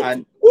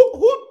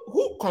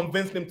who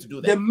convinced him to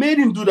do that? They made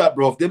him do that,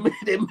 bro. They made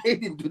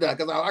him do that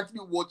because I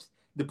actually watched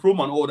the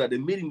promo and all that. They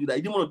made him do that.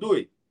 He didn't want to do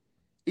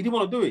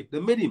it. They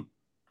made him.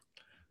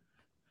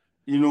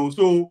 You know,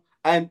 so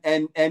and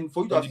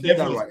for you to say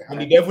that, right? When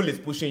the devil is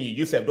pushing you,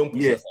 you said don't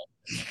push yourself.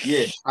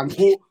 Yeah,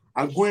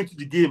 and go into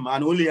the game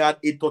and only had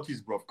 8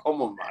 touches, bro.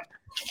 Come on, man.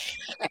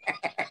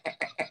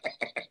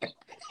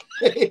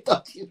 8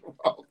 touches,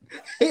 bro.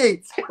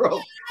 8, bro.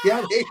 He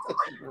had 8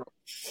 touches, bro.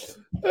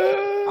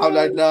 I'm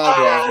like,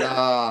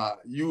 nah.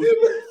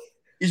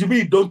 It should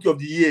be donkey of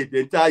the year, the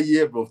entire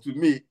year, bro. To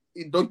me,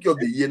 donkey of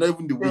the year, not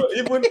even the week.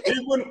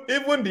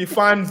 Even the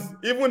fans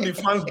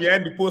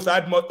behind the post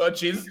had more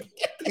touches.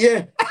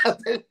 Yeah,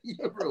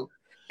 bro.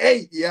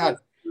 Hey, yeah.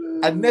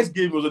 And next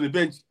game was on the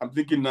bench. I'm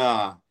thinking,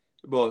 nah.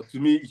 But to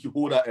me, you should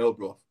hold that L,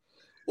 bro.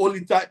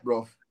 Only type,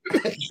 bro.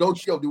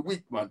 Donkey of the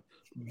week, man.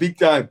 Big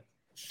time.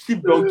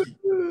 Cheap donkey.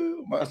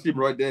 That's him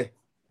right there.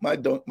 My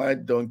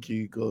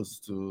donkey goes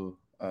to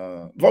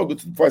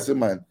before I say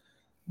mine,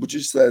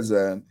 Buchi says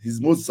his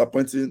most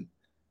disappointing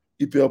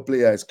EPL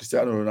player is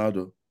Cristiano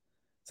Ronaldo.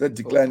 Said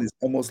decline is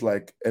almost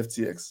like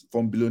FTX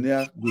from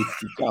billionaire good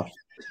to calf.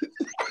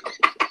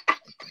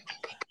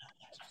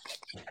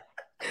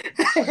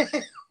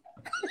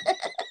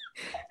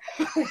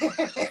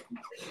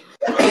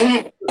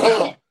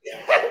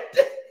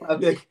 I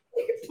beg.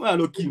 Why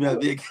no keep me? I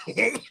beg.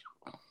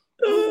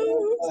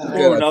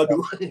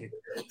 Ronaldo.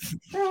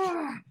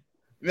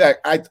 Yeah,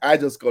 I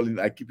just call him.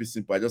 I keep it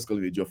simple. I just call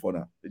him Ejiofor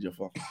now.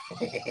 Ejiofor.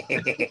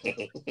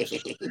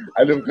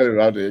 I don't call him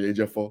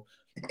Ejiofor.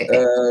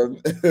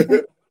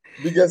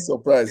 Biggest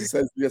surprise. He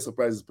says biggest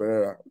surprise is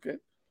Pereira. Okay.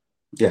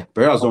 Yeah,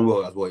 Pereira's done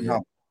well as well. Yeah.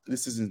 Now,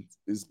 this season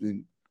it's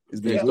been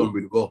done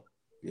really well.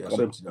 Yeah,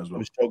 same thing as well.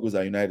 The struggles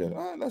are United.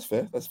 That's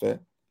fair.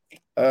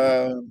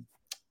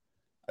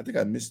 I think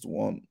I missed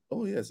one.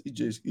 Oh yes,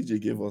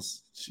 EJ gave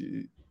us.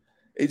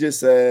 EJ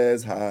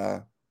says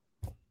her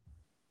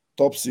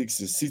top 6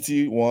 is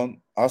City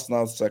 1,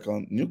 Arsenal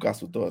 2nd,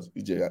 Newcastle 3rd.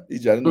 EJ, I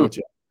don't know what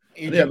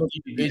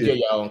EJ,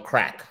 you're on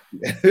crack.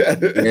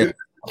 Yeah,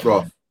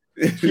 bro.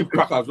 Cheap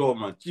crack as well,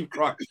 man. Cheap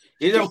crack.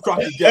 He don't crack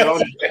to get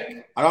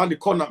around the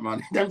corner,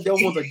 man. Them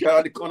want to get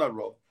around the corner,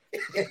 bro.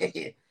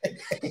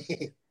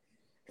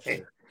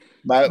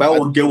 Buy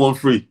one, get one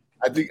free.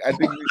 I think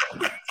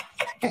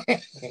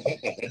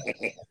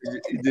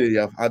you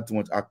have had too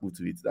much akpu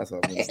to it. That's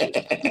what I'm going to say.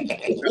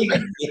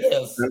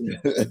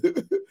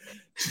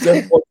 She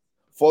said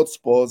 4th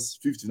Spurs,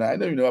 59. I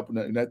know you never put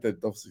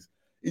United top 6.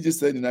 He just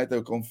said United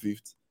will come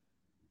 5th,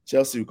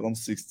 Chelsea will come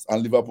 6th,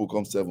 and Liverpool will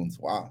come 7th.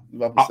 Wow.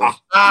 Liverpool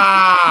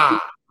 7th.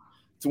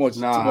 Too much.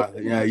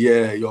 Yeah,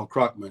 you're on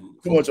crack, man.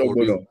 Too much on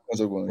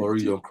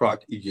you're on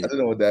crack, EJ. I don't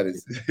know what that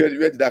is. Where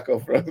did that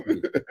come from?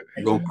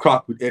 You're on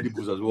crack with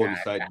edibles as well on the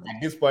side, man.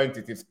 At this point,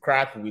 it is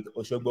crack with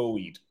Oshogbo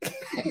weed.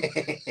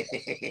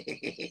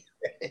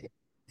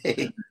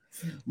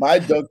 My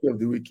donkey of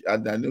the week,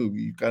 and I know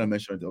you kind of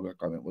mentioned it, Oga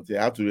Kwame, but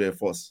I have to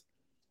reinforce.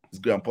 It's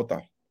Graham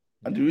Potter.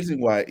 And the reason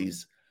why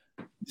is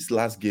this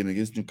last game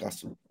against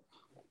Newcastle,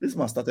 this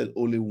man started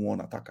only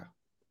one attacker.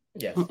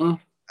 Yes.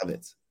 Have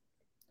it.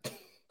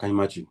 Can you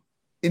imagine?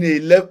 In a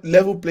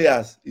level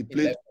players, he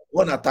played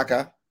one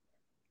attacker,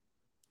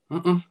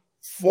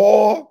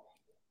 4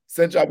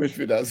 central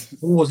midfielders.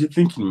 What was he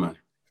thinking, man?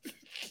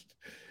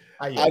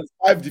 And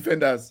 5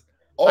 defenders.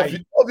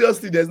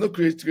 Obviously, there's no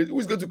create.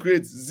 Who's going to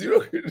create?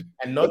 0.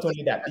 And not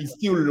only that, he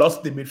still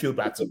lost the midfield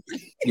battle.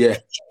 Yeah.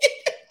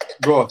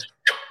 Bro,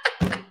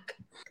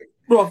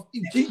 do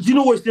you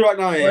know what's there right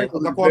now?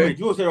 Oga Kwame, do you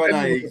know what's there right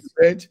now?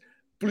 Bench,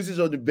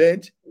 Pulisic on the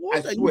bench.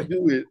 What are you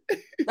doing?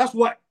 That's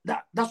why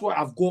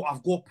I've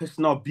got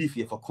personal beef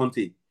here for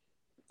Conte.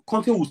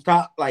 Conte will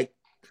start like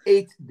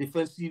 8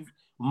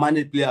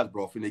 defensive-minded players,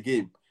 bro, in the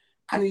game.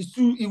 And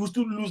he will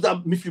still lose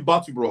that midfield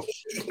battle, bro.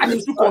 And he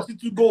still concede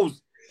 2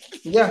 goals.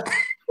 Yeah.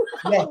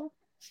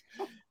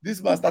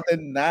 This man started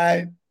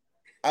 9.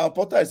 Our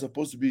Potter is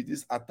supposed to be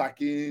this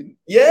attacking.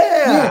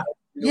 Yeah.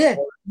 9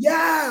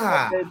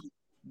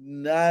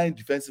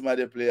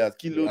 defensive-minded players. I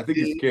think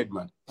he's scared,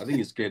 man.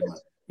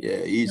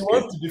 Yeah, he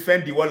wants to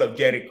defend the wall of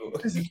Jericho.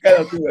 This is kind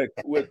of thing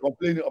we're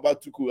complaining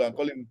about Tuchel and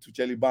calling him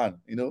Tuchel Ban,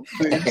 you know?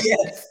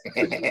 Yes.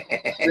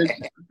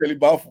 Tuchel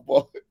Ban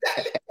football.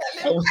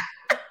 I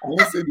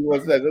won't say the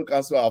words that don't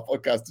cancel our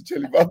podcast,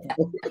 Tuchel Ban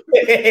football.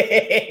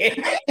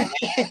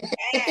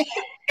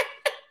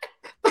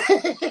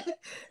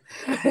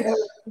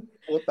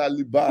 What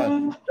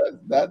Taliban?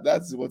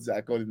 That's what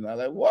I call him now.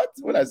 Like, what?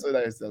 When I saw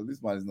that, I said,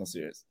 this man is not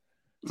serious.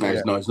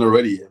 No, it's not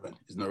ready yet, man.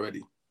 It's not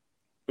ready.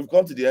 We've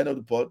come to the end of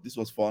the pod. This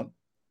was fun.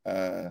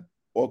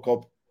 World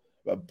Cup,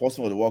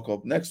 possible for the World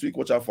Cup. Next week,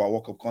 watch out for our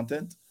World Cup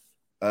content.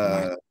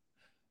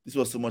 This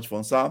was so much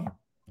fun. Sam,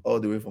 all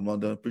the way from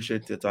London.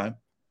 Appreciate your time.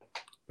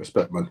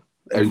 Respect, man.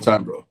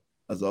 Anytime, bro.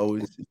 As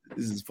always,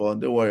 this is fun.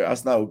 Don't worry.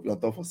 Arsenal will be on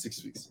top for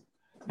 6 weeks.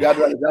 That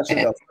should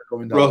start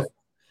coming down. Bro.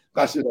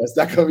 That should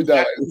start coming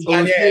down.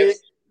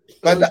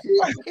 By the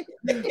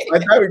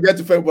time we get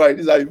to February,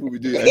 this is how people will be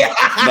doing.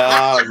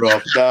 Nah,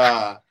 bro.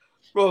 Nah.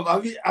 Bro,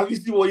 have you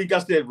seen what you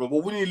guust said, bro?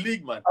 But winning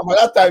league, man. By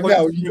that time,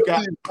 now, I'm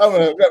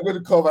going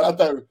to come at that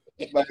time.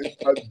 My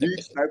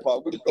big sniper,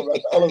 I'm going to come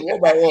at all of one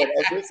by one.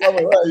 I'm going to say,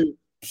 where are you?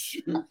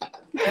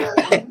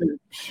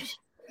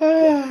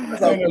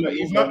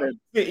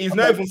 It's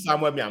not even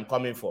somewhere me I'm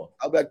coming for.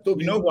 I'm like,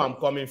 Toby, you know who I'm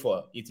coming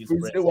for? It is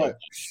President.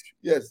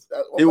 Yes.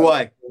 AY.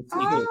 Why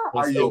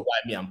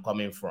me I'm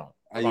coming from.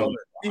 I'm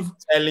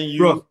telling you.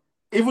 Bro,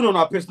 even on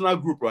our personal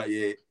group, right?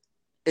 Yeah.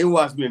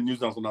 AY has been a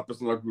nuisance on our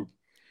personal group.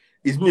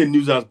 It's been a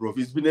nuisance, bro.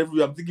 It's been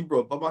everywhere. I'm thinking,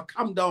 bro, Baba,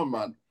 calm down,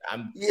 man. I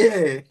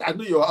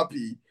know you're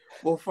happy.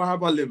 But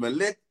Farabale, man,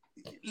 let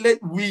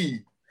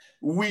we,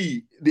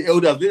 the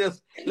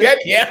elders,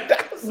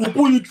 we'll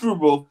pull you through,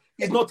 bro.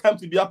 It's not time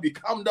to be happy.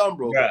 Calm down,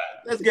 bro. Yeah.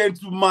 Let's get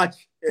into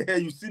match.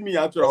 You see me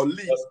after I'll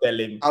lead.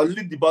 I'll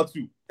lead the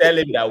battle. Tell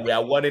him that we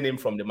are warning him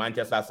from the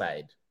Manchester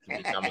side.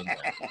 I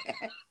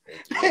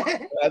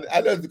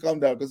don't have to calm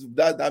down because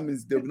that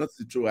means they'll not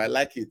the truth. I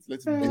like it.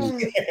 Let's be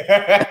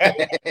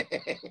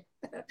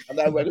and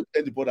then we're going to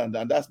end the pod, and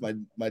that's my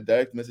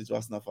direct message to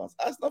Arsenal fans.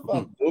 Arsenal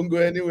fans, don't go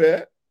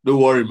anywhere.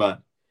 Don't worry, man.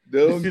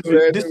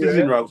 This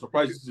season, right?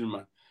 Surprise season,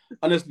 man.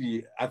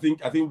 Honestly, I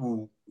think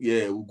we'll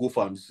go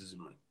far this season,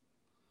 man.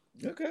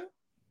 Okay.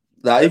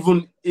 That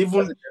even if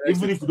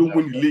you don't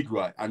win the league,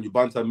 right, and you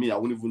banter me, I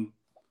won't even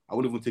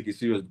take it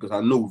serious because I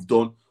know we've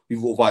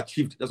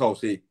overachieved. That's what I'll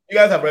say. You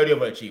guys have already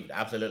overachieved,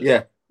 absolutely.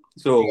 Yeah.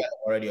 So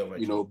already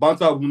overachieved.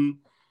 banter won't.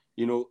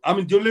 I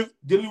mean, the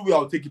only way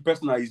I'll take it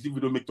personal is if we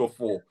don't make top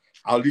 4.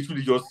 I'll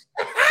literally just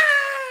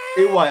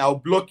I'll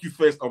block you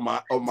first on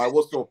my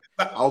WhatsApp.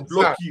 I'll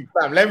block you.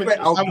 Sam, let me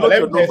tell you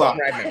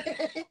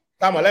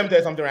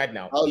something right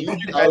now. I'll lead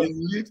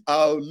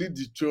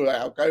the show.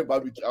 I'll carry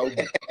barbecue. I'll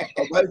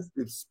buy a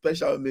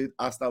special made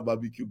Arsenal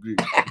barbecue grill.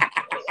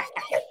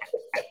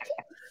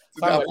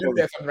 Samuel, let me tell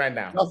you something right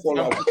now.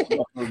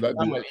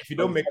 Samuel, if you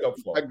don't make up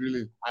for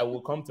it, I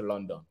will come to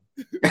London.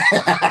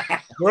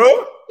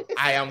 Bro,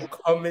 I am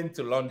coming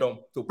to London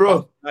to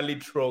personally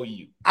throw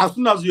you. As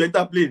soon as you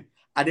enter plane,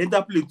 and they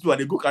enter plane too, and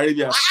they go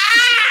Caribbean,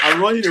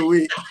 I'm running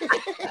away.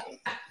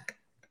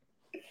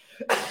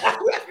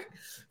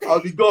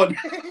 I'll be gone.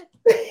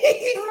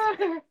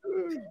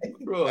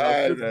 Bro,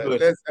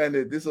 let's end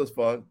it. This was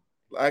fun.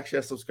 Like,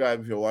 share,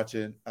 subscribe if you're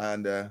watching,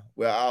 and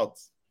we're out.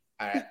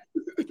 All right.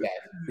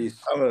 Peace.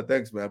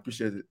 Thanks, man. I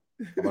appreciate it.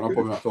 No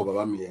problem at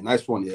all, nice one, yeah.